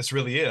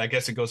really it. I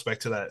guess it goes back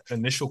to that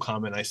initial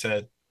comment I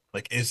said,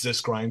 like, is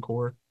this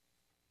grindcore?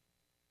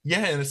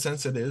 Yeah, in a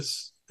sense it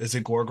is. Is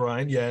it gore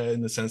grind? Yeah,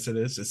 in the sense it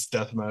is. It's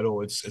death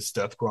metal. It's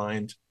death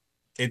grind.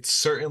 It's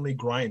certainly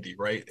grindy,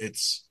 right?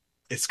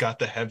 It's got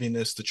the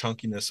heaviness, the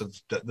chunkiness of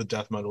the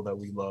death metal that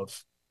we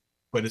love,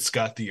 but it's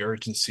got the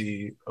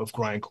urgency of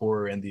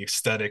grindcore and the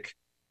aesthetic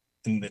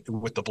and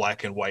with the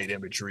black and white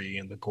imagery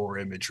and the gore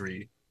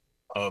imagery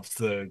of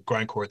the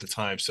grindcore at the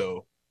time.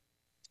 So,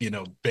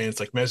 bands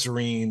like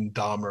Mezzarine,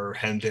 Dahmer,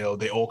 Hemdale,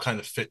 they all kind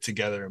of fit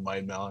together in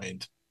my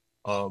mind.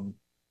 Um,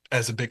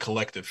 as a big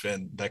collective,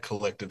 and that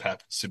collective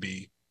happens to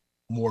be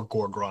more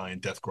gore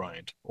grind, death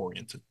grind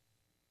oriented.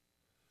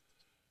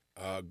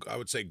 I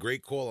would say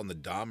great call on the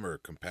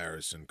Dahmer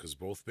comparison because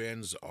both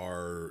bands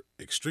are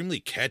extremely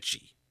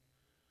catchy,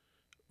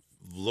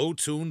 low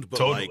tuned, but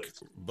Totally.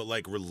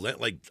 like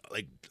relent like.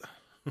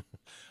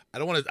 I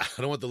don't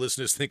want the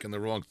listeners thinking the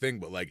wrong thing,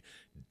 but like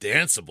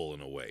danceable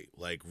in a way,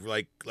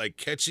 like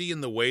catchy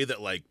in the way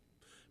that like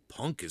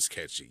punk is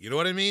catchy. You know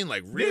what I mean?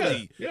 Like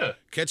really Yeah.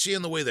 catchy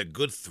in the way that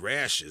good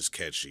thrash is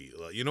catchy.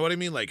 You know what I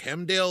mean? Like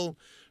Hemdale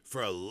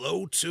for a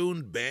low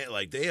tuned band,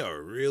 like they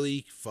are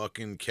really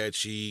fucking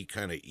catchy,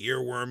 kind of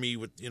earwormy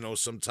with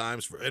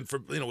sometimes for with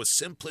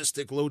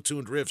simplistic low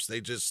tuned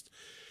riffs.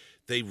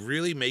 They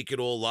really make it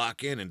all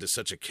lock in into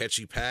such a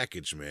catchy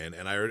package, man.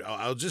 And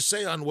I'll just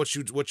say on what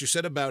you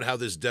said about how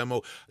this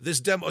demo,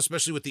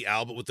 especially with the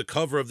album, with the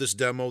cover of this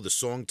demo, the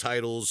song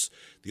titles,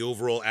 the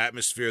overall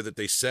atmosphere that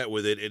they set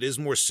with it, it is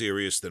more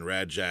serious than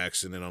Rad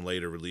Jackson and on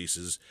later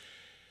releases.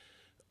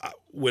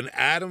 When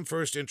Adam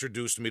first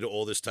introduced me to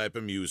all this type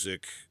of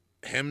music,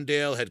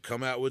 Hemdale had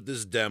come out with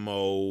this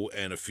demo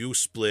and a few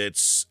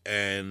splits,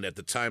 and at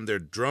the time,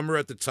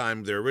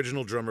 their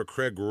original drummer,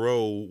 Craig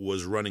Rowe,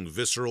 was running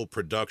Visceral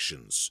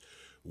Productions,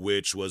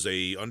 which was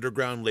a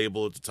underground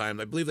label at the time.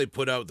 I believe they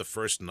put out the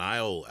first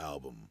Nile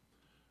album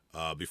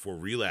before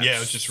Relapse Yeah, I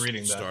was just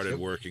reading that. started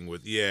working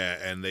with,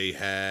 and they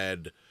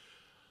had...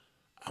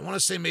 I want to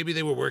say maybe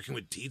they were working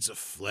with Deeds of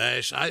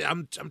Flesh.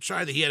 I'm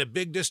trying to... He had a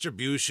big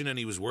distribution, and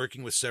he was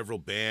working with several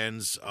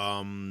bands.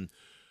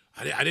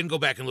 I didn't go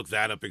back and look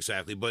that up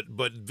exactly, but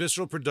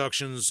Visceral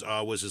Productions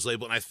was his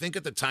label, and I think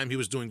at the time he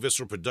was doing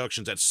Visceral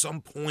Productions, at some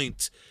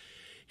point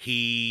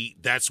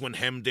that's when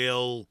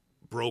Hemdale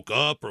broke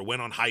up or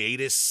went on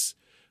hiatus.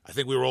 I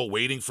think we were all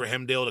waiting for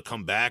Hemdale to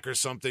come back or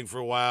something for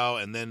a while,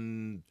 and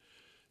then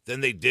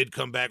they did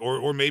come back,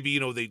 or maybe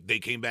they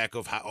came back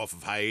off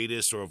of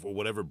hiatus or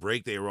whatever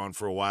break they were on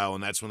for a while,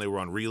 and that's when they were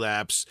on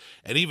Relapse.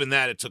 And even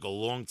that, it took a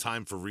long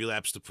time for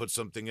Relapse to put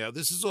something out.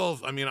 This is all,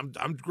 I mean,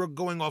 I'm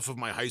going off of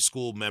my high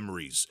school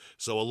memories,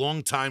 so a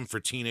long time for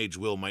Teenage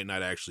Will might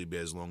not actually be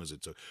as long as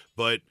it took.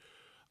 But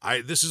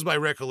this is my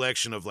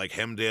recollection of like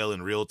Hemdale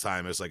in real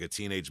time as like a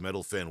teenage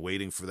metal fan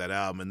waiting for that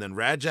album, and then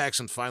Rad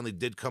Jackson finally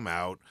did come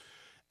out.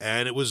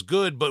 and it was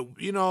good. But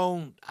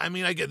I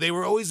mean, they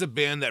were always a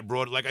band that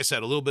brought, like I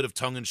said, a little bit of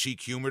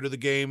tongue-in-cheek humor to the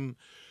game,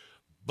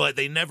 but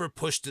they never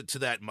pushed it to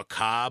that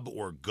macabre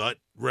or gut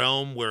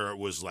realm where it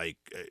was like,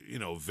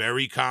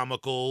 very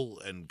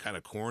comical and kind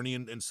of corny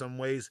in some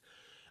ways.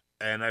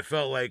 And I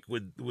felt like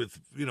with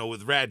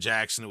Rad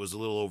Jackson, it was a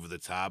little over the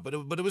top, but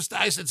it was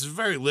nice. It's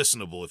very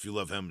listenable if you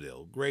love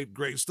Hemdale.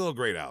 Great, still a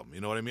great album.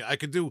 You know what I mean? I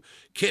could do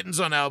kittens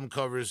on album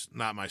covers,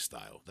 not my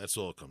style. That's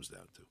all it comes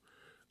down to.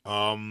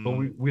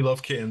 But we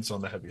love kittens on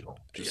the heavy hole.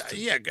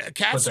 Yeah,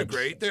 cats are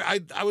great.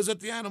 I was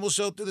at the animal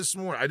shelter this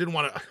morning. I didn't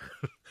want to.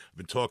 I've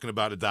been talking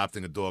about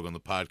adopting a dog on the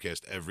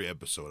podcast every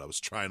episode. I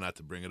was trying not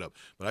to bring it up,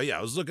 but I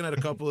was looking at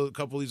a couple of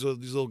these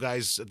little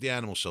guys at the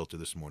animal shelter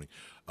this morning.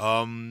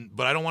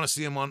 But I don't want to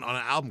see them on an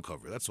album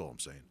cover. That's all I'm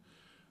saying.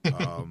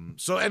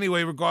 So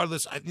anyway,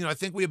 regardless, I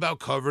think we about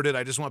covered it.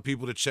 I just want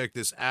people to check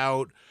this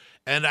out.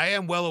 And I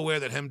am well aware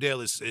that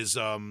Hemdale is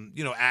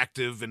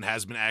active and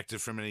has been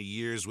active for many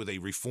years with a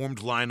reformed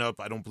lineup.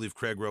 I don't believe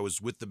Craig Rowe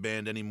is with the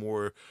band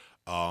anymore.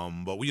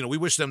 But we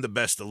wish them the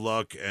best of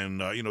luck. And,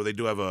 they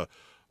do have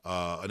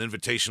an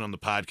invitation on the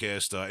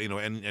podcast,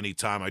 any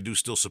time. I do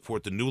still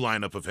support the new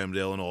lineup of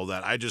Hemdale and all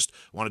that. I just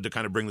wanted to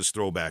kind of bring this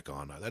throwback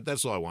on.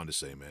 That's all I wanted to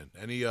say, man.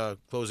 Any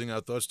closing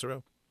out thoughts,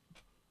 Terrell?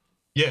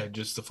 Yeah,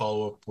 just to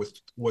follow up with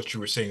what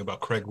you were saying about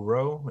Craig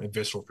Rowe and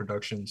Visceral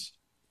Productions.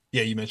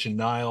 Yeah, you mentioned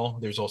Nile.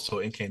 There's also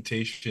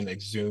Incantation,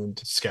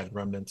 Exhumed, Scattered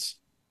Remnants.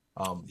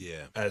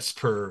 As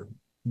per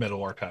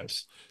Metal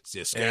Archives.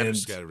 Yeah,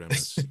 Scattered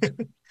Remnants.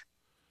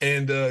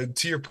 And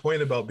to your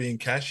point about being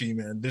catchy,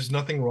 man, there's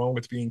nothing wrong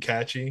with being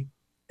catchy.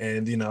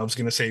 And, I was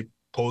going to say,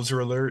 poser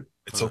alert,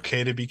 it's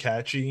okay to be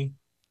catchy,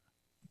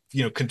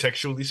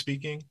 contextually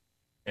speaking.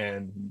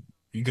 And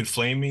you could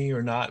flame me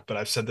or not, but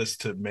I've said this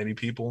to many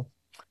people.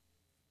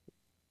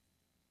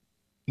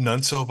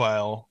 None So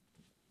Vile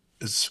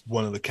is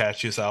one of the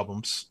catchiest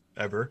albums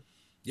ever.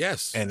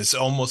 Yes. And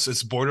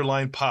it's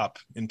borderline pop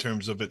in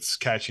terms of its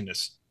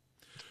catchiness.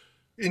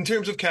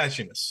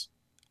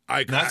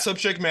 Not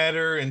subject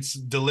matter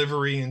and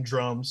delivery and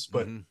drums,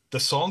 but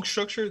the song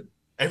structure,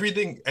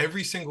 everything,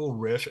 every single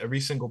riff, every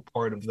single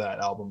part of that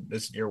album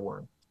is an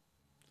earworm.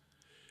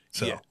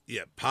 So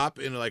yeah, pop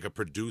in like a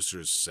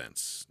producer's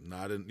sense,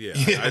 not in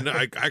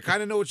I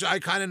kind of know what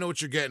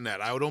you're getting at.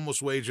 I would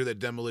almost wager that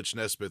Demolition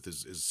Nespeth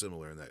is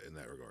similar in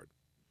that regard.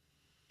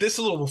 It's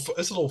a little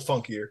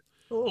funkier.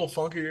 It's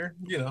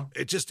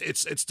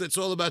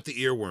all about the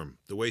earworm,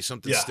 the way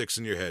something sticks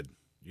in your head.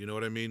 You know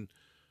what I mean?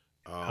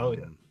 Hell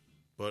yeah.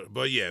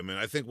 But yeah, man,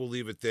 I think we'll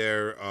leave it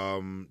there.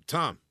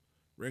 Tom,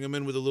 ring him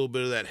in with a little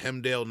bit of that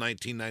Hemdale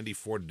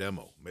 1994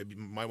 demo. Maybe you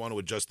might want to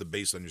adjust the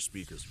bass on your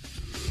speakers.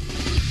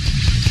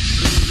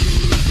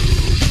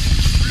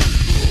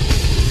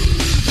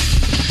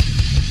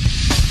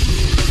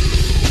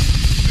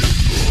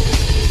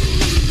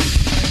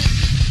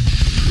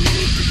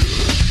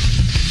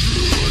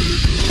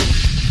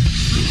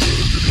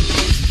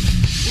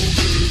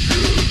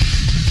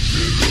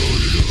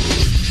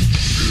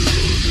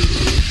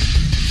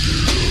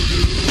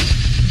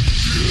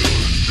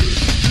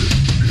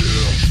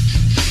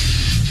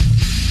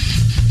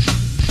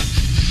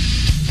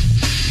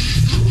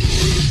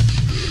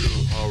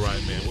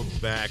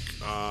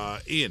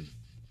 Ian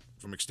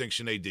from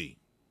Extinction AD.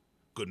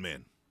 Good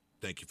man.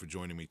 Thank you for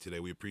joining me today.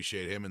 We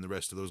appreciate him and the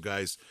rest of those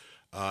guys.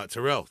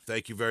 Terrell,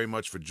 thank you very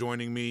much for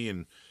joining me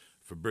and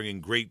for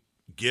bringing great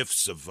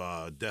gifts of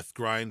death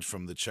grind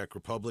from the Czech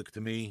Republic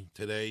to me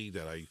today.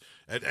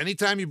 At any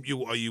time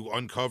you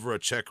uncover a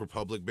Czech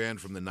Republic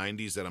band from the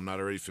 90s that I'm not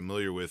already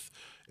familiar with,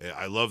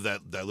 I love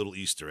that little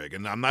Easter egg.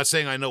 And I'm not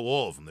saying I know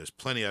all of them. There's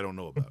plenty I don't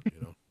know about,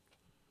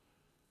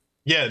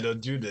 Yeah, no,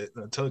 dude,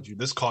 I told you,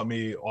 this caught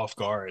me off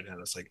guard, and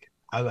it's like,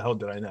 how the hell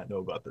did I not know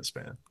about this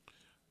band?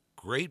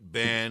 Great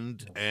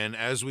band, and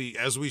as we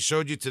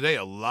showed you today,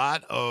 a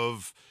lot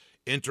of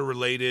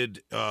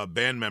interrelated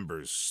band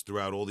members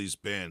throughout all these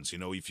bands.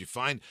 If you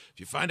find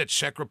a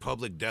Czech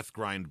Republic death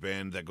grind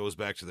band that goes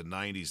back to the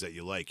 90s that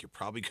you like, you're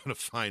probably going to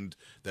find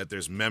that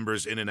there's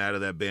members in and out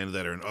of that band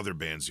that are in other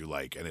bands you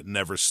like, and it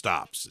never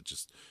stops.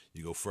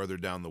 You go further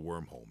down the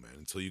wormhole, man,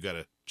 until you got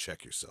to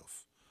check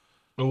yourself.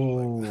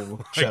 Oh,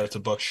 shout out to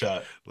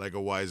Buckshot. Like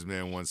a wise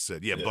man once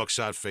said. Yeah,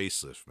 Buckshot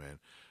facelift, man.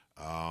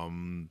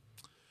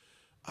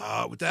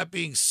 With that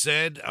being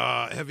said,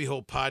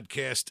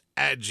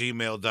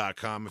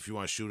 heavyholepodcast@gmail.com if you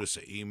want to shoot us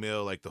an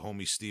email like the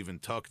homie Steven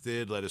Tuck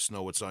did. Let us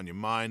know what's on your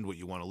mind, what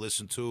you want to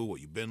listen to, what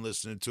you've been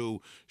listening to,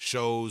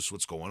 shows,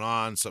 what's going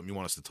on, something you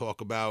want us to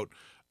talk about.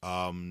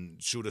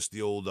 Shoot us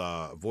the old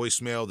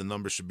voicemail. The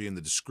number should be in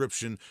the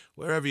description.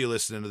 Wherever you're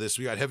listening to this,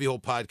 we got Heavy Hole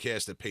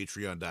Podcast at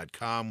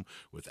patreon.com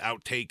with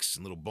outtakes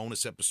and little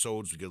bonus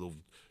episodes. We get little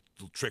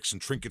tricks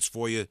and trinkets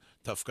for you,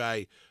 tough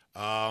guy.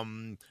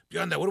 Beyond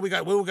that, what do we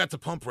got? What do we got to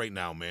pump right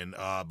now, man?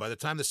 By the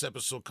time this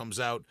episode comes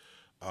out,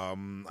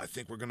 I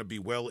think we're going to be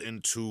well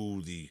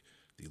into the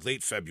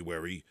late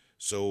February.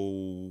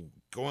 So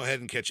go ahead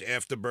and catch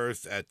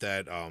Afterbirth at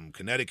that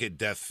Connecticut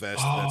Death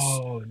Fest.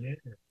 Oh, yeah.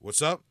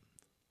 What's up?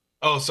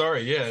 Oh,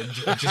 sorry. Yeah,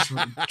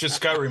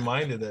 just got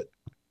reminded that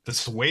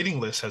this waiting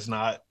list has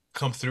not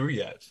come through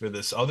yet for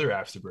this other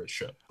Afterbirth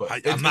show, but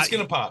I'm it's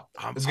gonna pop.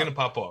 It's gonna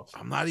pop off.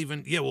 I'm not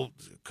even. Yeah, well,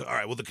 all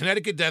right. Well, the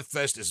Connecticut Death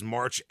Fest is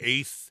March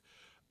 8th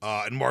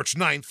and March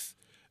 9th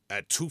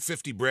at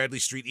 250 Bradley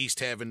Street, East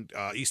Haven,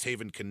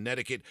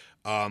 Connecticut.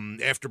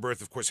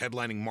 Afterbirth, of course,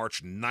 headlining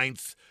March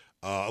 9th.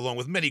 Along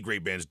with many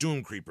great bands,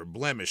 Doom Creeper,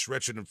 Blemish,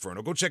 Wretched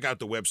Inferno. Go check out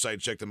the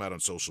website, check them out on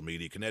social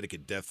media.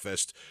 Connecticut Death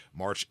Fest,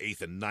 March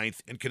 8th and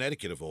 9th, in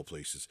Connecticut, of all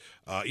places.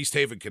 East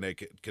Haven,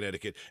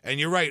 Connecticut. And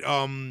you're right,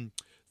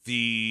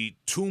 the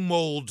Tomb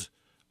Mold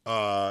is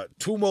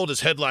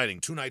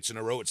headlining 2 nights in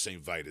a row at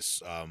St.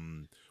 Vitus.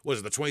 Was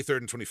it the 23rd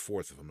and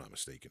 24th, if I'm not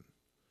mistaken?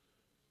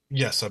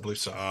 Yes, I believe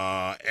so.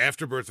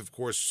 Afterbirth, of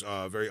course,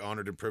 very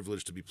honored and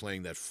privileged to be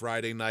playing that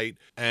Friday night,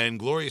 and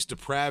Glorious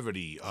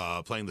Depravity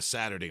playing the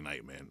Saturday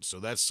night, man. So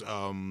that's it's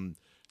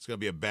gonna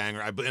be a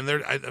banger.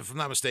 If I'm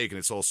not mistaken,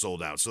 it's all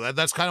sold out. So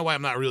that's kind of why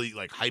I'm not really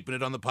like hyping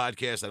it on the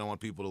podcast. I don't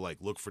want people to like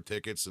look for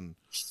tickets, and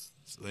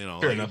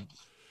Fair enough.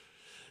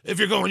 If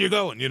you're going, you're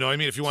going. You know what I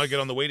mean? If you want to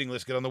get on the waiting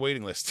list, get on the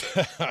waiting list.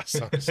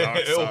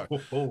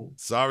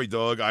 Sorry,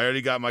 dog. I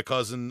already got my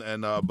cousin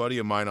and a buddy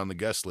of mine on the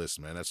guest list,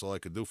 man. That's all I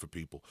could do for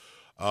people.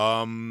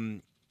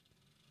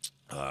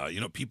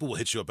 People will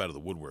hit you up out of the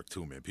woodwork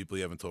too, man. People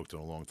you haven't talked to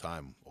in a long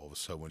time. All of a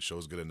sudden, when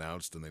shows get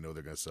announced and they know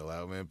they're going to sell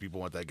out, man,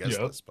 people want that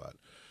guest list spot.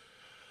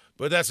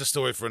 But that's a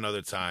story for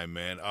another time,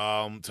 man.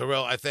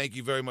 Terrell, I thank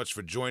you very much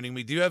for joining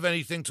me. Do you have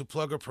anything to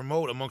plug or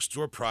promote amongst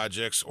your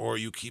projects, or are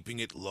you keeping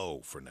it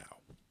low for now?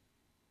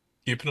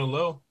 Keeping it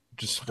low.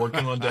 Just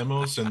working on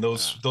demos, and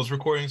those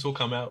recordings will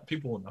come out.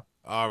 People will know.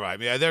 All right,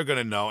 yeah, they're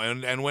gonna know.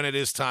 And when it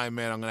is time,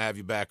 man, I'm gonna have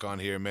you back on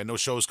here, man. No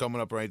shows coming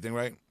up or anything,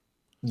 right?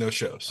 No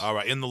shows. All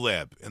right, in the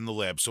lab.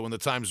 So when the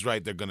time's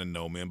right, they're gonna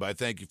know, man. But I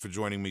thank you for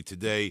joining me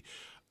today.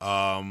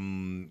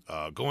 Going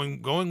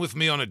with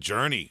me on a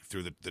journey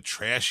through the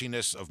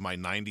trashiness of my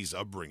 '90s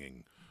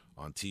upbringing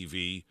on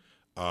TV,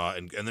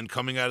 and then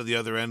coming out of the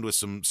other end with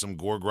some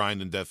gore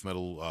grind and death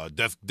metal,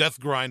 death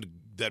grind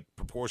that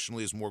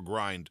proportionally is more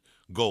grind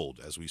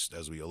gold, as we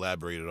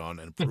elaborated on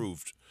and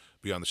proved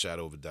beyond the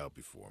shadow of a doubt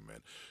before,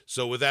 man.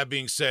 So with that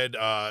being said,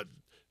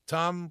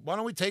 Tom, why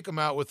don't we take him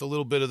out with a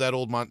little bit of that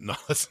old No,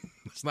 let's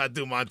not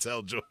do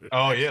Montel Jordan.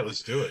 Oh yeah,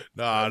 let's do it.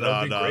 No.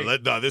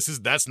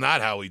 That's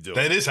not how we do it.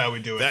 That is how we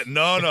do it.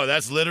 No,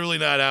 that's literally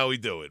not how we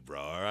do it,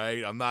 bro. All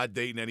right, I'm not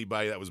dating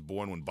anybody that was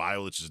born when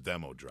Violet's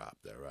demo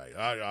dropped. All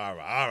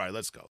right,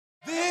 let's go.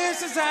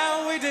 This is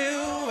how we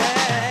do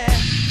it.